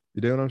them.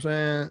 You know what I'm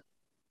saying?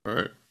 All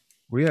right.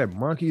 We had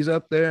monkeys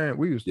up there,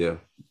 and Yeah.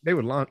 they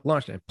were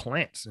launching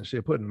plants and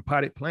shit, putting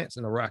potted plants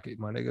in the rocket,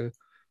 my nigga.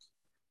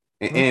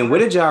 And where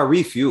did y'all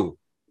refuel?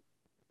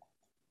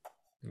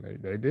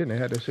 They did. They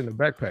had that shit in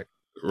the backpack.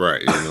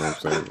 Right. You know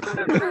what I'm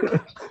saying?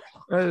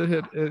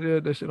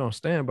 That shit on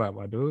standby,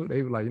 my dude.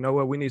 They were like, you know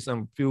what? We need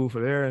some fuel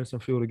for there and some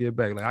fuel to get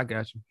back. Like, I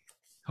got you.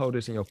 Hold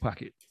this in your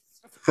pocket.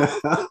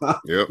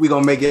 Yep. We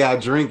gonna make y'all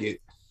drink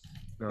it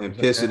You know what and I'm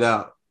piss saying? it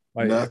out.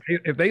 Like, No.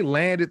 if they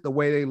landed the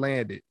way they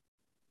landed,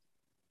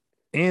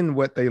 in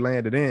what they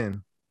landed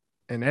in,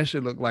 and that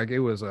shit looked like it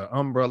was an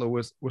umbrella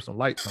with some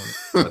lights on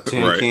it. A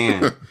tin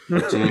can.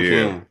 A tin Yeah.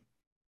 can.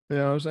 You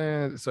know what I'm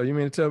saying? So you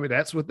mean to tell me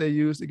that's what they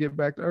used to get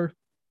back to Earth?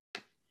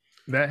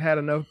 That had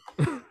enough.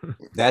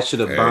 That should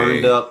have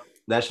burned up.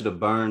 That should have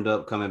burned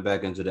up coming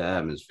back into the Should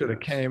atmosphere. have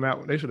came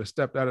out. They should have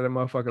stepped out of that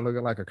motherfucker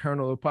looking like a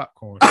kernel of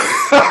popcorn.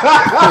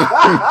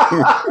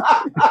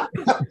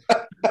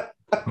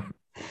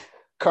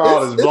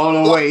 Carl is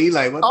blown away. He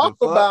like, what Talk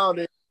the fuck? about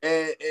it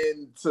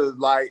and to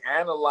like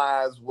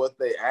analyze what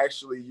they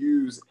actually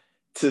use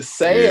to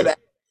say it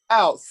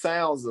out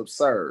sounds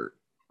absurd.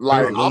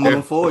 Like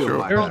Aluminum foil. for sure.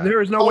 My There, God.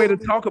 there is no way to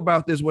talk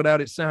about this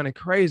without it sounding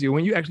crazy.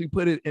 When you actually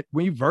put it,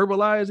 when you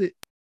verbalize it,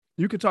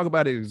 you can talk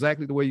about it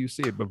exactly the way you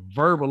see it, but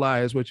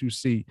verbalize what you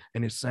see,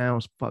 and it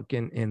sounds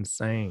fucking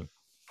insane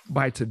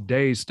by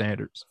today's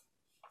standards.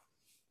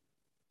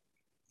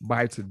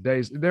 By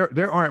today's,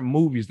 there aren't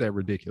movies that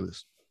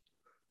ridiculous,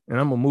 and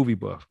I'm a movie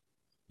buff.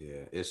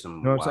 Yeah, it's some.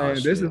 You know what I'm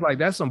saying? This is like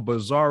that's some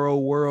bizarro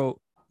world.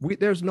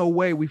 There's no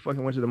way we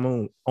fucking went to the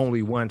moon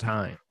only one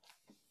time.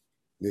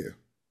 Yeah.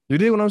 You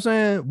dig what I'm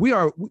saying?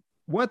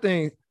 One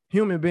thing.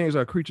 Human beings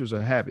are creatures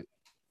of habit.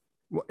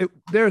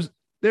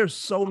 There's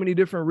so many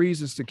different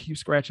reasons to keep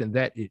scratching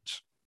that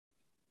itch.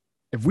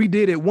 If we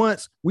did it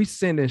once, we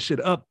sending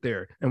shit up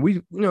there, and we,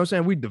 you know what I'm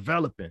saying, we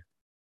developing.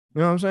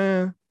 You know what I'm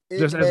saying?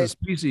 Just as a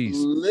species.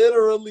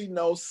 Literally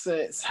no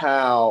sense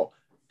how,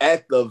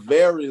 at the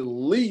very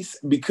least,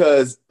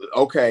 because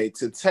okay,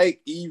 to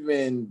take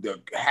even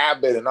the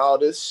habit and all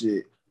this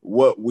shit,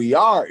 what we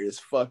are is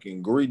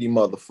fucking greedy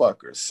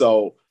motherfuckers.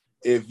 So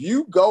if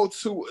you go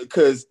to,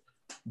 because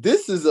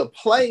this is a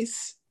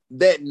place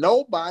that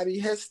nobody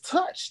has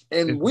touched,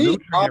 and It's we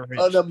are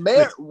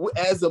nutrient-rich.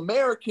 as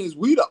Americans,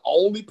 we the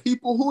only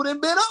people who done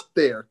been up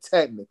there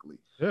technically.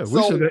 Yeah, So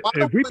we should. why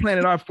If we would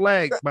planted our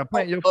flag, by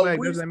planting your flag,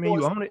 a does that mean you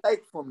resource own it?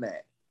 take from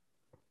that?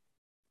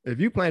 If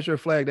you plant your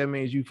flag, that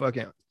means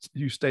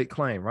you stake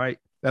claim, right?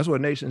 That's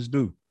what nations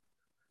do.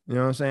 You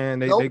know what I'm saying?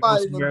 They go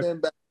Nobody done somewhere. been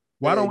back.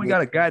 Why don't we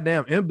got a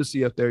goddamn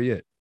embassy up there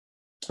yet?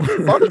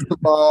 First of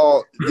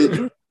all, did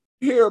you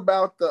hear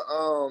about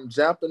the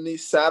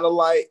Japanese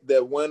satellite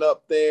that went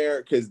up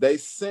there? Because they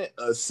sent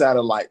a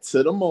satellite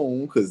to the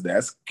moon, because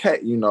that's,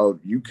 you know,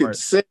 you could Right.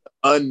 send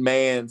an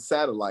unmanned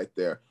satellite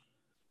there.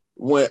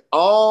 Went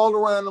all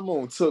around the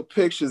moon, took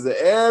pictures of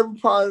every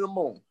part of the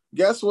moon.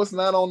 Guess what's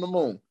not on the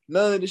moon?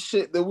 None of the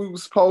shit that we were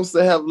supposed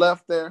to have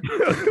left there.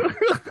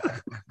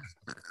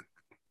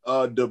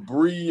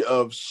 Debris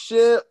of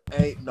ship,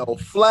 ain't no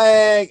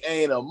flag,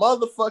 ain't a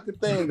motherfucking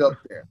thing up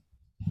there.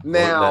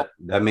 Now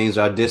that means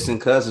our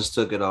distant cousins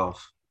took it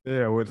off.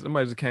 Yeah, well,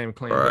 somebody just came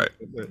clean. Right.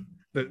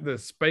 The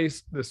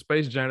space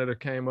janitor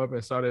came up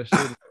and saw that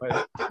shit.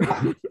 Like,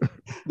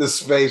 The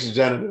space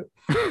janitor.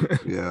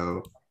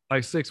 Yo.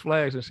 like Six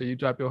Flags and shit. You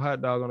drop your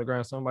hot dog on the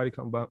ground, somebody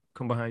come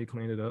behind you,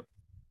 clean it up.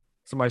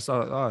 Somebody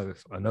saw, oh,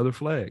 it's another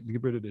flag.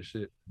 Get rid of this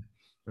shit.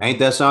 Ain't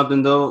that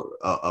something though?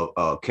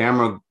 A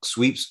camera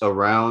sweeps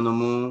around the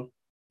moon,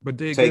 But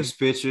takes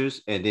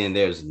pictures, and then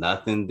there's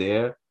nothing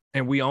there.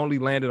 and we only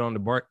landed on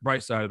the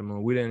bright side of the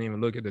moon. We didn't even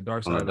look at the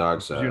dark side. On the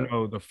dark side. You side.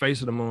 know, the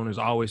face of the moon is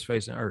always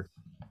facing Earth.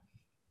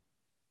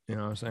 You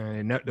know what I'm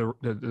saying? And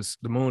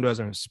the moon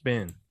doesn't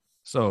spin.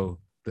 So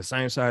the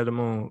same side of the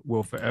moon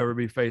will forever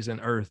be facing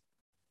Earth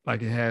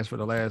like it has for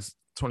the last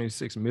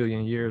 26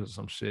 million years or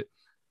some shit.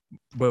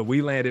 But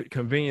we landed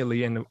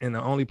conveniently in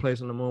the only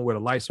place on the moon where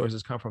the light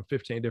sources come from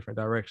 15 different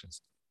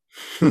directions.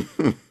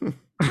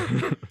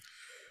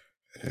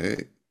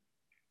 Hey.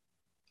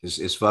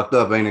 It's fucked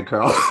up, ain't it,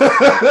 Carl?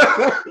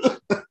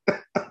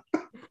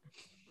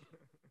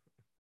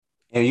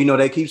 And you know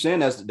they keep saying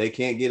that they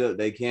can't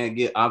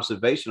get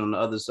observation on the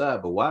other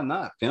side, but why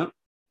not, pimp?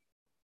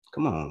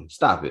 Come on,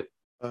 stop it.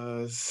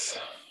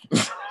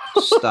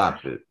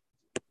 Stop it.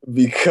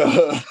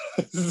 because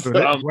So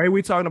the way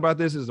we talking about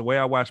this is the way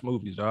I watch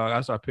movies, dog.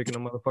 I start picking the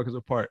motherfuckers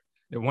apart.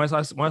 And once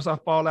I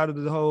fall out of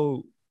the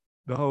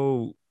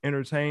whole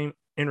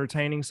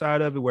entertaining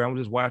side of it, where I'm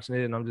just watching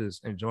it and I'm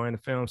just enjoying the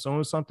film. As soon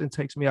as something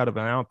takes me out of it,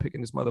 I'm picking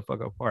this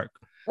motherfucker apart.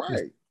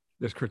 right.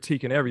 Just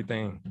critiquing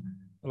everything.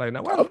 Like,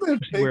 now why I've the been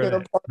fuck you wear picking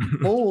that? apart the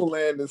moon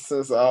landing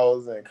since I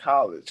was in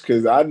college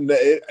because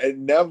it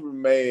never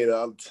made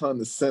a ton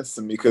of sense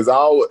to me because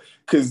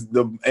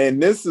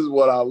and this is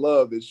what I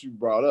love that you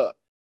brought up.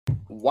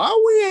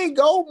 Why we ain't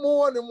go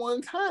more than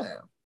one time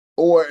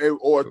or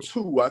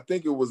two? I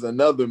think it was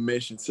another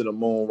mission to the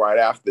moon right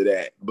after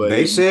that. But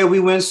They said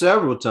we went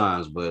several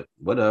times, but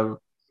whatever.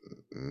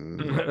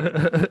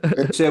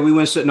 They said we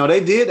went. No,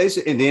 they did. They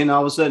said, and then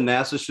all of a sudden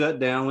NASA shut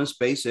down when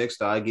SpaceX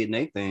started getting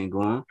their thing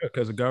going.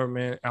 Because the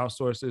government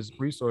outsources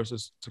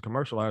resources to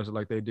commercialize it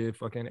like they did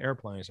fucking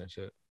airplanes and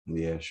shit.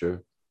 Yeah,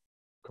 sure.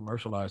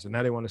 Commercialize it.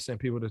 Now they want to send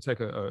people to take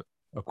a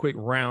quick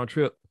round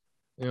trip.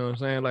 You know what I'm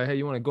saying? Like, hey,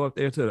 you want to go up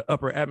there to the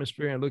upper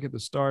atmosphere and look at the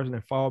stars and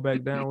then fall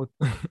back down with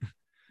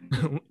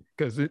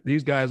because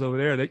these guys over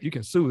there, you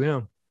can sue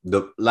them.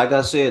 Like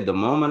I said, the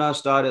moment I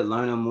started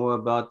learning more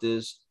about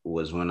this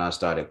was when I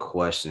started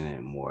questioning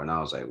it more. And I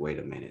was like, wait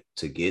a minute,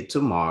 to get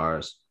to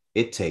Mars,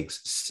 it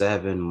takes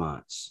 7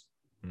 months.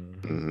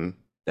 Mm-hmm.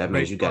 That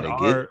means you got to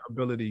our get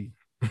ability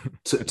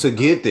to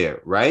get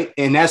there, right?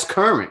 And that's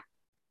current.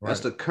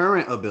 That's Right. the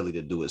current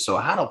ability to do it. So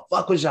how the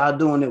fuck was y'all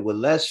doing it with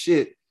less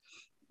shit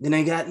than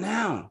they got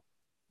now?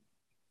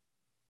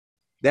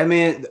 That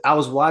man, I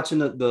was watching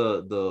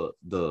the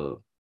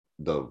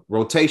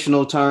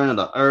rotational turn of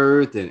the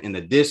earth and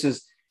the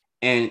distance,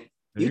 and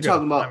You you gotta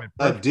talking time about it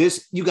a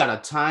perfect. you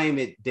gotta time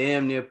it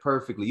damn near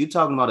perfectly. You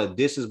talking about a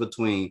distance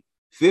between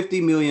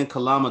 50 million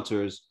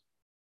kilometers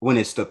when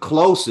it's the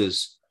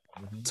closest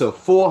Mhm. to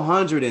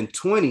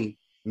 420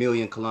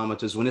 million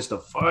kilometers when it's the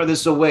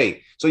farthest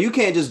away. So you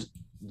can't just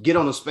get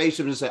on a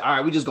spaceship and say, all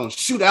right, we're just gonna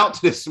shoot out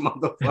to this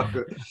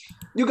motherfucker.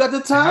 You got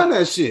to time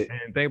that shit.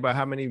 And think about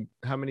how many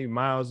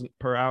miles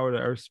per hour the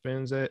Earth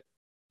spins at.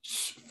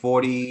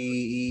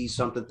 40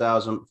 something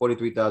thousand,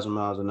 43,000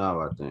 miles an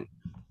hour, I think.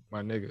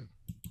 My nigga.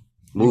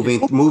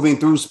 Moving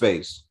through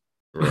space.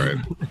 Right.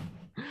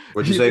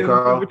 What'd you say,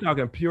 Carl? We're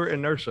talking pure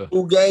inertia.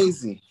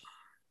 Fugazi.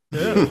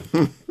 Yeah.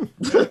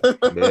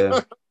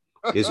 Yeah.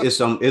 It's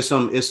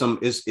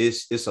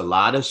a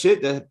lot of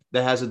shit that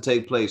has to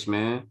take place,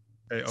 man.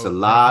 Hey, It's a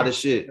lot of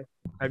shit.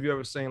 Have you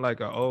ever seen like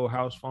an old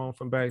house phone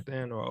from back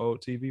then or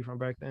old TV from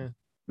back then?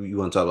 You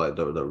want to talk like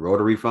the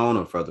rotary phone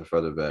or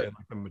further back? Yeah,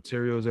 like the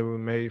materials they were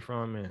made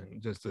from,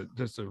 and just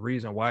the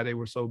reason why they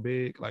were so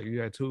big. Like you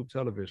had tube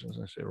televisions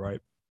and shit, right?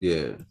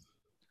 Yeah.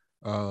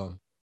 Hell,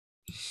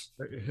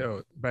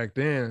 back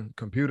then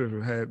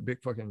computers had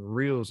big fucking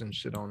reels and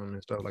shit on them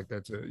and stuff like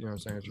that. You know what I'm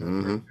saying?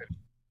 Mm-hmm.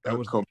 That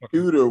was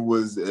computer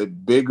was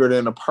bigger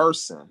than a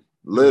person,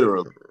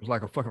 literally. It was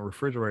like a fucking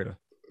refrigerator.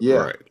 Yeah.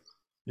 Right.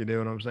 You know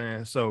what I'm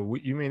saying? So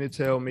you mean to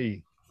tell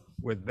me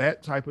with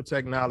that type of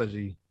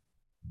technology?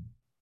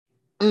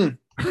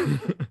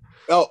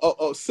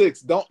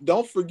 Six.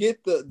 Don't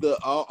forget the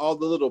all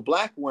the little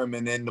black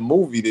women in the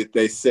movie that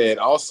they said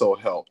also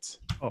helped.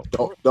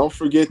 Oh, don't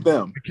forget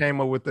them. They came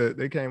up with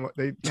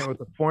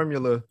the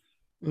formula,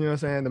 you know what I'm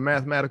saying, the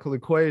mathematical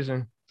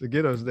equation to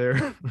get us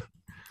there.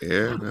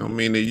 Yeah, I don't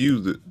mean they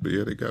used it, but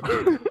yeah, they got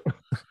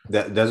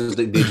that.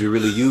 Did you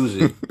really use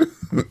it?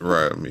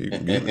 Right. I mean,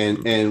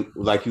 and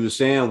like you were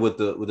saying with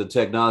the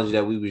technology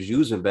that we was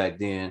using back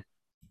then,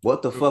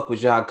 what the fuck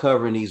was y'all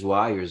covering these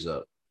wires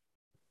up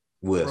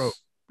with? Bro,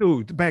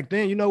 dude, back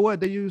then, you know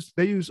what they use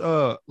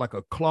like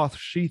a cloth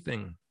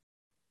sheathing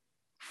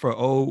for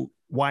old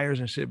wires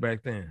and shit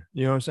back then.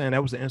 You know what I'm saying?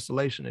 That was the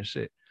installation and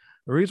shit.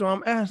 The reason why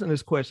I'm asking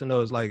this question though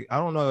is like I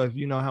don't know if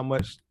you know how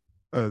much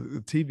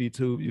the TV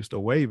tube used to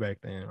weigh back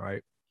then,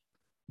 right?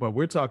 But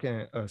we're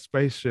talking a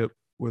spaceship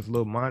with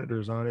little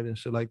monitors on it and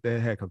shit like that,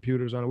 had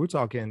computers on it. We're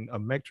talking a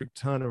metric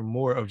ton or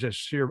more of just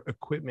sheer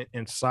equipment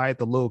inside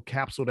the little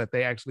capsule that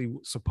they actually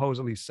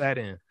supposedly sat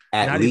in.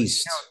 At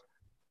least.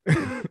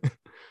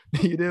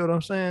 You know what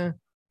I'm saying?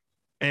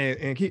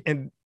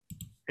 And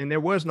there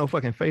was no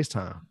fucking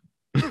FaceTime.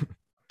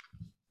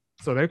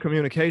 So their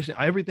communication,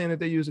 everything that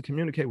they used to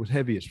communicate was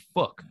heavy as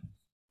fuck.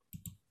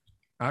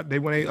 When they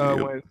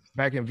went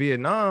back in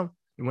Vietnam,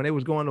 when they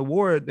was going to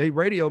war, they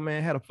radio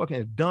man had a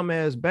fucking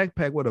dumbass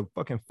backpack with a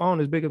fucking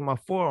phone as big as my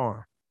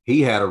forearm.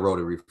 He had a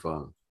rotary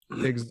phone.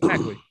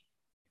 Exactly.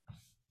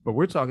 But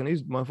we're talking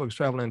these motherfuckers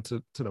traveling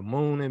to the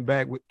moon and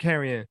back with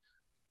carrying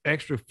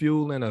extra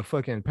fuel in a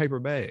fucking paper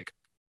bag.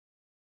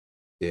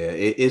 Yeah,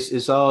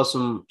 it's all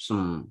some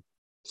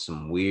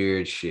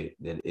weird shit.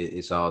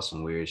 It's all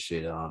some weird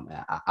shit.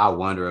 I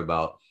wonder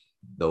about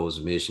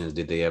those missions.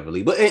 Did they ever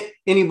leave? But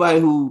anybody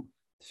who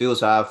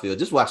feels how I feel,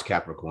 just watch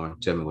Capricorn.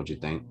 Tell me what you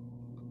think.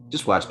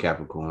 Just watch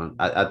Capricorn.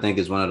 I think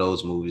it's one of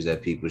those movies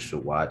that people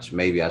should watch.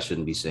 Maybe I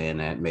shouldn't be saying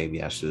that.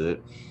 Maybe I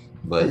should.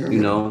 But, you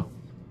know,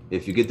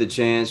 if you get the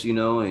chance, you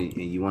know, and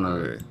you want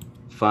to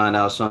find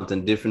out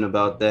something different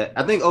about that.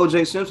 I think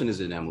O.J. Simpson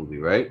is in that movie,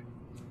 right?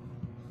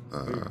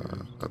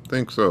 I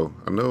think so.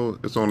 I know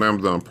it's on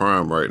Amazon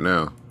Prime right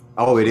now.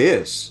 Oh, it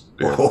is?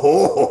 Yeah.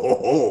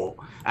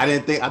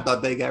 I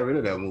thought they got rid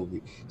of that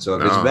movie. So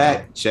if it's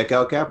back, check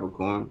out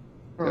Capricorn.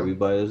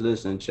 Everybody that's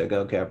listening, check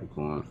out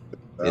Capricorn.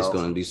 It's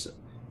going to be...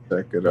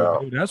 Check it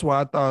out. Dude, that's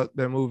why I thought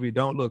that movie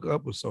Don't Look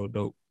Up was so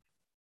dope.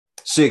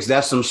 Six,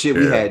 that's some shit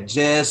we had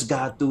just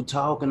got through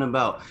talking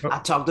about. I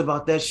talked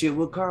about that shit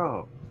with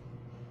Carl.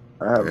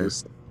 I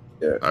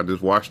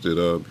just watched it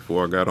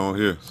before I got on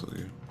here. So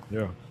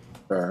yeah.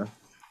 Yeah.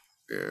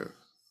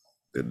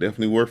 They're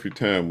definitely worth your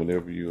time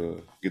whenever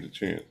you get a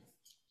chance.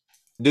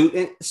 Dude,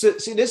 and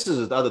see, this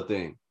is the other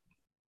thing.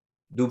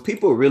 Do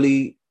people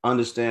really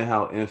understand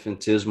how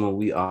infinitesimal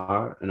we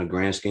are in the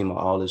grand scheme of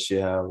all this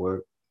shit, how it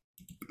works?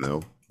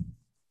 No.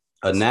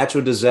 A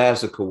natural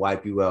disaster could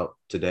wipe you out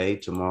today,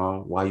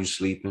 tomorrow, while you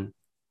sleeping.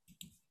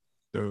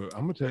 Dude,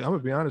 I'm gonna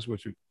be honest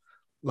with you.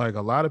 Like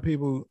a lot of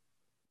people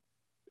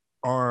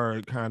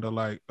are kind of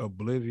like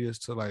oblivious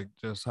to like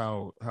just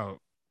how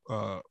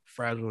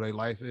fragile their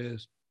life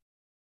is.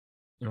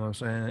 You know what I'm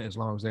saying? As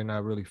long as they're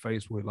not really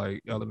faced with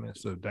like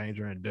elements of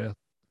danger and death.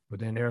 But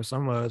then there are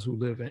some of us who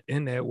live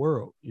in that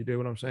world. You do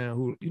what I'm saying?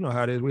 Who, you know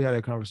how it is. We had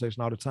that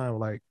conversation all the time,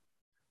 like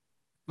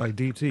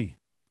DT. You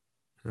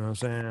know what I'm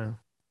saying?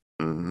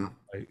 Mm-hmm.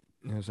 Like,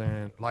 you know what I'm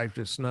saying? Life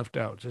just snuffed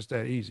out just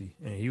that easy.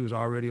 And he was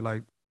already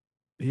like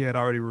he had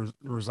already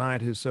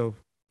resigned himself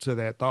to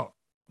that thought.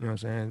 You know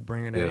what I'm saying?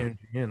 Bringing that Yeah.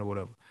 energy in or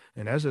whatever.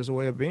 And that's just a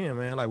way of being,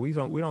 man. Like we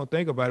don't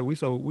think about it. We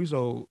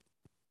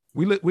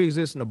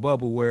exist in a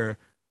bubble where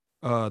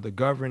the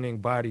governing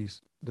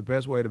bodies, the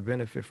best way to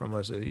benefit from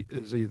us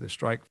is either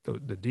strike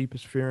the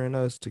deepest fear in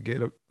us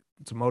to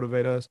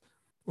motivate us,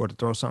 or to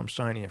throw something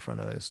shiny in front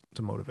of us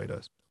to motivate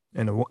us.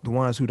 And the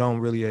ones who don't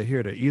really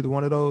adhere to either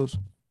one of those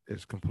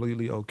is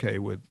completely okay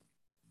with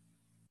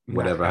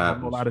Whatever not having a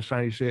happens. whole lot of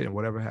shiny shit and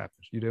whatever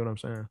happens. You know what I'm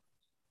saying?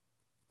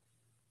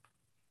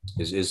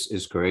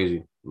 It's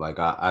crazy. Like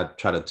I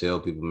try to tell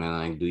people,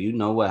 man, like, do you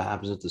know what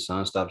happens if the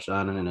sun stops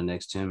shining in the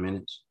next 10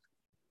 minutes?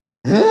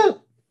 And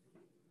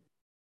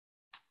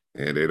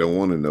they don't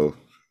want to know.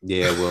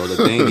 Yeah, well, the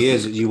thing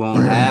is, you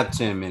won't have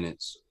 10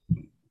 minutes.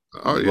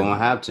 Oh, You yeah. won't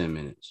have 10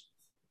 minutes.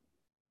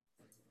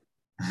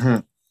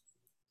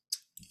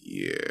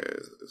 Yeah,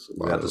 it's a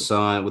lot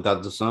Without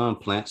of the sun,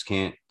 plants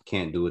can't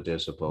do what they're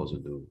supposed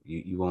to do.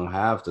 You won't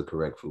have the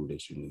correct food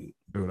that you need.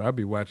 Dude, I'll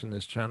be watching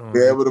this channel.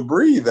 Be able to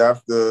breathe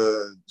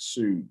after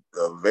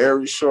a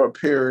very short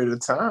period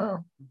of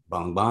time.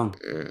 Bang bang.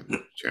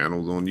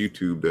 channels on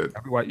YouTube that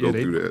Yeah, go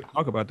they through that.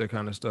 talk about that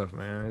kind of stuff,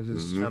 man. It's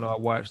this channel I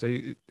watch.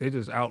 They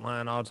just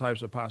outline all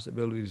types of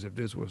possibilities if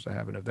this was to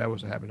happen, if that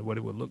was to happen, what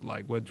it would look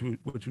like, what you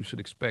should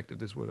expect if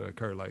this were to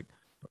occur. Like,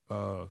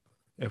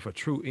 if a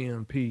true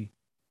EMP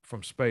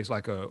from space,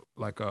 like a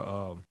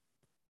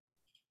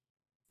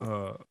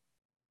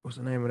what's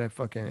the name of that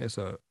fucking? It's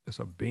a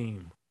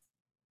beam.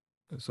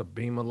 It's a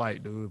beam of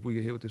light, dude. If we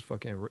get hit with this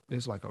fucking,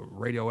 it's like a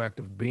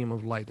radioactive beam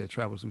of light that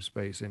travels through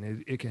space,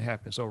 and it can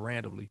happen so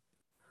randomly.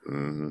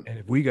 And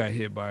if we got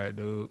hit by it,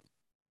 dude,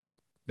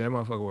 that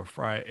motherfucker would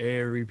fry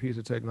every piece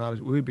of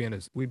technology. We'd be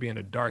in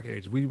a dark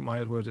age. We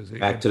might as well just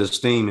Back to the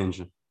steam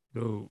engine.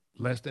 Dude,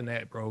 less than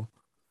that, bro.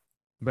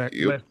 Less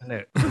than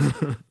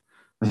that.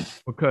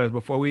 Because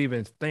before we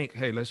even think,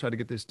 hey, let's try to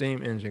get this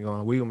steam engine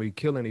going, we're gonna be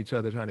killing each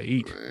other trying to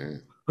eat.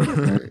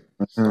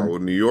 Saw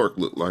what New York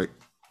looked like.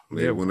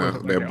 They went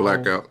out that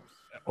blackout.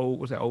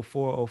 Was that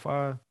 04,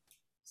 05?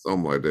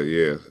 Something like that,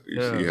 yeah.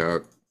 You see how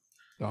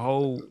that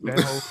whole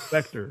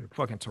sector,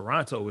 fucking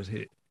Toronto was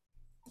hit.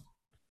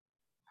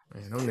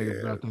 Man, them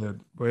niggas out there,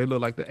 boy, it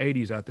looked like the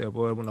 80s out there,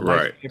 boy. When the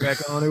lights came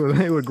back on,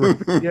 they were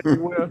graffiti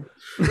everywhere.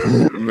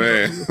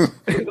 Man.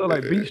 It looked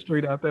like Beach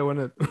Street out there when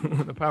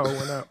the power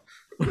went out.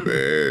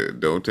 Man,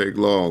 don't take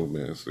long,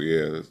 man. So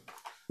yeah.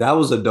 That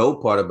was a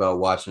dope part about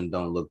watching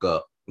Don't Look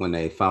Up, when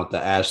they found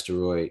the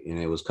asteroid and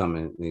it was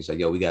coming. And he's like,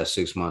 yo, we got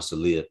 6 months to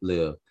live.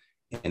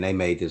 And they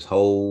made this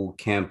whole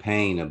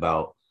campaign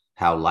about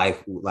how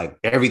life, like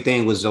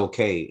everything was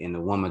okay. And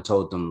the woman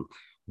told them,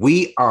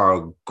 we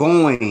are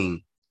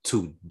going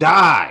to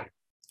die.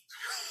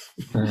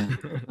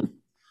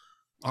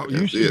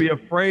 You should be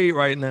afraid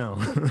right now.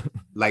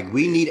 Like,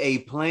 we need a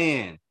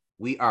plan.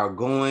 We are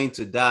going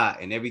to die.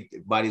 And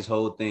everybody's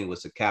whole thing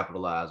was to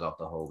capitalize off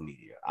the whole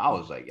meteor. I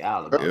was like,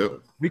 y'all,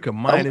 we could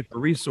mine it for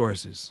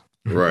resources.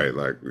 Right,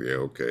 like, yeah,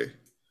 okay.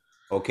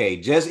 Okay,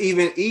 just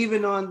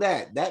even on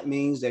that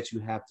means that you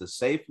have to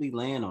safely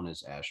land on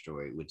this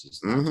asteroid, which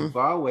is not too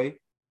far away.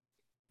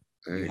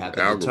 You have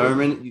to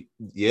determine,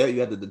 you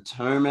have to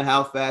determine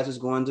how fast it's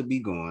going to be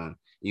going.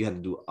 You have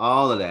to do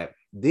all of that,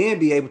 then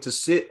be able to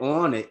sit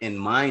on it and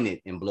mine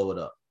it and blow it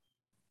up.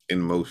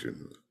 In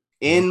motion,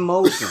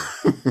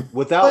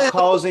 without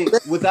causing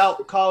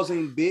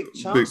big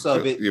chunks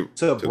of it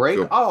to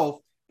break off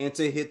and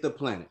to hit the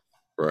planet.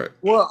 Right.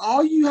 Well,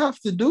 all you have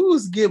to do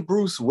is get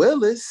Bruce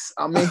Willis.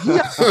 I mean,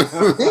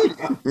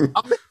 I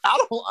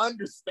don't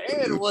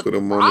understand what. Put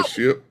him on the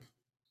ship.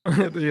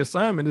 The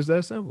assignment is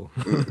that simple.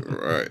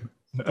 Right.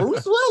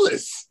 Bruce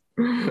Willis.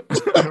 Hey,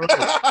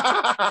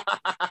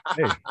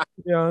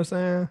 you know what I'm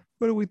saying?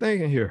 What are we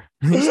thinking here?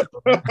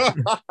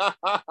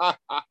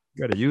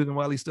 Gotta use him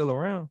while he's still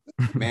around.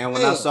 Man,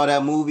 when I saw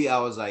that movie, I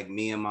was like,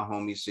 me and my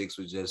homie Six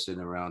was just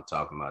sitting around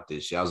talking about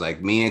this shit. I was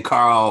like, me and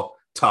Carl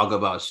talk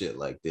about shit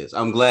like this.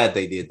 I'm glad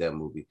they did that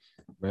movie.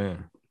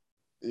 Man.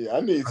 Yeah,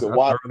 I need to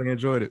watch. I really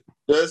enjoyed it.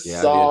 Just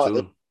saw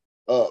it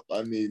up.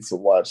 I need to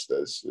watch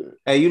that shit.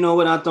 Hey, you know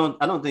what? I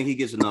don't think he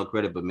gets enough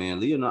credit, but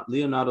man,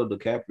 Leonardo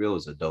DiCaprio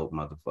is a dope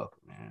motherfucker,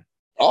 man.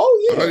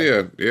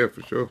 Oh yeah,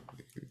 for sure.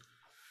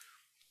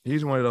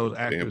 He's one of those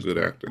actors. Damn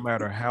good actor. No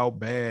matter how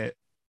bad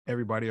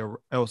everybody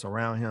else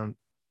around him,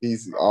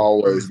 he's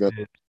always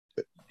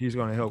he's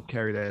gonna help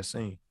carry that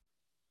scene.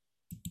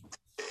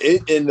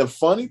 And the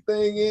funny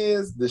thing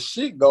is, the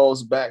shit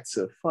goes back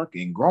to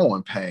fucking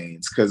Growing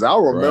Pains, because I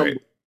remember he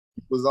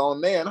was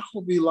on there, and I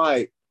would be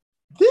like,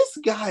 this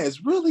guy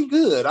is really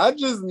good. I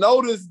just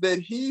noticed that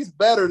he's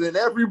better than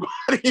everybody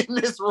in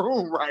this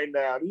room right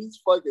now.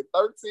 He's fucking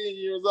 13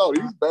 years old.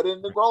 He's better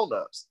than the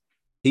grown-ups.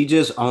 He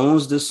just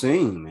owns the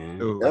scene, man.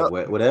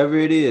 Like, whatever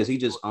it is, he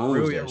just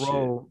owns that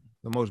shit.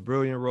 The most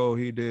brilliant role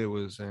he did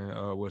was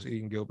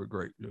Eating Gilbert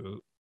Grape, dude.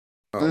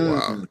 Oh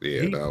wow!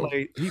 Yeah,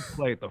 he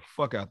played the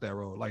fuck out that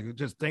role. Like,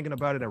 just thinking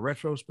about it in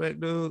retrospect,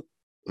 dude,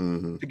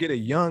 to get a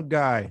young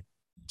guy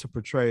to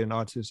portray an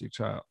autistic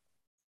child,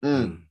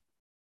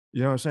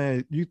 You know what I'm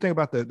saying? You think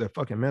about the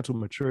fucking mental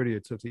maturity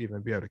it took to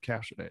even be able to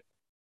capture that.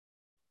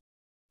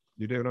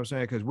 You dig what I'm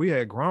saying? Because we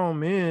had grown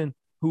men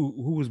who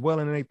was well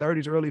in their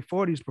 30s, early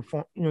 40s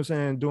perform, you know what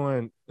I'm saying,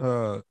 doing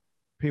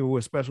people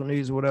with special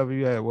needs or whatever.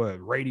 You had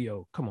what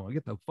radio. Come on,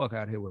 get the fuck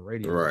out of here with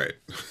radio. Right.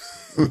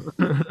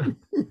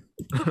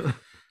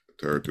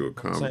 Turn to a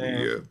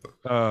comedy,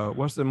 yeah.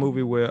 What's the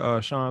movie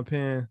with Sean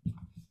Penn?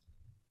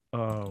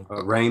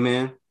 Rain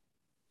Man.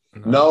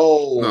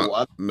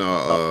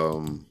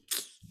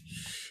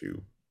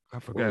 Shoot. I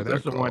forgot.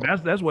 That's the one.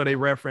 That's what they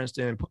referenced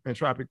in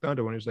Tropic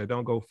Thunder when he said,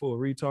 "Don't go full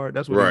retard."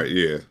 That's what. Right.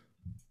 Yeah.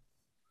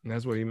 And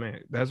that's what he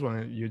meant. That's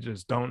when you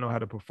just don't know how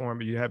to perform,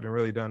 but you haven't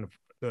really done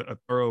a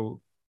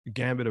thorough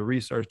gambit of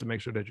research to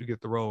make sure that you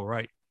get the role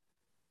right.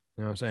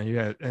 You know what I'm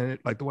saying?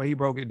 Like the way he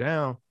broke it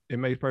down, it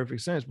makes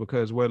perfect sense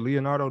because what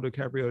Leonardo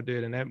DiCaprio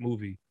did in that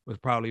movie was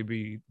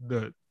probably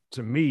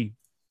to me,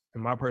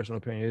 in my personal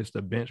opinion, it's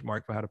the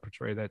benchmark for how to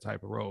portray that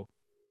type of role.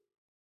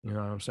 You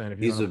know what I'm saying? If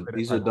he's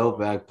a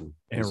dope actor.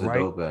 He's a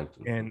dope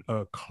actor. And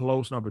a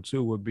close number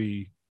 2 would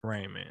be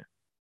Rain Man.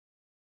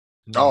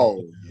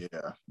 Oh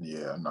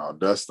yeah. No,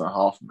 Dustin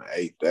Hoffman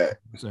ate that.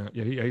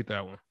 Yeah, he ate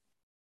that one.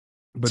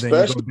 But then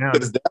you go down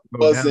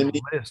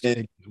the list, it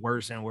gets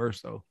worse and worse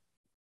though.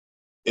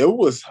 It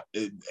was,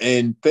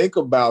 and think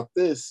about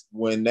this: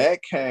 when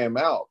that came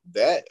out,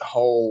 that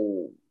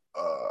whole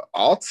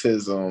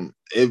autism,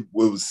 it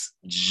was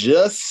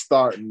just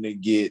starting to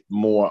get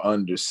more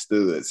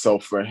understood. So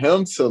for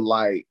him to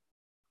like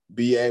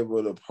be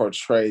able to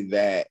portray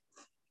that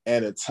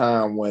at a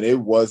time when it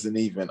wasn't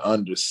even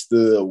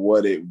understood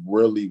what it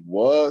really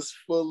was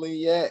fully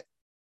yet,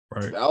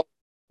 right? That was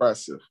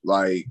impressive.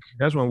 Like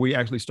that's when we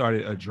actually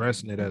started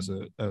addressing it as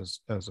a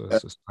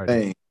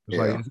society.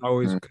 It's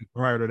always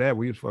prior to that,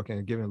 we was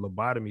fucking giving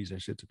lobotomies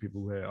and shit to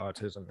people who had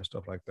autism and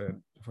stuff like that.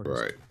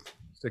 Right.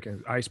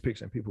 Sticking ice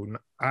picks in people's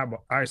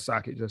eye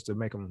socket just to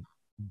make them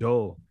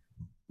dull.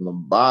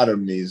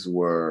 Lobotomies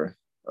were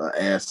an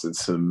answer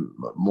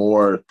to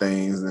more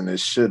things than it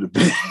should have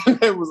been.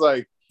 It was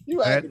like, you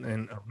had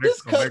and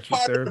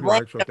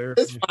electrotherapy.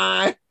 It's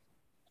fine.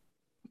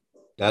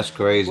 That's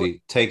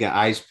crazy. Taking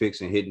ice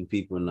picks and hitting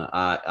people in the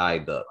eye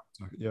duct.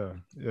 Yeah,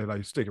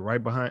 like stick it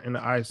right behind in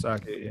the eye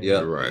socket.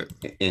 Yeah, right.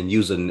 And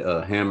using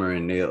a hammer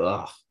and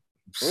nail.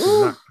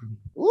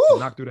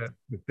 Knock through the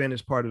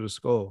thinnest part of the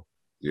skull.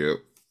 Yep.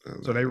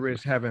 So they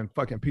risk having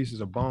fucking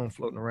pieces of bone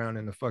floating around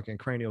in the fucking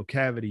cranial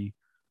cavity.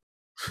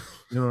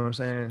 You know what I'm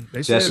saying?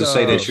 They just to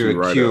say that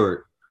you're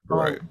cured.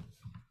 Right.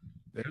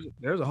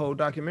 There's a whole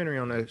documentary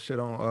on that shit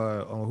on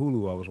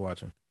Hulu I was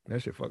watching.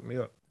 That shit fucked me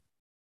up.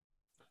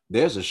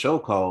 There's a show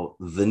called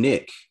The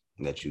Nick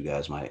that you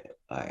guys might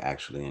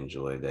actually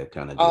enjoy that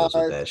kind of deals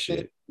with that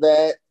shit.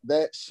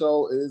 That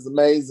show is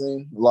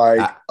amazing.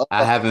 Like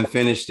I haven't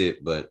finished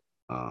it, but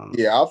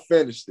yeah, I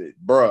finished it,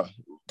 bruh.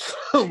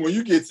 When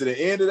you get to the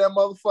end of that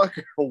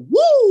motherfucker,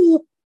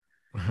 woo,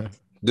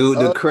 dude,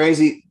 the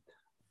crazy,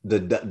 the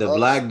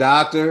black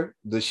doctor,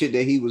 the shit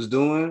that he was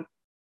doing,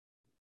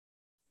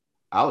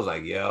 I was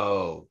like,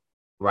 yo,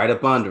 right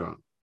up under him.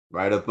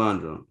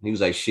 He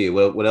was like, shit,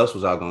 what else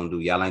was I gonna do?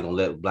 Y'all ain't gonna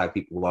let black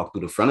people walk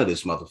through the front of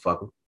this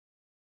motherfucker.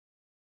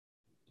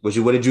 What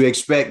did you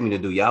expect me to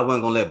do? Y'all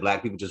wasn't gonna let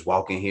black people just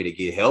walk in here to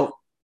get help,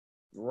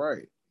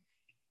 right?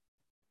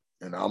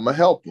 And I'm gonna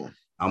help him.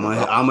 I'm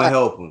gonna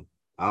help him.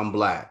 I'm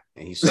black,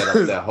 and he set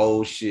up that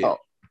whole shit. Oh,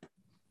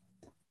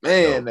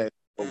 man,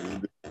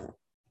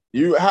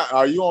 you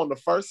are you on the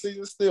first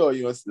season still? Or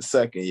you on the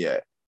second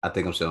yet? I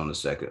think I'm still on the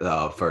second.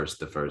 The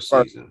first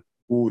season.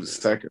 Ooh, the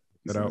second.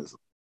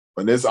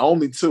 But there's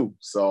only 2,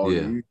 so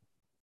yeah.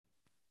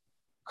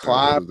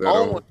 Clive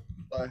Owen,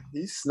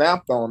 he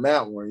snapped on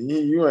that one.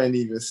 You ain't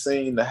even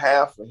seen the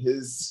half of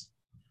his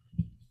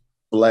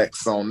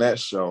flex on that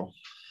show.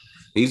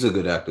 He's a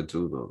good actor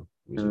too, though.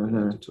 He's a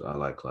good actor too. I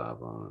like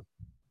Clive Owen.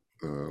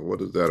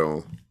 What is that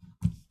on?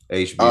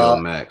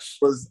 HBO Max.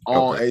 It was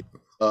on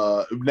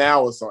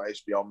now it's on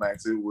HBO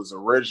Max. It was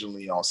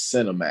originally on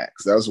Cinemax.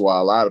 That's why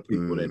a lot of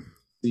people didn't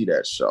see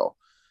that show.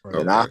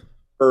 Okay. And I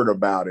heard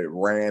about it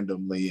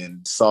randomly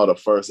and saw the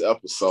first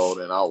episode,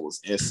 and I was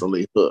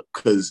instantly hooked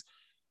because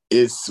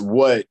it's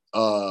what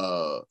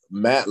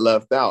Matt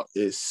left out.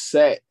 It's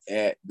set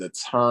at the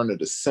turn of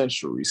the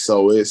century,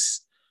 so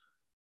it's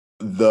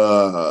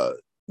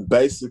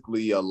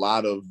basically a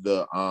lot of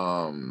the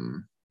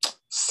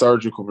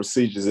surgical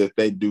procedures that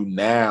they do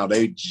now,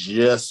 they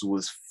just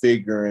was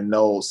figuring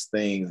those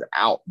things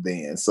out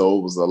then. So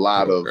it was a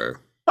lot of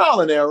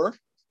trial and error.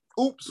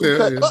 Oops.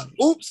 A lot.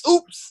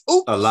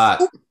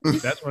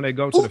 Oops. That's when they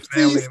go to the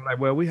family and like,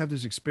 well, we have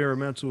this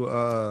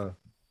experimental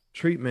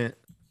treatment,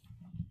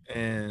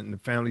 and the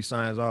family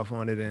signs off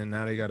on it, and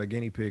now they got a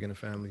guinea pig in the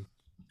family.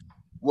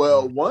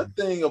 Well, one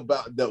thing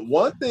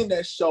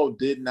that show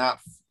did not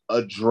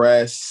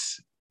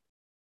address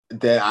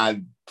that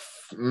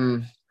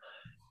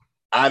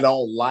I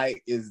don't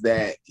like is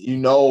that, a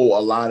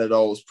lot of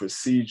those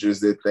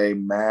procedures that they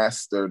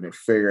mastered and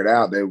figured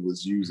out, they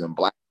was using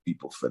black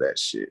people for that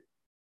shit.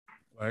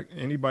 Like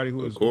anybody who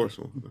was of course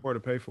afford to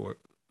pay for it.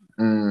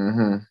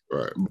 Mm-hmm.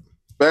 Right.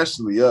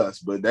 especially us,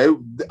 but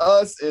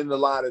us and a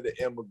lot of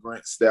the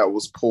immigrants that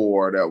was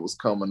poor that was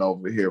coming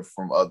over here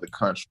from other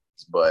countries,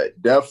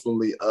 but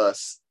definitely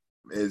us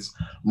is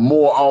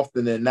more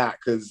often than not,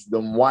 because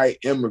them white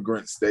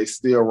immigrants, they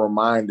still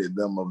reminded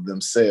them of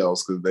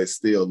themselves because they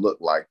still look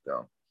like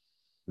them.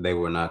 They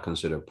were not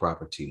considered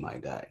property, my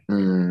guy.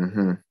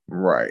 Mm-hmm.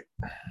 Right.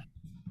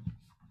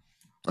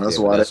 That's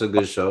Yeah, why that's a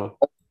good show.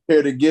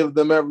 Here to give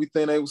them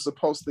everything they were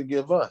supposed to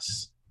give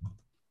us.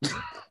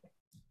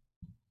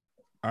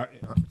 I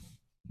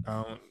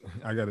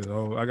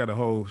got a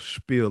whole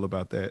spiel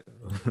about that.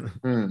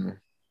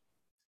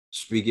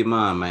 Speak your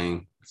mind,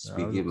 man.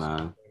 Speak your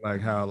mind.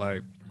 Like how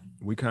like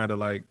we kind of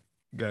like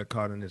got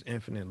caught in this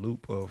infinite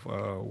loop of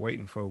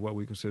waiting for what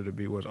we consider to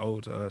be what's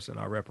owed to us and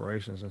our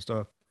reparations and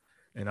stuff.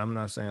 And I'm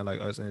not saying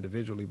like us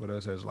individually, but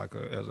us as like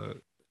a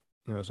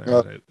you know what I'm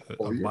saying,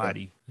 a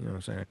body, you know what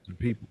I'm saying, as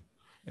people.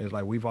 It's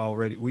like we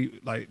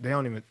like they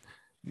don't even.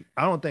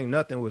 I don't think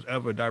nothing was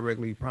ever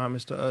directly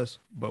promised to us,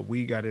 but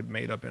we got it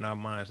made up in our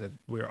minds that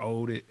we're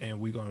owed it and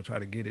we're gonna try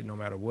to get it no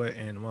matter what.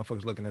 And the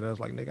motherfuckers looking at us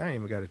like, nigga, I ain't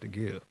even got it to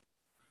give.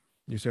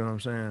 You see what I'm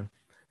saying?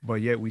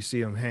 But yet we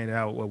see them hand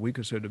out what we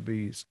consider to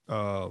be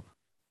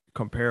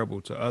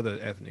comparable to other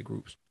ethnic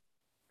groups.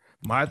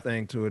 My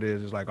thing to it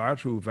is like our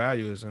true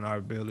value is in our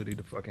ability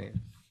to fucking, you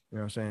know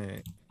what I'm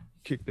saying,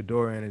 kick the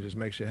door in and just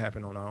make shit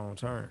happen on our own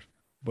terms.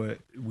 But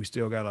we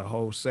still got a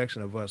whole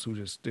section of us who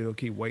just still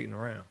keep waiting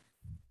around.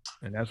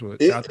 And that's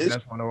what I think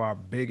that's one of our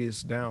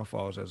biggest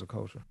downfalls as a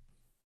culture.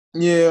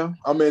 Yeah,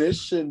 I mean, it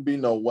shouldn't be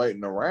no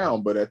waiting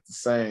around, but at the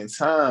same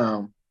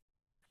time,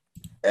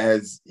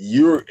 as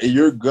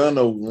you're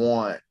gonna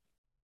want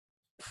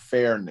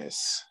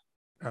fairness.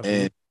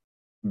 Absolutely. And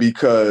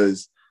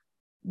because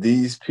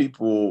these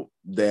people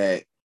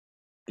that,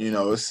 you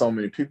know, there's so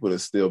many people that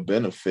still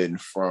benefiting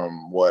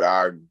from what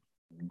our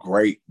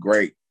great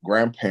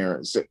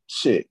grandparents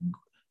shit.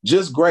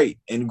 Just great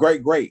and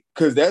great,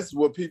 because that's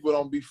what people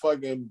don't be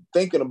fucking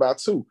thinking about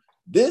too.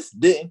 This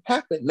didn't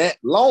happen that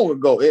long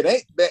ago. It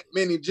ain't that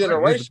many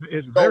generations.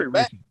 It's very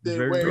recent. It's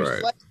very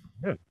right.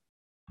 Yeah.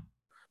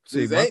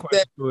 See,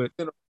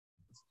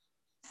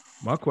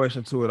 my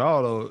question to it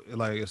all though,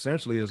 like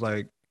essentially is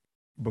like,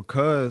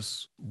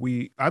 because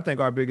I think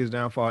our biggest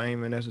downfall ain't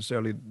even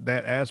necessarily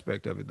that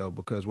aspect of it though,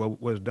 because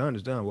what's done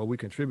is done. What we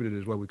contributed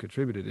is what we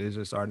contributed. It's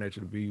just our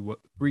nature to be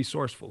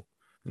resourceful.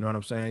 You know what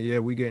I'm saying? Yeah,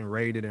 we getting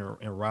raided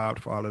and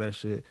robbed for all of that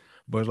shit.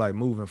 But it's like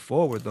moving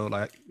forward though,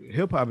 like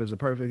hip hop is a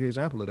perfect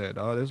example of that,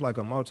 dog. It's like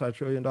a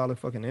multi-trillion-dollar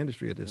fucking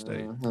industry at this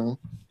stage.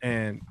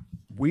 And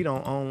we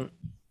don't own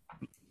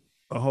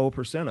a whole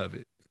percent of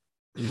it.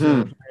 You see what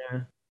I'm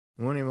saying?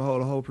 We don't even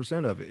hold a whole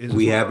percent of it.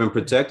 We haven't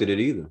protected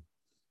it either.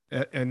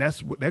 And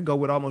that go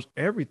with almost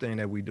everything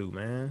that we do,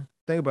 man.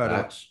 Think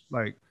about it.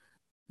 Like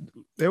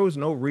there was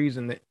no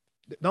reason that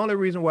the only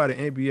reason why the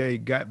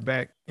NBA got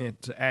back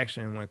into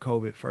action when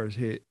COVID first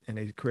hit and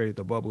they created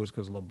the bubble is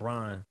because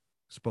LeBron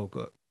spoke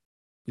up.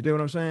 You know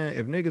what I'm saying?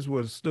 If niggas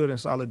was stood in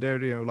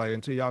solidarity and like,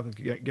 until y'all can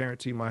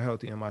guarantee my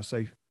health and my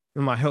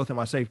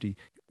safety,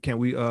 can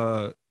we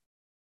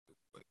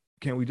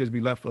just be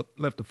left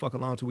the fuck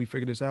alone till we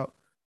figure this out?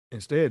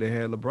 Instead, they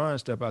had LeBron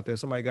step out there.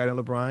 Somebody got in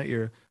LeBron's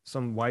ear.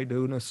 Some white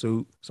dude in a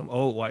suit, some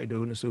old white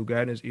dude in a suit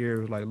got in his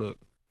ear. Was like, look,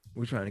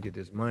 we're trying to get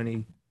this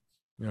money.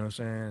 You know what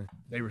I'm saying?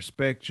 They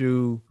respect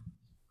you.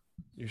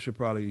 You should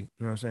probably, you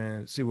know what I'm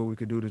saying, see what we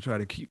could do to try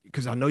to keep,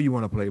 because I know you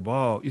want to play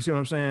ball. You see what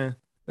I'm saying?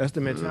 That's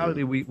the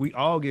mentality. We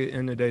all get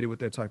inundated with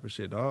that type of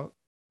shit, dog.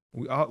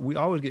 We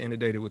always get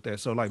inundated with that.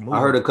 So like, I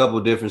heard a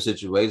couple different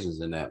situations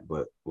in that,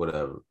 but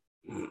whatever.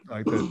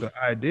 Like the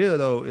idea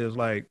though is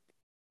like,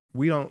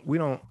 we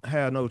don't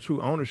have no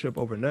true ownership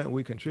over nothing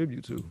we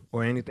contribute to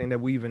or anything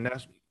that we even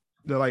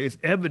like it's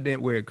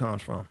evident where it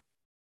comes from.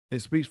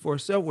 It speaks for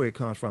itself where it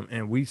comes from,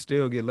 and we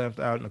still get left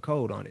out in the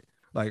cold on it.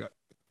 Like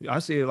I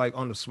see it like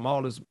on the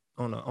smallest,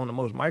 on the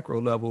most micro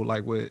level,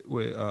 like with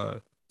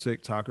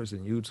TikTokers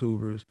and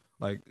YouTubers,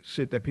 like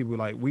shit that people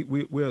like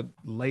we'll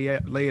lay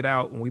it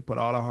out when we put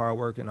all our hard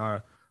work and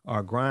our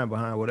grind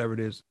behind whatever it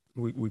is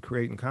we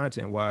creating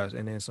content wise,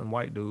 and then some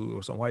white dude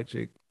or some white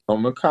chick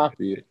I'm gonna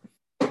copy it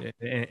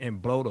and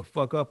blow the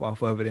fuck up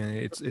off of it, and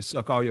it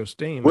suck all your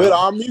steam with out.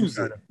 Our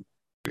music.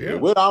 Yeah,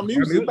 with our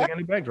music in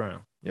the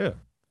background. Yeah.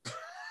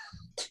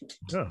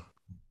 Yeah.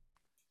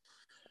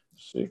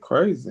 Shit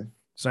crazy.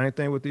 Same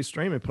thing with these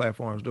streaming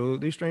platforms, dude.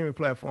 These streaming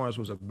platforms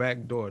was a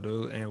back door,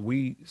 dude. And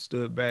we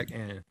stood back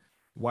and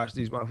watched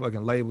these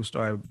motherfucking labels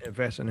start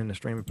investing in the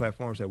streaming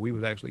platforms that we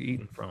was actually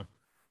eating from.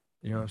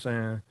 You know what I'm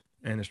saying?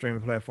 And the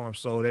streaming platforms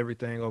sold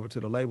everything over to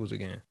the labels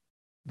again.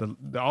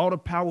 All the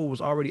power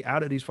was already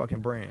out of these fucking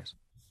brands.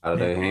 Out of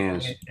their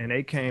hands. And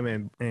they came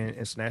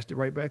and snatched it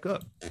right back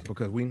up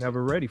because we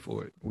never ready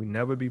for it. We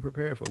never be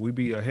prepared for it. We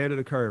be ahead of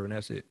the curve, and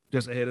that's it.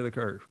 Just ahead of the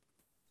curve.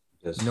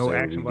 Just no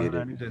action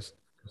behind it.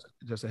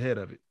 Just ahead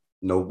of it.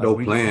 No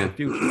plan.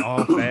 Future,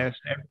 all fast,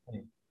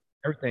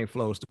 everything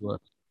flows to us.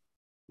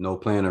 No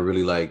plan to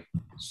really like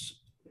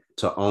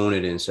to own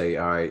it and say,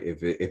 all right,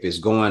 if it's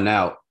going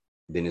out,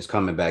 then it's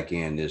coming back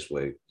in this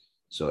way.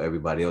 So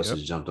everybody else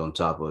has jumped on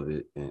top of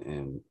it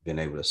and been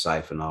able to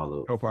siphon all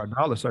the help our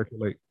dollar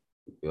circulate.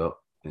 Yep.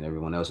 And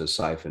everyone else has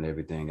siphoned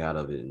everything out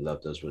of it and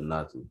left us with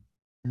nothing.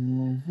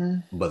 Mm-hmm.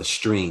 But the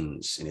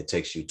streams, and it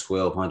takes you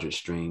 1,200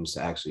 streams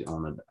to actually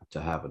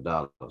to have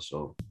 $1.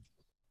 So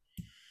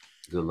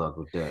good luck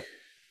with that.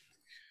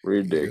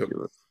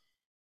 Ridiculous.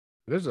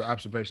 This is an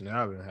observation that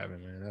I've been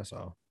having, man. That's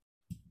all.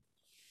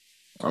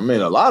 I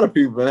mean, a lot of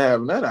people been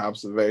having that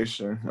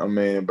observation. I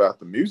mean, about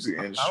the music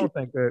industry. I don't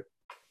think that.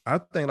 I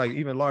think like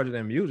even larger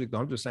than music, though.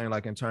 I'm just saying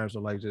like in terms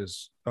of like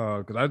just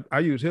because I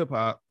use hip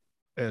hop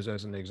as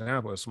an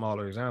example, a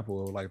smaller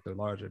example of like the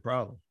larger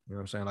problem. You know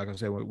what I'm saying? Like I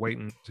said, we're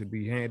waiting to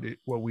be handed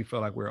what we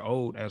feel like we're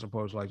owed, as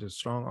opposed to like just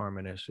strong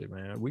arming that shit,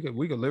 man. We could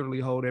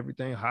literally hold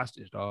everything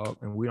hostage, dog,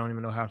 and we don't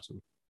even know how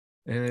to.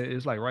 And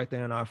it's like right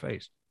there in our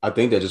face. I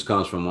think that just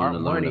comes from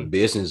wanting to learn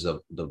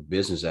the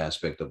business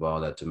aspect of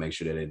all that to make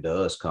sure that it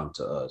does come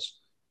to us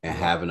and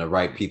having the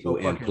right people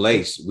in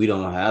place. We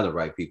don't have the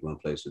right people in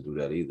place to do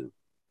that either.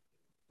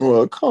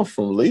 Well, it comes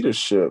from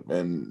leadership,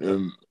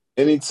 and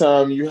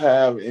anytime you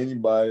have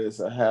anybody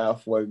that's a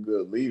halfway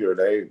good leader,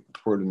 they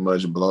pretty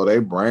much blow their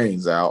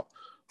brains out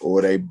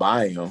or they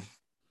buy them.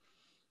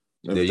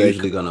 They're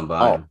usually going to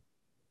buy them.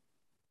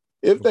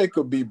 If they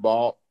could be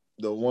bought,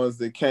 the ones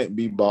that can't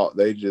be bought,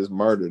 they just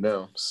murder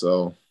them.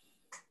 So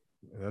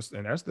that's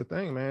the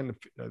thing, man.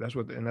 That's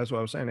what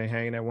I was saying. They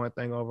hanging that one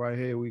thing over our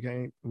head. We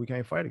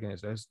can't fight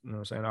against. That's, you know what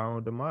I'm saying, our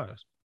own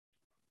demise.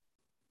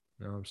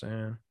 You know what I'm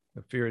saying?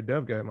 The fear of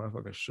death got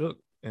motherfuckers shook.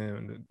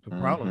 And the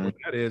problem with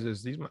that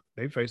is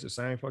they face the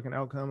same fucking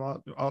outcome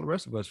all the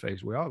rest of us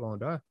face. We all gonna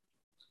die.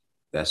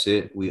 That's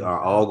it. We are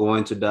all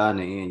going to die in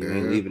the end. You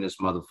ain't leaving this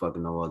motherfucker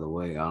no other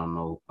way. I don't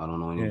know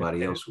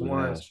anybody else who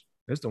has.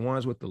 It's the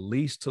ones with the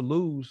least to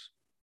lose,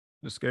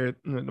 the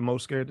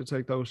most scared to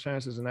take those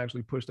chances and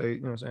actually push their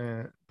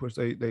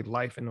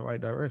life in the right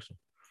direction.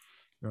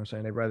 You know what I'm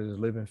saying? They rather just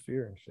live in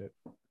fear and shit.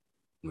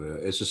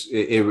 Yeah, it's just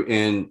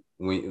and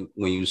when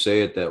you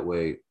say it that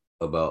way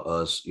about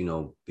us, you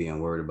know, being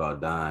worried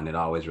about dying, it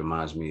always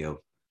reminds me of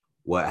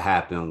what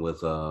happened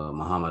with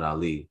Muhammad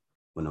Ali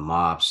when the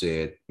mob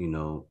said, you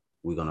know,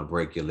 we're gonna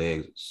break your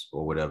legs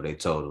or whatever they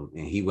told him,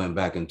 and he went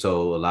back and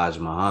told Elijah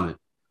Muhammad.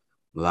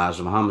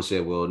 Elijah Muhammad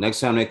said, well, next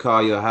time they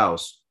call your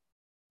house,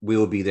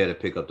 we'll be there to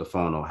pick up the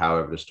phone, or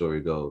however the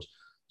story goes.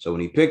 So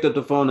when he picked up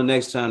the phone the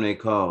next time they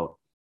called,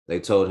 they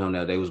told him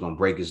that they was going to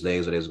break his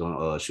legs or they was going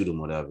to shoot him,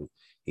 whatever.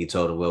 He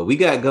told them, well, we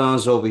got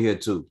guns over here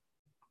too.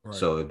 Right.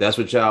 So if that's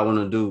what y'all want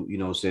to do, you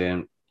know what I'm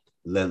saying,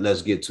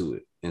 let's get to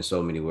it, in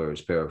so many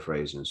words,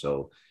 paraphrasing.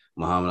 So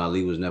Muhammad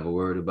Ali was never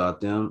worried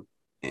about them,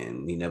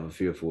 and he never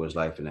feared for his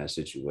life in that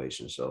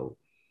situation. So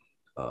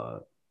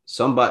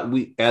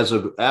we as a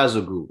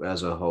group,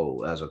 as a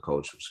whole, as a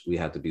culture, we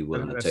have to be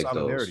willing to take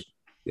those.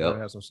 Yep.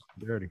 Have some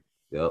solidarity.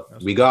 Yep.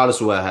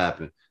 Regardless of what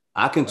happened,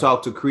 I can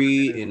talk to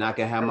Creed, and I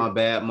can have my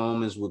bad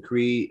moments with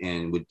Creed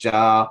and with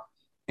y'all,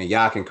 and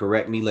y'all can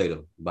correct me later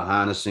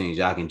behind the scenes.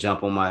 Y'all can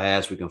jump on my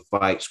ass. We can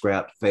fight,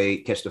 scrap,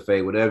 fade, catch the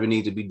fade, whatever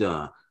needs to be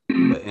done.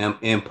 But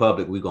in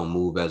public, we're gonna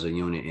move as a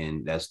unit,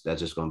 and that's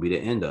just gonna be the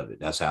end of it.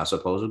 That's how it's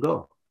supposed to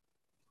go.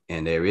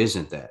 And there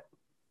isn't that.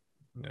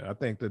 Yeah, I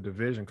think the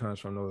division comes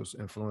from those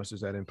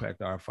influences that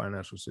impact our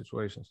financial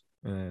situations.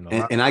 And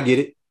I get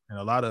it. And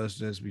a lot of us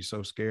just be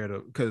so scared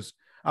of, because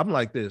I'm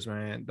like this,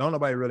 man. Don't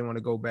nobody really want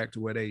to go back to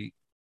where they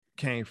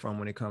came from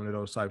when it comes to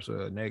those types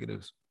of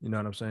negatives. You know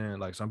what I'm saying?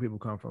 Like some people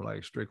come from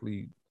like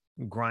strictly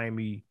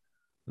grimy,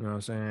 you know what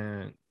I'm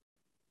saying,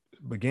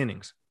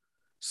 beginnings.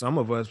 Some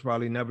of us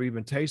probably never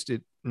even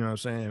tasted, you know what I'm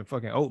saying,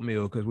 fucking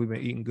oatmeal because we've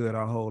been eating good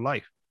our whole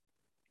life.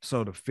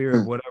 So the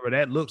fear of whatever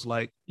that looks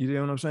like, you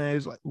know what I'm saying?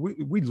 It's like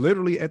we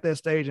literally at that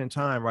stage in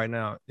time right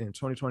now in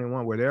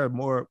 2021 where there are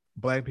more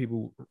Black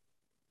people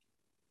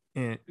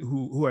and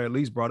who are at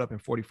least brought up in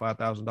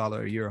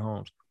 $45,000 a year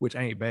homes, which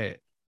ain't bad.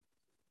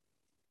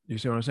 You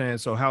see what I'm saying?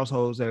 So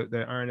households that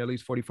earn at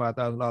least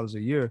 $45,000 a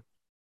year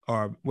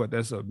are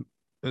that's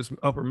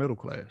upper middle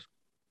class.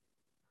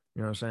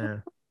 You know what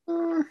I'm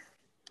saying?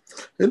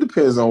 It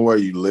depends on where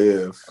you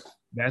live.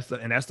 That's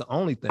the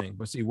only thing.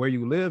 But see, where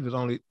you live is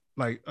only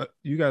like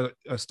you got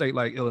a state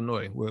like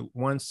Illinois with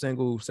one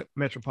single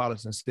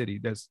metropolitan city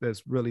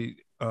that's really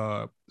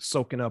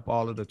soaking up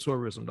all of the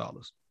tourism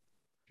dollars.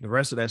 The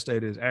rest of that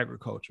state is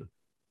agriculture.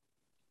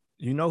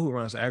 You know who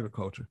runs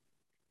agriculture.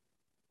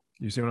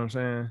 You see what I'm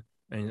saying?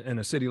 And in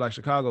a city like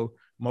Chicago,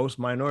 most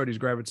minorities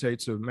gravitate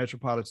to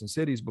metropolitan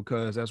cities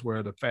because that's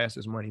where the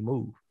fastest money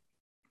move.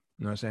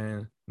 You know what I'm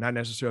saying? Not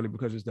necessarily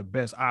because it's the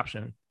best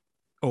option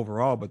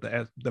overall, but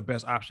the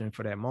best option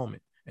for that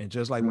moment. And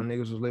just like when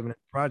niggas was living in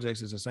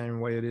projects, it's the same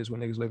way it is when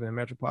niggas living in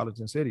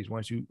metropolitan cities.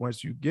 Once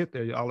you get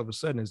there, all of a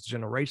sudden it's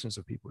generations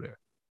of people there.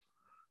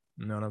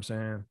 You know what I'm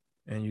saying?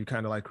 And you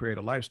kind of like create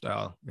a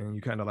lifestyle, and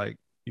you kind of like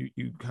you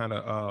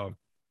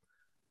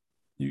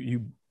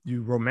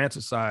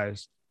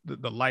romanticize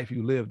the life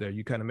you live there.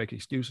 You kind of make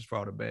excuses for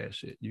all the bad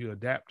shit. You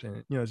adapt,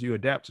 and you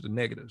adapt to the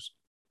negatives.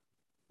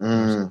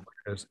 You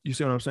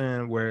see what I'm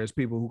saying? Whereas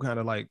people who kind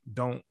of like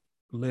don't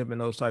live in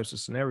those types of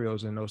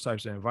scenarios and those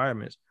types of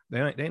environments,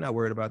 They not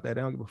worried about that.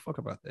 They don't give a fuck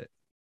about that.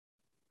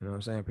 You know what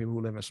I'm saying? People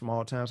who live in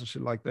small towns and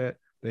shit like that,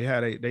 they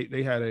had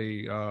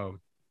a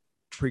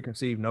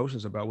preconceived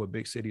notions about what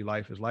big city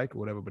life is like or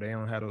whatever, but they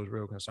don't have those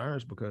real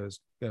concerns because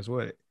guess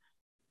what?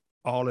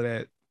 All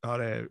that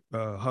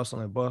hustle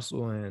and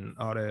bustle and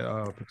all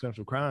that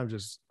potential crime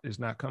just is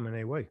not coming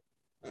their way.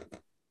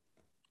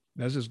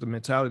 That's just the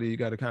mentality you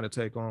got to kind of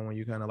take on when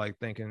you kind of like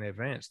think in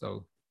advance,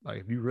 though.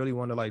 Like if you really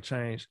want to like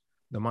change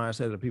the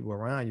mindset of the people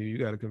around you, you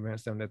got to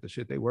convince them that the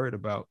shit they worried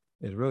about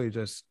is really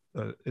just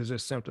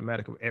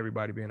symptomatic of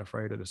everybody being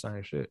afraid of the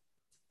same shit.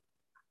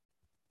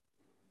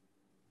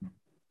 You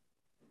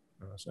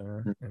know what I'm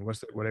saying? And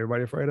what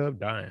everybody afraid of?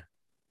 Dying.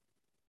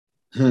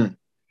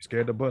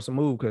 Scared to bust a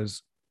move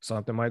because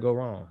something might go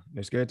wrong.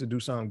 They're scared to do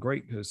something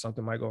great because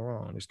something might go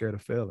wrong. They're scared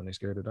of failing. They're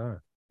scared of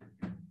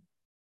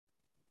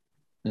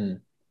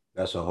dying.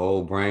 That's a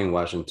whole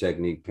brainwashing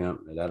technique,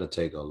 pimp. That'll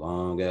take a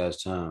long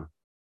ass time.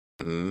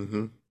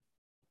 Mm-hmm.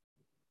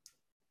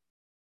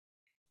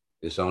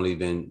 It's only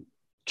been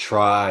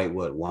tried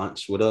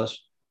once with us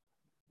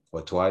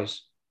or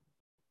twice.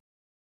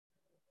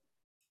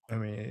 I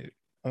mean,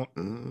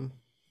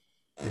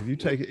 if you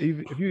take it,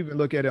 if you even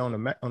look at it on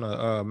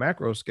a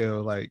macro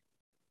scale, like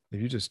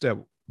if you just step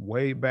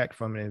way back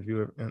from it, if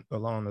you're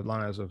along the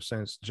lines of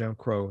since Jim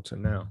Crow to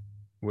now,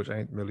 which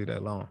ain't really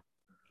that long.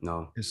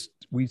 No,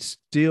 we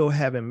still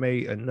haven't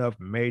made enough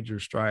major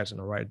strides in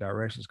the right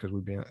directions because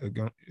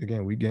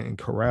we getting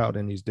corralled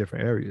in these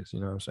different areas. You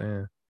know what I'm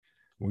saying?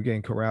 We're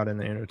getting corralled in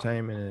the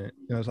entertainment. And,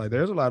 you know, it's like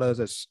there's a lot of us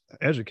that's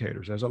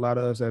educators. There's a lot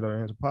of us that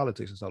are into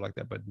politics and stuff like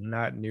that, but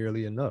not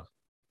nearly enough.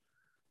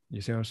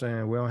 You see what I'm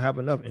saying? We don't have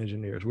enough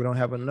engineers. We don't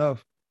have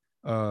enough,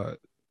 you know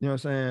what I'm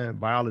saying,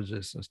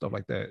 biologists and stuff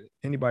like that.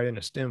 Anybody in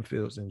the STEM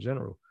fields in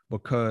general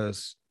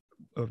because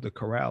of the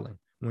corralling.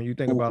 When you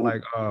think about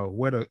like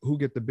who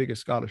get the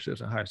biggest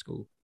scholarships in high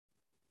school?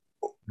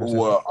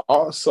 Well,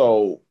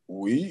 also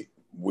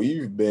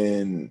we've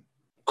been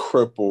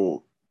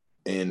crippled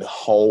in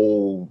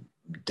whole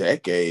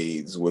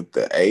decades with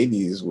the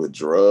 80s with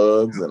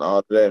drugs and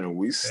all that, and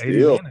we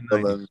still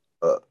feeling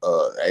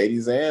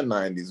 80s and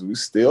 90s. We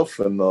still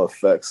feeling the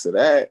effects of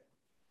that.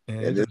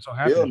 And it just so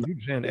happens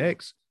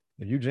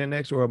if you Gen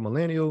X or a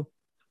millennial,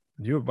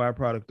 you're a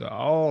byproduct of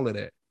all of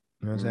that.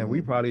 You know what I'm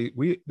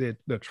saying?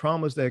 The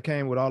traumas that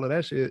came with all of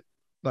that shit.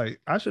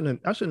 Like I shouldn't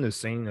have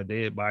seen a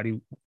dead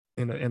body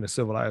in a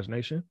civilized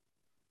nation.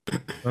 You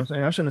know what I'm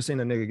saying? I shouldn't have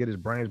seen a nigga get his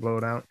brains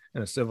blown out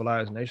in a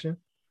civilized nation.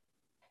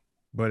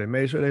 But it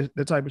made sure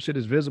that type of shit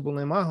is visible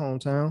in my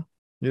hometown.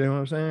 You know what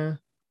I'm saying?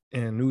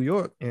 In New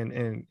York and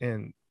you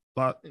know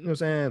what I'm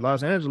saying,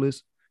 Los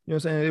Angeles. You know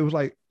what I'm saying? It was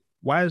like,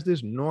 why is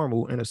this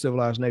normal in a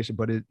civilized nation?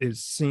 But it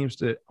seems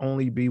to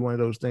only be one of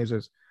those things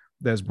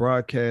that's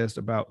broadcast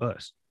about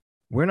us.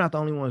 We're not the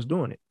only ones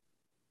doing it.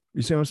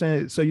 You see what I'm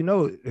saying? So, you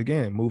know,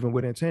 again, moving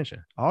with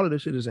intention. All of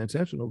this shit is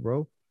intentional,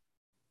 bro.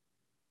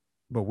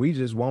 But we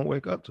just won't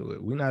wake up to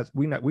it.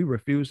 We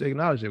refuse to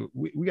acknowledge it.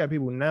 We got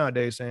people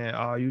nowadays saying,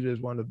 oh, you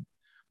just want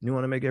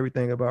to make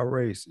everything about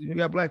race. You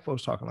got black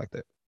folks talking like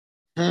that.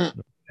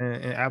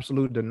 And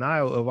absolute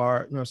denial of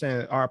our, you know what I'm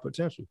saying, our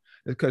potential.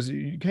 Because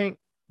you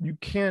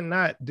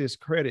cannot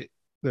discredit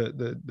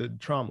the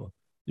trauma.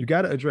 You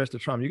got to address the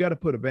trauma. You got to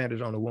put a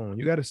bandage on the wound.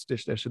 You got to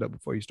stitch that shit up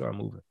before you start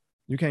moving.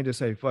 You can't just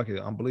say, fuck it,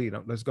 I'm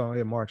bleeding. Let's go ahead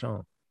and march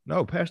on.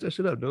 No, patch that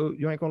shit up, dude.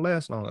 You ain't going to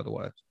last long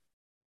otherwise.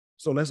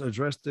 So let's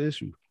address the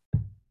issue.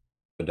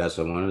 But that's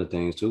one of the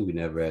things, too. We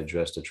never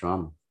addressed the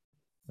trauma.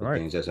 The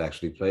things that's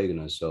actually plaguing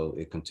us. So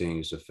it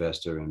continues to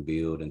fester and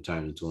build and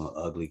turn into an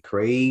ugly,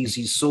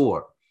 crazy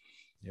sore.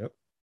 Yep.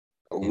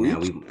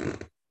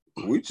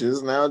 We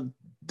just now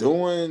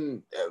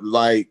doing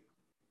like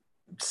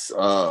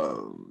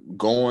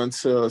going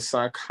to a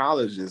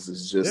psychologist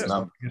is just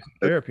not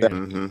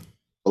therapy.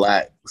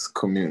 Black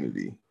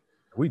community.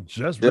 We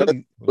just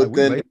really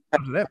within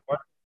that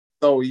part.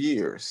 So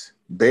years,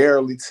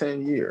 barely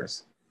 10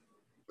 years.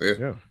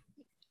 Yeah.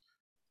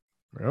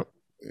 Yep.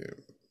 Yeah.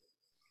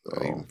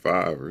 Not even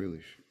 5, really.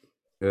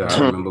 Yeah,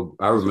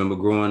 I remember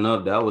growing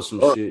up. That was some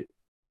shit.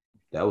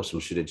 That was some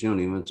shit that you don't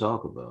even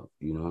talk about.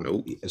 You know,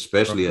 nope.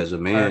 Especially as a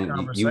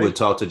man, you would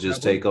talk to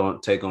just take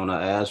on an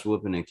ass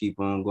whooping and keep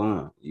on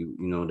going. You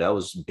know, that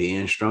was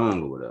being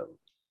strong or whatever.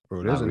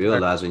 Bro, not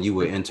realizing you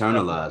were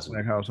internalizing.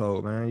 Black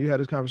household, man. You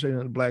had this conversation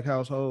in the black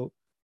household.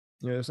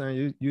 You know what I'm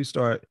saying? You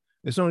start,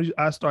 as soon as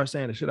I start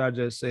saying the shit I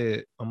just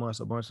said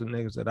amongst a bunch of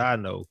niggas that I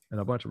know and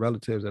a bunch of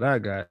relatives that I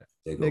got,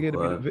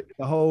 nigga,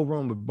 the whole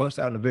room would bust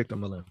out in the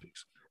victim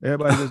Olympics.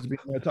 Everybody just be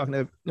there talking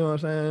that, you know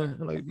what I'm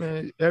saying? Like,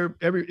 man,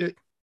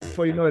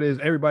 before you know it is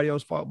everybody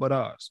else's fault but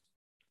ours.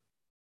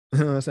 You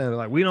know what I'm saying?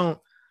 Like,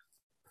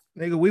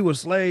 we were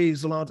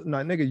slaves a long time.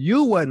 Like, nigga,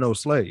 you wasn't no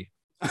slave.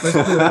 Let's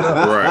clear that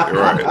up.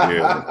 Right,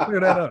 yeah.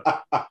 Clear that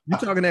up. You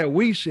talking that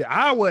we shit.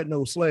 I wasn't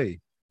no slave.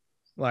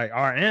 Like,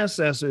 our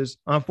ancestors,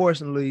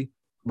 unfortunately,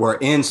 were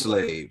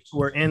enslaved.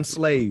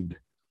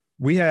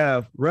 We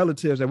have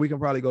relatives that we can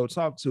probably go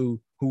talk to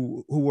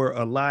who were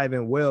alive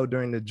and well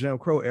during the Jim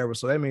Crow era.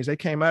 So that means they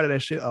came out of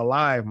that shit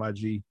alive, my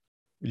G.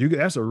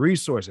 That's a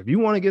resource. If you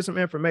want to get some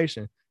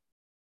information,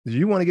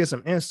 You want to get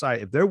some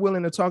insight. If they're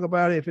willing to talk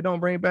about it, if it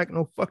don't bring back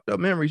no fucked up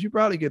memories, you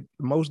probably get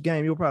the most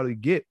game you'll probably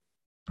get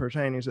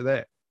pertaining to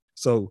that.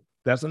 So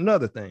that's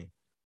another thing.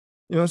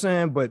 You know what I'm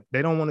saying? But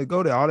they don't want to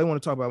go there. All they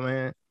want to talk about,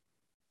 man,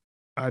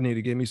 I need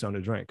to get me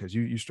something to drink because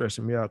you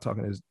stressing me out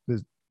talking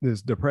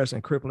this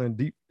depressing, crippling,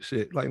 deep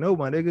shit. Like, no,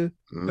 my nigga,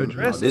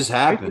 address this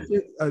happened.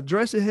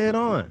 Address it head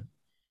on.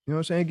 You know what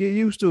I'm saying? Get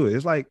used to it.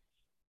 It's like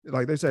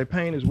they say,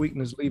 pain is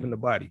weakness leaving the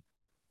body.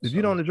 If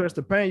you don't address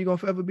the pain, you're gonna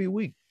forever be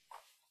weak.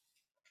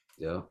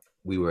 Yeah,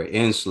 we were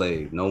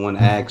enslaved. No one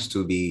asked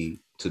to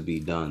be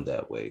done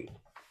that way.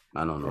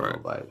 I don't know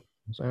nobody.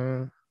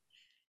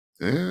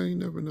 Yeah, you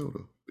never know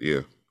though.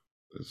 Yeah,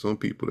 there's some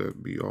people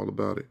that be all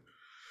about it.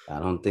 I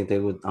don't think they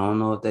would. I don't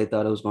know if they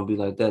thought it was gonna be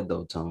like that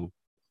though, Tone.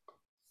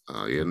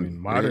 Yeah, I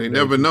mean, you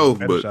never know,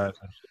 but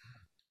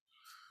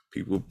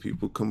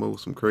people come up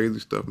with some crazy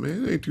stuff,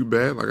 man. It ain't too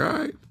bad. Like, all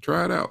right,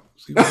 try it out.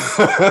 See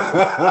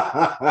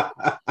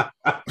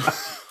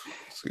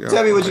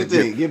Tell me what you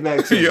think. Get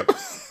back to me.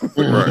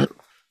 Right.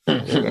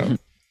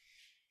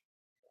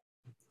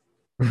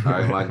 All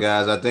right, my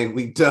guys. I think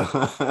we done.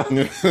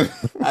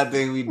 I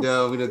think we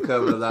done. We done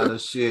covered a lot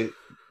of shit.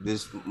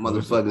 This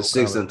motherfucking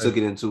six done took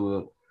it into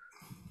a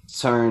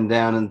turn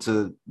down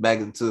back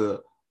into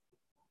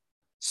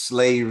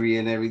slavery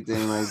and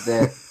everything like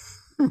that.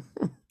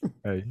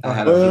 Hey,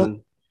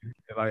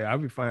 I'll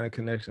be finding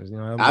connections. You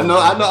know, I know.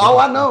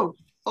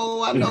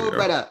 I know,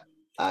 brother.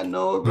 I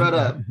know,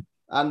 brother.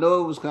 I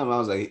know it was coming. I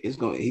was like, he's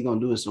gonna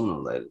do it sooner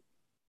or later.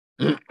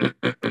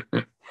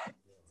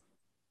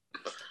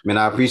 Man,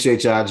 I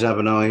appreciate y'all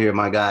jumping on here,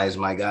 my guys.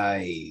 Not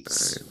a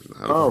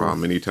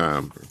problem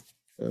anytime.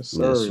 Yes,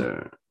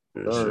 sir.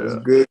 It's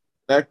good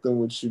connecting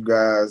with you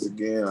guys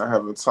again. I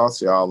haven't talked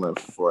to y'all in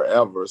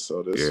forever,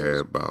 so this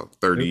about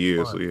 30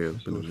 years. Fun. So yeah,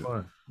 it's been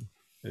fun.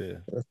 Yeah,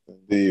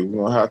 indeed.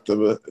 We're gonna have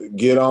to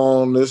get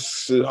on. This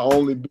should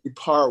only be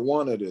part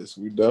one of this.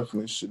 We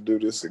definitely should do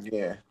this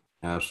again.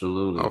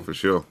 Absolutely. Oh, for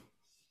sure.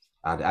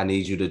 I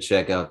need you to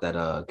check out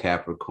that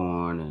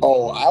Capricorn.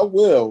 I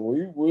will.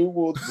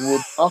 We'll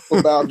talk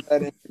about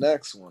that in the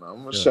next one.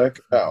 I'm gonna check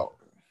it out.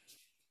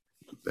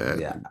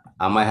 Yeah,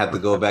 I might have to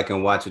go back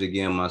and watch it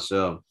again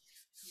myself.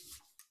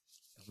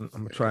 I'm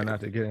gonna try not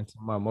to get into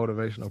my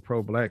motivational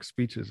pro-black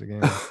speeches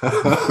again.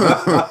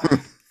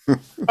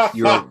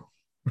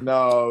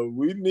 No,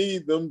 we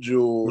need them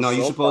jewels. No,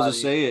 you're supposed to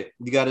say it.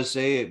 You got to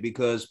say it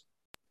because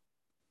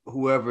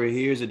whoever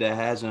hears it that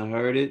hasn't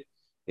heard it,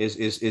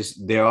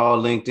 they're all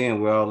linked in.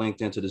 We're all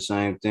linked into the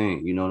same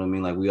thing. You know what I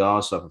mean? Like, we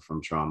all suffer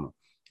from trauma.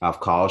 I've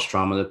caused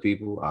trauma to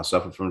people. I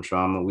suffer from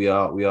trauma. We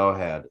all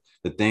had it.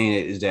 The thing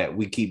is that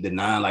we keep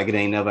denying like it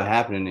ain't never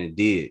happened, and it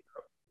did.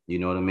 You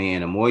know what I mean?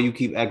 And the more you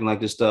keep acting like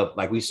this stuff,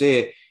 like we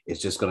said,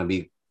 it's just going to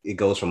be, it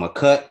goes from a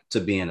cut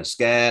to being a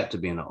scab to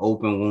being an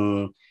open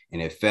wound,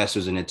 and it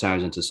festers and it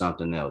turns into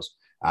something else.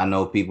 I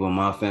know people in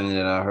my family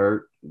that I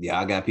hurt. Yeah,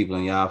 I got people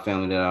in y'all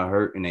family that I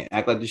hurt, and they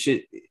act like the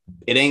shit,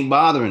 it ain't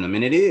bothering them,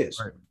 and it is.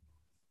 Right.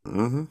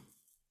 Mm-hmm.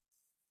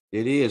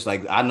 It is.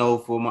 Like, I know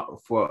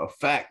for a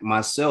fact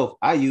myself,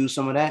 I use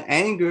some of that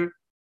anger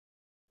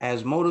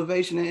as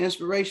motivation and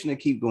inspiration to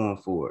keep going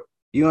forward.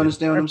 You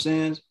understand what I'm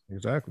saying?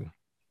 Exactly.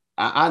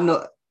 I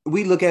know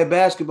we look at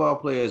basketball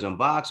players and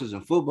boxers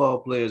and football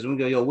players, and we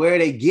go, yo, where are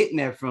they getting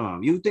that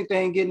from? You think they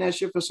ain't getting that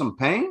shit for some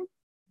pain?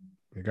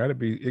 It gotta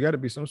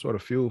be some sort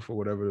of fuel for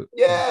whatever.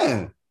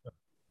 Yeah.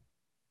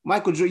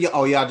 Michael Jordan.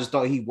 Oh yeah, I just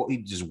thought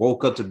he just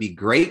woke up to be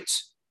great.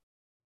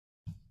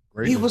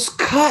 He was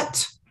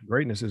cut.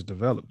 Greatness is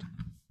developed.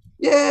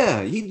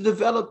 Yeah, he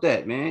developed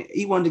that, man.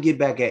 He wanted to get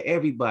back at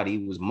everybody.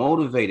 He was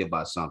motivated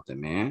by something,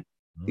 man.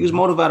 Mm-hmm. He was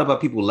motivated by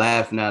people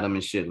laughing at him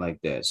and shit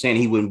like that, saying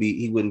he wouldn't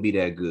be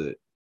that good.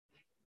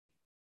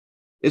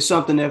 It's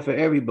something there for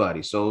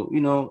everybody. So,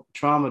 you know, the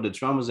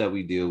traumas that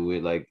we deal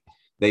with, like,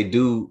 they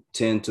do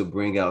tend to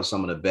bring out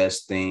some of the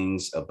best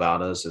things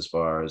about us as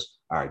far as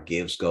our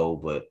gifts go,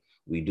 but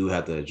we do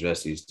have to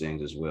address these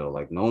things as well.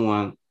 Like,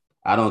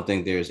 I don't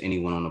think there's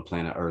anyone on the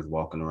planet Earth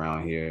walking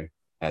around here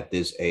at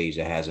this age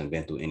that hasn't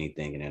been through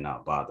anything and they're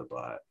not bothered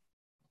by it.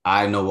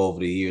 I know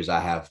over the years I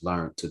have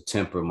learned to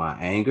temper my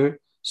anger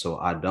so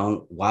I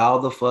don't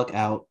wild the fuck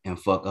out and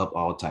fuck up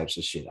all types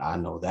of shit. I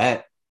know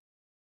that.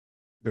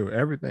 Dude,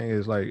 everything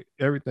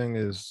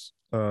is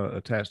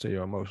attached to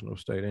your emotional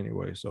state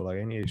anyway. So like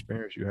any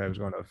experience you have is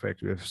going to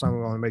affect you. If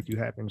something's going to make you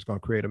happy, it's going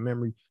to create a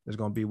memory, it's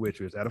going to be with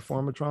you. Is that a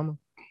form of trauma?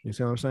 You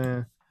see what I'm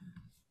saying?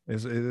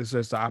 It's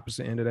just the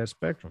opposite end of that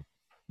spectrum.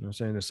 You know what I'm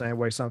saying? The same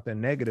way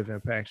something negative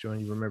impacts you and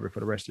you remember it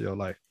for the rest of your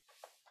life.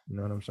 You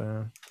know what I'm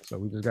saying? So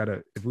we just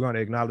gotta, if we're gonna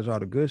acknowledge all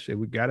the good shit,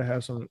 we gotta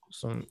have some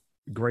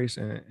grace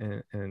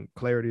and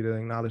clarity to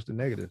acknowledge the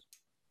negatives.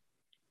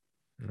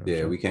 You know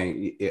yeah, we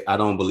can't. I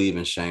don't believe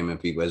in shaming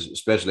people,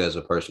 especially as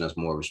a person that's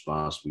more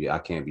responsible. I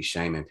can't be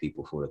shaming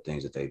people for the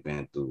things that they've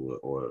been through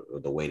or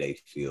the way they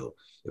feel.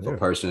 If a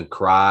person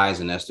cries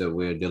and that's their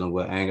way of dealing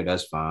with anger,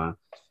 that's fine.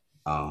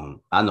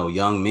 I know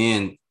young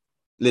men.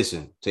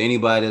 Listen, to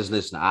anybody that's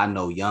listening, I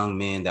know young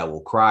men that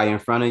will cry in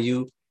front of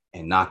you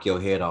and knock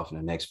your head off in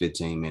the next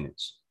 15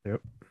 minutes.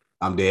 Yep.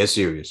 I'm dead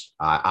serious.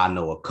 I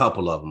know a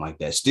couple of them like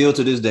that still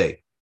to this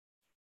day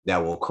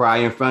that will cry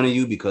in front of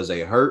you because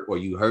they hurt or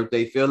you hurt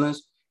their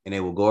feelings, and they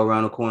will go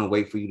around the corner,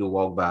 wait for you to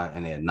walk by,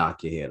 and they'll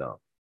knock your head off.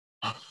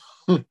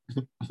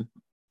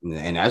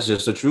 And that's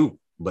just the truth.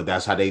 But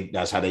that's how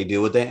they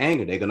deal with their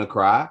anger. They're gonna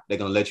cry. They're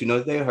gonna let you know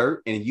that they're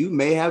hurt, and you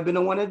may have been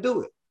the one to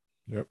do it.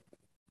 Yep.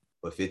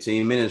 But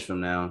 15 minutes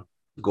from now,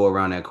 go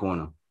around that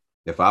corner.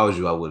 If I was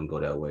you, I wouldn't go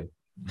that way.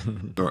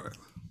 All right.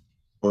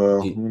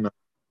 Well, you know,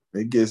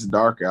 it gets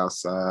dark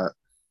outside.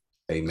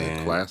 Hey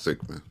man, Classic,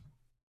 man.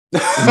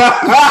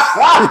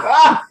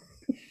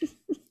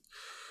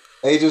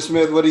 Agent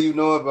Smith, what do you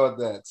know about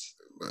that?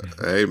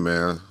 Hey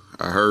man,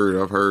 I've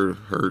heard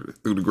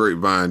through the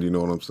grapevine, you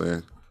know what I'm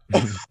saying?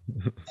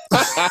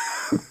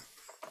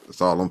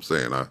 That's all I'm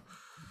saying.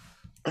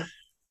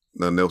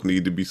 Nothing else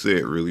need to be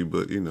said really,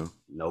 but you know,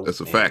 Nope, that's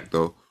a fact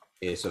though.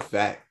 It's a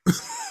fact.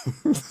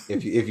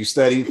 if you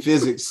study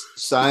physics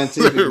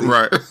scientifically,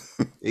 right,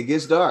 it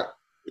gets dark.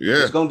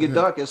 yeah, It's gonna get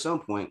dark at some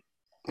point.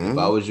 If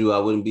I was you, I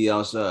wouldn't be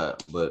outside.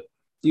 But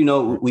you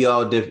know, we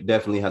all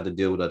definitely have to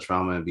deal with our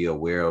trauma and be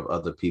aware of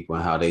other people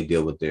and how they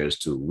deal with theirs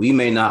too. We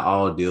may not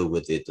all deal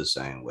with it the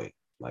same way.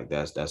 Like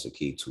that's a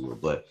key to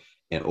it. But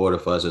in order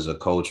for us as a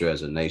culture,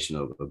 as a nation,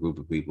 or a group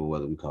of people,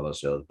 whether we call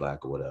ourselves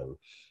Black or whatever,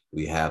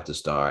 we have to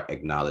start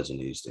acknowledging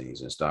these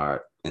things and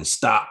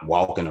stop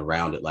walking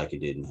around it like it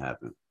didn't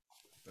happen.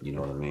 You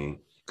know what I mean?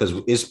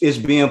 Because it's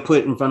being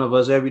put in front of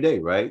us every day,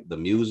 right? The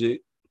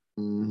music,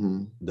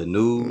 the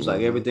news,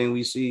 like everything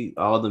we see,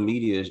 all the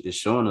media is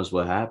showing us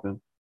what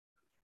happened.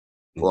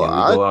 And then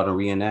we go out and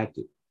reenact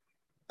it.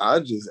 I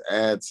just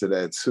add to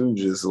that too,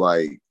 just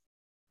like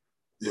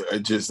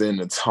just in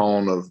the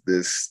tone of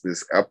this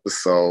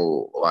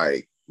episode,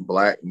 like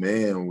Black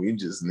men, we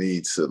just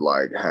need to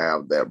like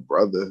have that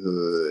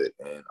brotherhood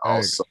and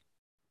also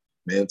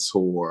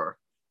mentor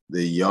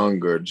the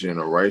younger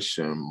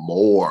generation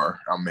more.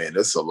 I mean,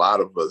 there's a lot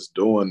of us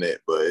doing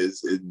it, but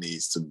it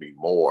needs to be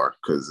more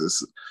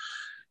because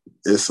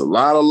it's a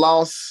lot of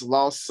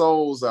lost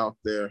souls out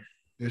there.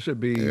 It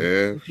should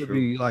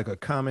be like a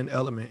common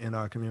element in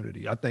our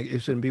community. I think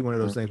it shouldn't be one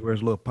of those things where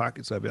there's little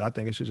pockets of it. I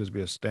think it should just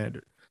be a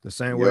standard. The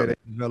same way they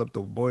developed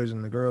the Boys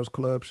and the Girls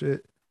Club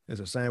shit is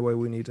the same way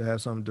we need to have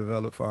something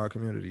developed for our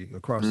community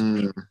across.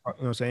 You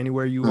know, so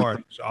anywhere you are,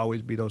 there should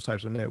always be those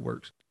types of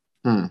networks.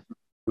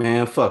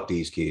 Man, fuck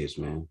these kids,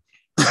 man.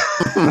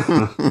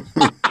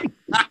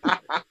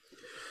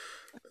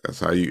 That's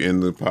how you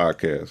end the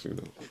podcast, you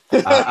know.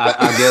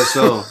 I guess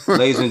so.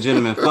 Ladies and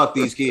gentlemen, fuck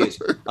these kids.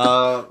 We're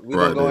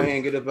gonna go ahead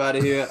and get up out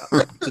of here.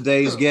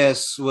 Today's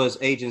guest was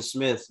Agent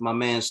Smith, my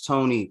man's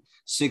Tony,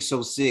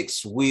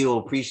 606, Will,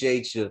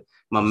 appreciate you.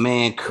 My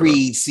man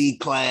Creed,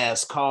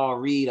 C-Class, Carl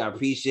Reed, I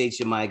appreciate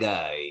you, my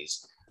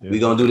guys. We're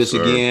gonna do this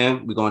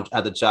again. We're gonna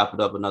have to chop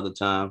it up another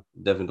time.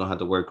 Definitely gonna have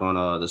to work on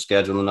the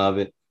scheduling of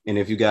it. And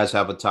if you guys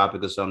have a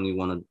topic or something you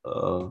want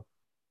to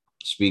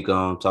speak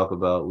on, talk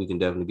about, we can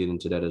definitely get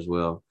into that as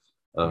well.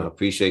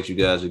 Appreciate you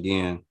guys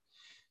again.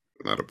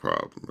 Not a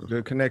problem.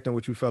 Good connecting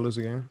with you fellas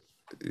again.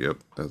 Yep,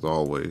 as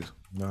always.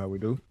 Know how we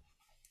do.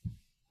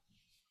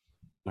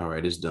 All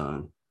right, it's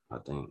done, I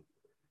think.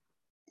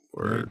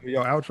 Word.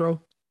 Your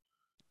outro?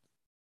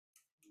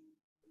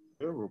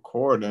 They're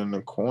recording in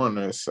the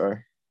corner, so.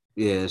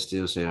 Yeah,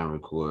 still say I'm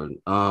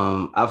recording.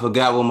 I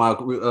forgot what my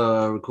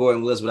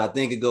recording was, but I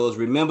think it goes,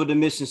 remember the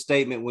mission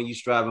statement when you're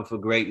striving for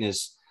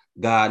greatness.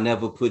 God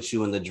never puts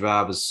you in the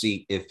driver's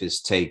seat if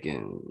it's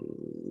taken.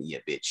 Yeah,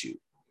 bitch you.